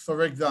 So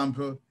for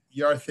example,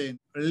 you're saying,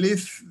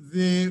 list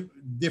the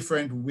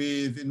different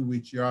ways in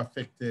which you're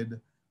affected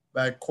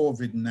by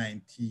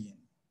COVID-19.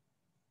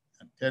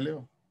 I tell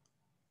you,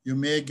 you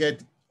may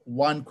get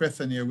one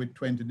questionnaire with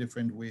 20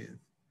 different ways.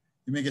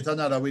 You may get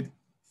another with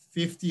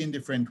 15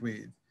 different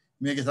ways.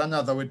 You may get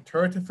another with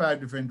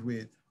 35 different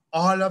ways.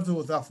 All of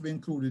those have to be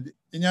included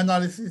in your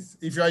analysis.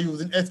 If you are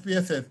using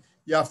SPSS,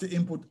 you have to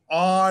input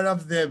all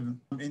of them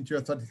into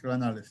your statistical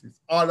analysis,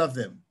 all of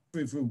them.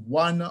 If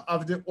one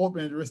of the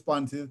open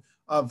responses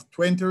of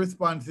 20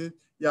 responses,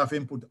 you have to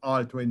input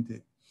all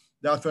 20.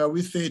 That's why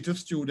we say to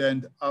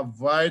students,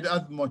 avoid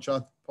as much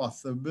as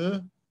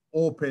possible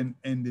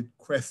open-ended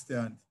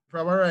questions.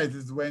 Problem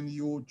arises when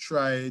you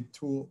try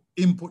to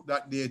input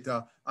that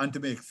data and to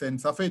make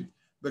sense of it,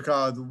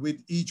 because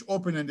with each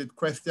open-ended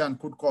question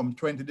could come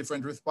 20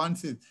 different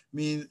responses.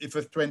 Means if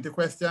it's 20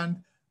 questions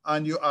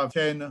and you have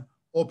 10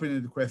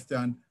 open-ended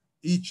questions,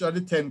 each of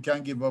the 10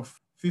 can give us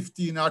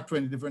 15 or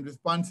 20 different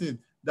responses.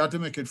 That will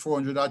make it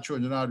 400 or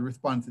 200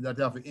 responses that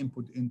you have to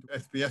input into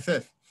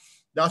SPSS.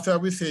 That's why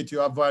we say to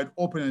you, avoid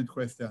open-ended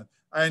questions.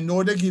 I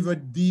know they give a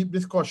deep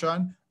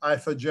discussion. I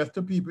suggest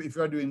to people, if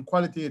you're doing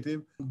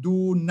qualitative,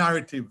 do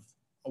narratives.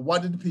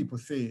 what did the people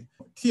say?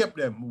 Tape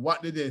them,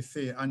 what did they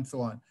say, and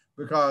so on.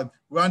 Because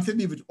once you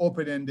leave it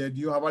open-ended,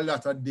 you have a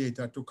lot of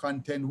data to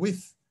contend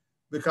with.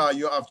 Because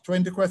you have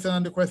 20 questions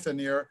on the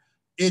questionnaire,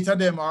 8 of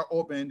them are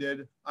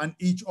open-ended, and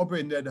each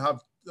open-ended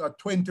have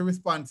 20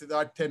 responses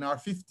or 10 or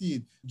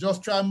 15.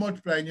 Just try and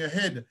multiply in your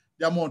head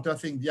the amount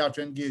of things you have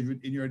to engage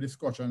with in your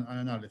discussion and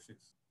analysis.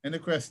 Any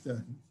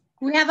questions?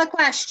 We have a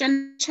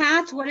question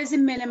chat. What is the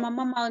minimum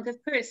amount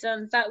of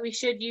persons that we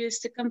should use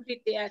to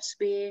complete the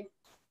SBA?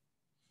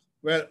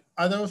 Well,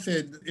 as I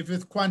said, if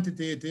it's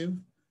quantitative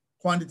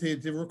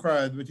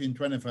requires between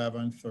 25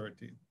 and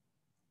 30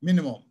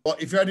 minimum.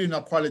 But if you're doing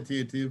a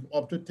qualitative,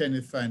 up to 10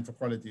 is fine for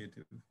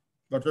qualitative.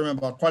 But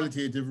remember,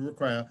 qualitative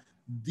require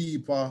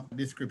deeper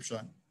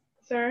description.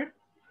 Sir?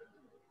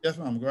 Yes,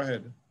 ma'am, go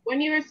ahead.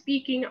 When you were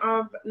speaking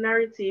of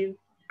narrative,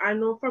 I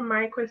know from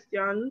my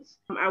questions,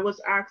 I was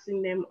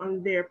asking them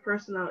on their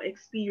personal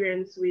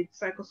experience with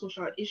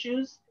psychosocial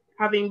issues.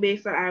 Having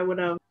based that, I would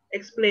have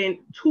explained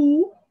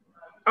 2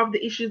 of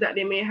the issues that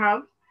they may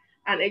have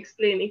and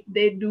explain if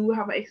they do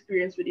have an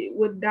experience with it.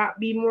 Would that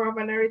be more of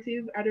a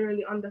narrative? I don't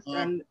really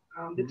understand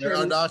the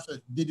term.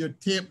 Did you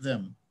tape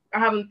them? I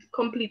haven't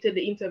completed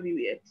the interview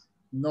yet.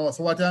 No,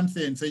 so what I'm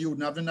saying, so you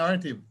wouldn't have the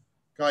narrative.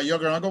 Because you're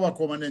going to go back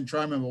home and then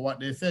try and remember what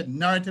they said.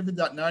 Narrative is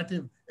that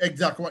narrative,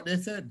 exactly what they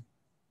said.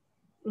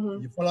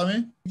 You follow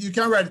me? You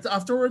can write it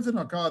afterwards, you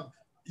know, because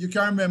you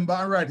can remember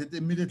and write it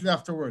immediately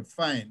afterwards,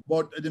 fine.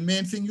 But the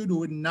main thing you do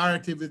with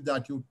narrative is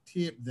that you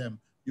tape them.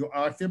 You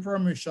ask their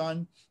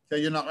permission, so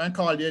you're not going to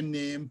call their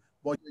name,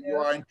 but you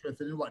are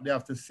interested in what they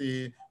have to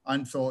say.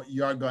 And so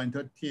you are going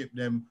to tape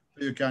them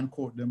so you can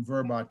quote them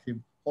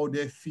verbatim, how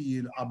they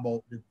feel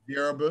about the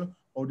variable,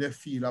 how they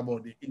feel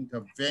about the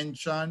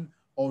intervention,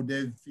 how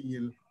they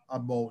feel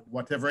about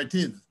whatever it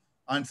is.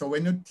 And so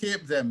when you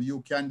tape them,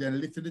 you can then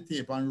listen to the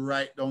tape and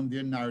write down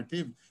their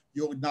narrative.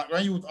 You're not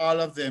going to use all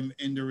of them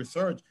in the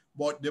research,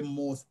 but the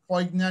most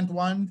poignant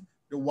ones,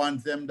 the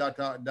ones them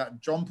that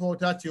jump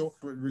out at you,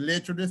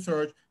 relate to the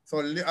research.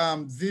 So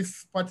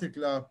this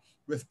particular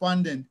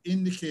respondent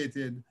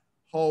indicated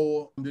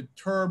how the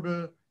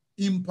terrible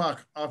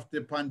impact of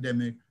the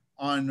pandemic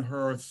on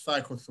her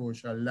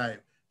psychosocial life.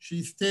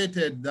 She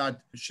stated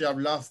that she had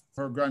lost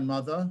her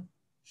grandmother,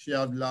 she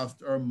had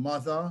lost her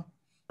mother,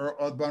 her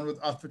husband was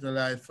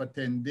hospitalized for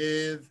 10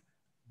 days.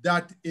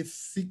 That is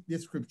sick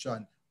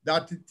description.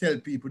 That tell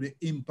people the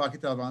impact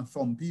it has on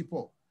some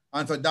people.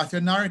 And so that's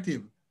your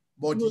narrative.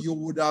 But you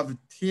would have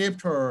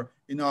taped her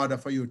in order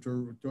for you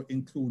to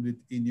include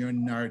it in your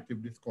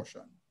narrative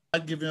discussion. I'll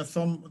give you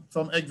some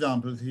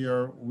examples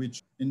here,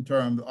 which in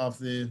terms of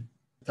the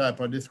type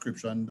of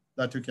description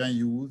that you can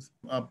use.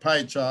 A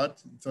pie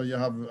chart, so you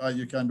have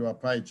you can do a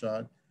pie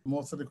chart.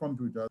 Most of the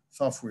computer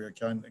software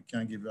can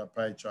give you a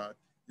pie chart.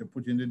 You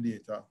put in the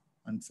data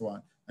and so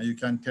on. And you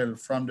can tell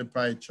from the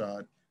pie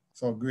chart.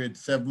 So grade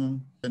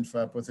 7,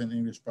 25%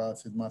 English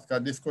passes math.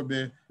 This could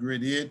be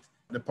grade 8,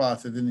 the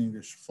passes in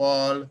English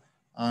fall,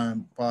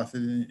 and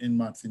passes in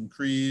maths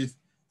increase,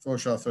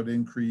 social studies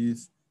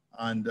increase,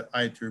 and the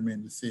IT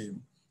remain the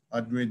same.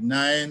 At grade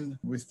 9,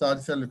 we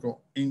started to look at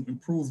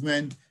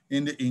improvement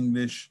in the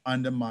English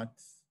and the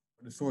maths.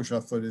 The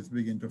social studies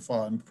begin to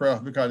fall,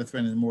 perhaps because they're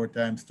spending more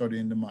time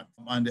studying the math,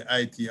 and the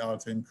IT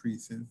also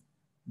increases.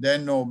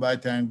 Then now by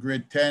the time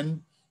grade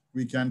 10,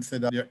 we can say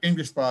that their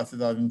English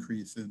passes have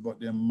increased, but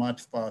their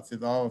maths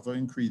passes also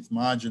increased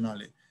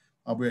marginally.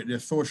 But their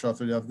social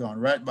studies have gone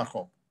right back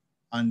up,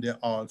 and they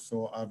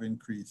also have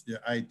increased their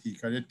IT,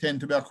 because there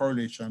tend to be a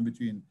correlation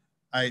between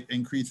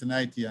increase in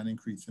IT and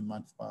increase in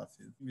maths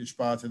passes. English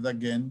passes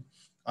again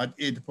at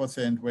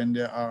 80% when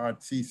they are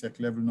at CSEC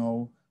level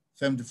now,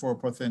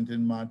 74%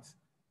 in maths,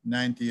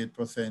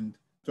 98%.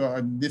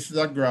 So this is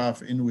a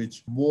graph in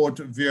which both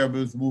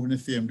variables move in the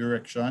same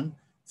direction.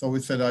 So we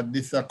said that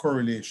this is a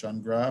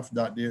correlation graph,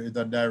 that there is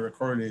a direct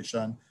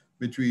correlation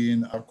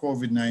between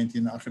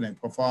COVID-19 academic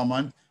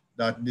performance,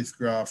 that this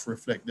graph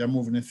reflects, they're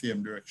moving in the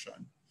same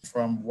direction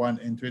from one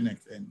end to the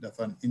next end. That's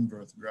an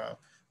inverse graph.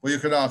 But you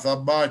could also have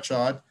a bar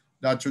chart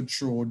that should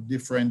show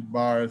different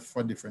bars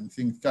for different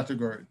things,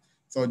 categories.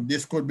 So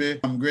this could be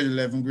grade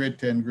 11, grade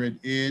 10, grade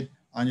 8,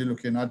 and you're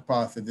looking at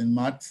passes in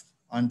maths.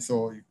 And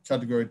so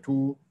category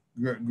 2,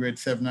 grade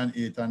 7 and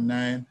 8 and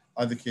 9,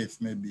 as the case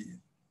may be.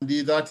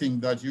 These are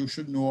things that you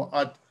should know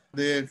at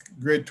the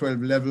grade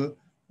 12 level,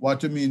 what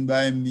to mean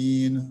by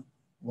mean,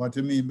 what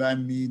to mean by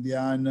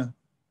median.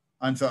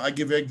 And so I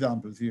give you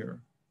examples here,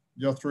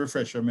 just to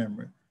refresh your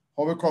memory.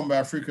 How we come by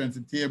a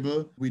frequency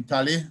table, we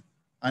tally,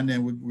 and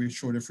then we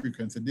show the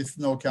frequency. This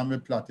now can be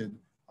plotted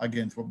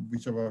against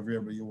whichever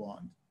variable you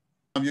want.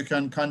 You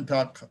can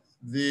contact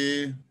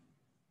the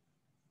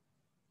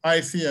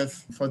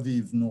ICS for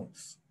these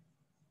notes.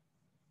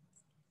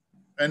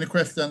 Any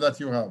question that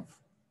you have?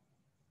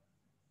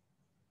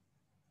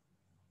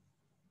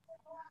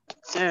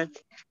 Sir,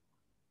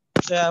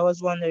 so I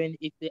was wondering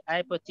if the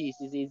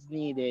hypothesis is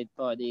needed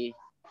for the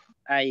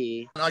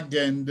IA.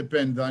 Again,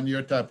 depends on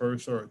your type of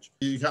research.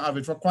 You can have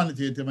it for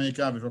quantitative and you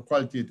can have it for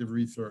qualitative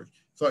research.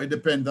 So it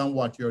depends on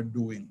what you're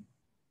doing.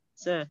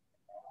 Sir.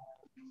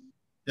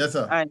 Yes,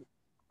 sir.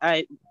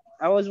 I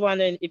was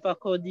wondering if I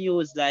could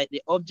use like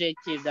the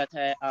objective that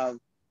I have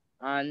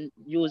and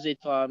use it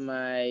for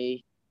my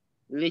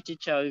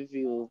literature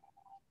review.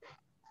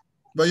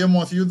 But you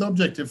must use the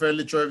objective for a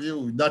literature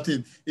review. That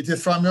is, it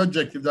is from your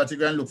objective that you're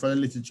going to look for the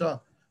literature.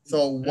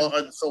 So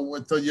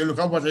so you look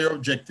at what are your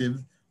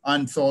objectives,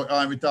 and so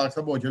we talked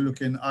about you're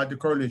looking at the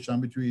correlation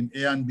between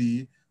A and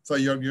B. So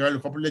you're going to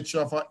look up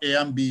literature for A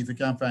and B if you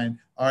can find,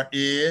 or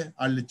A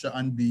and literature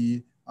and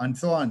B, and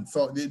so on.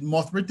 So it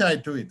must be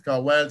tied to it,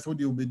 because why else would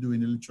you be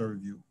doing a literature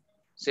review?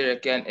 So you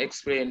can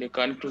explain the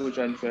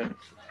conclusion first.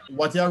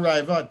 What you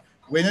arrive at,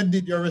 when you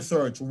did your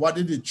research, what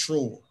did it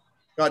show?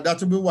 Because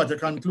that will be what you're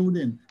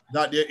concluding,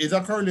 that there is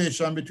a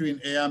correlation between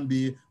A and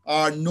B,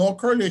 or no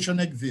correlation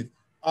exists,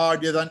 or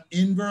there's an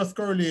inverse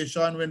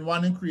correlation when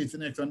one increases, the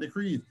next one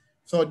decreases.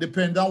 So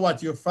depending on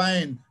what you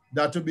find,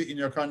 that will be in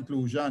your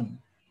conclusion.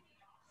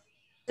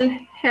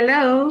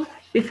 Hello,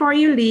 before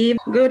you leave,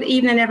 good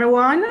evening,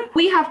 everyone.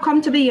 We have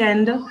come to the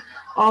end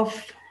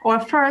of our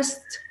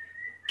first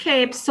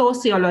CAPE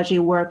Sociology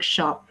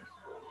workshop.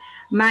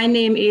 My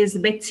name is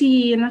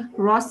Bettine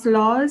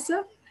Ross-Laws.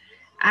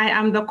 I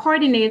am the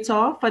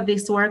coordinator for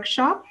this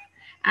workshop,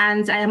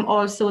 and I am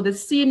also the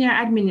Senior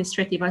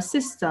Administrative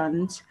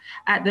Assistant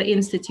at the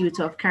Institute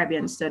of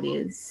Caribbean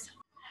Studies.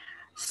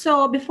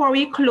 So before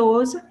we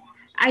close,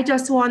 I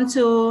just want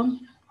to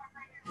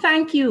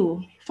thank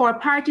you for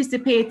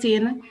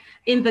participating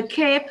in the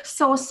CAPE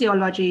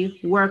Sociology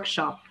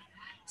workshop.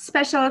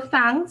 Special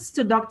thanks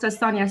to Dr.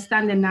 Sonia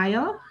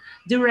Standenaya,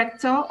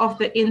 Director of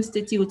the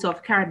Institute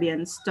of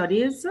Caribbean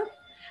Studies,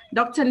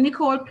 Dr.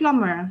 Nicole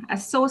Plummer,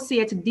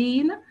 Associate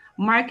Dean,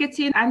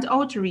 Marketing and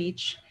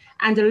Outreach,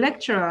 and a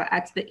lecturer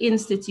at the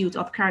Institute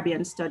of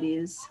Caribbean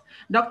Studies.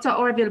 Dr.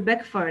 Orville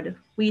Beckford,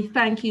 we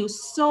thank you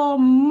so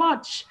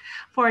much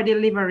for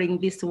delivering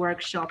this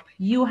workshop.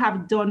 You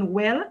have done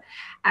well,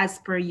 as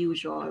per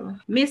usual.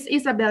 Miss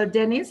Isabel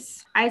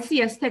Dennis,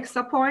 ICS Tech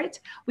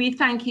Support, we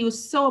thank you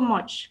so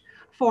much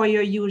for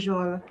your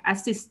usual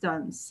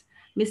assistance.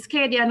 Miss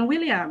Kadian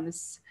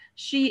Williams,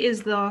 she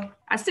is the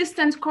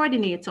Assistant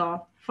Coordinator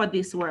for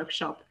this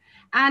workshop.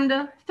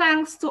 And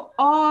thanks to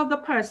all the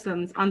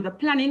persons on the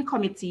planning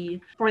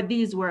committee for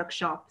these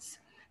workshops,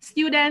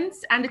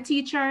 students and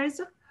teachers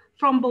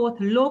from both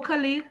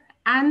locally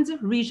and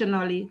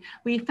regionally,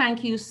 we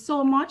thank you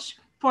so much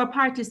for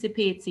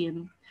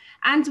participating.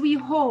 And we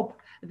hope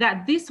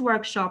that this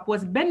workshop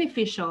was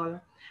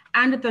beneficial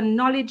and the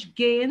knowledge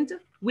gained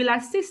will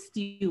assist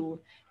you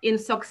in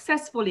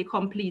successfully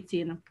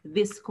completing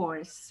this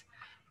course.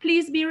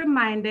 Please be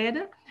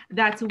reminded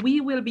that we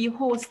will be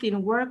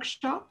hosting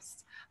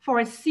workshops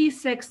for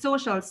CSEC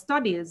Social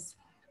Studies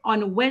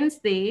on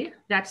Wednesday,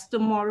 that's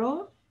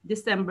tomorrow,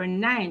 December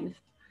 9th,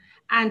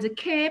 and the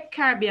Cape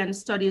Caribbean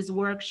Studies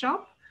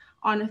workshop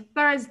on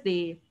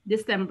Thursday,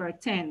 December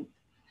 10th.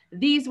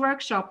 These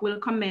workshops will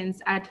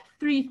commence at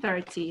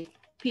 3:30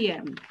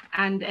 p.m.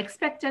 and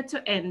expected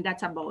to end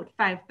at about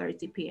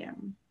 5:30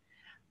 p.m.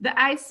 The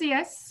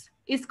ICS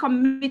is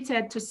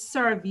committed to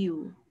serve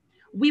you.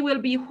 We will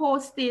be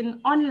hosting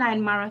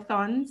online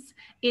marathons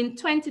in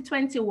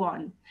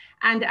 2021.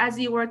 And as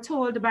you were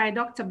told by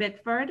Dr.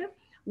 Beckford,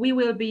 we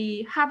will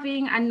be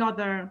having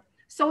another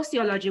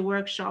sociology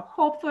workshop,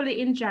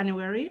 hopefully in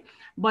January,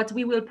 but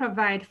we will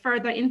provide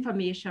further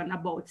information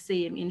about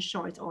same in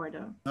short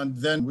order. And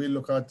then we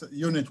look at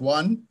Unit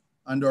 1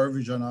 and our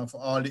revision of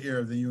all the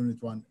areas in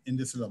Unit 1 in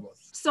the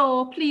syllabus.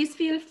 So please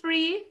feel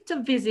free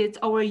to visit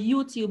our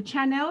YouTube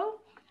channel.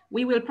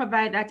 We will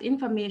provide that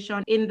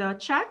information in the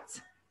chat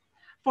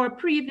for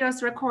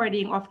previous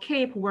recording of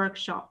CAPE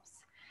workshops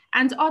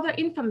and other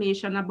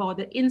information about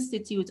the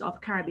Institute of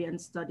Caribbean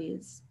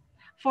Studies.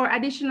 For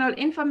additional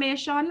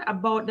information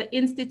about the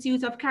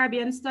Institute of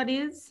Caribbean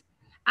Studies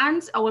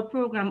and our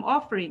program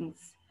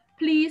offerings,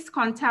 please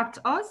contact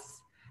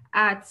us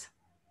at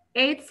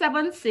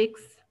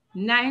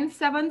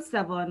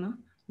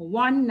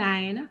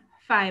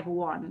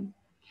 876-977-1951.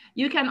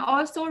 You can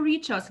also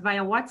reach us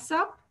via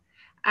WhatsApp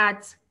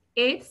at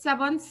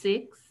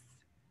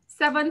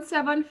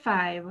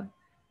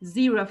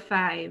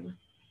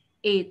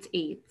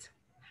 876-775-0588.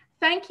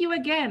 Thank you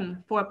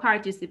again for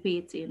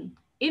participating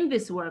in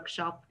this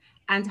workshop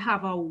and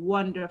have a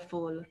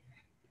wonderful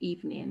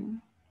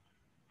evening.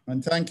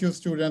 And thank you,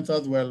 students,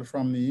 as well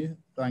from me.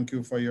 Thank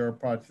you for your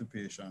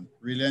participation.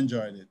 Really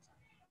enjoyed it.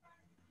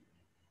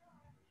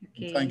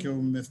 Okay. Thank you,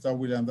 Mr.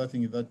 Williams. I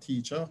think he's a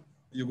teacher,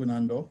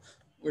 Yugunando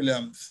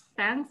Williams.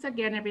 Thanks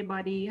again,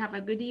 everybody. Have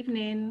a good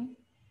evening.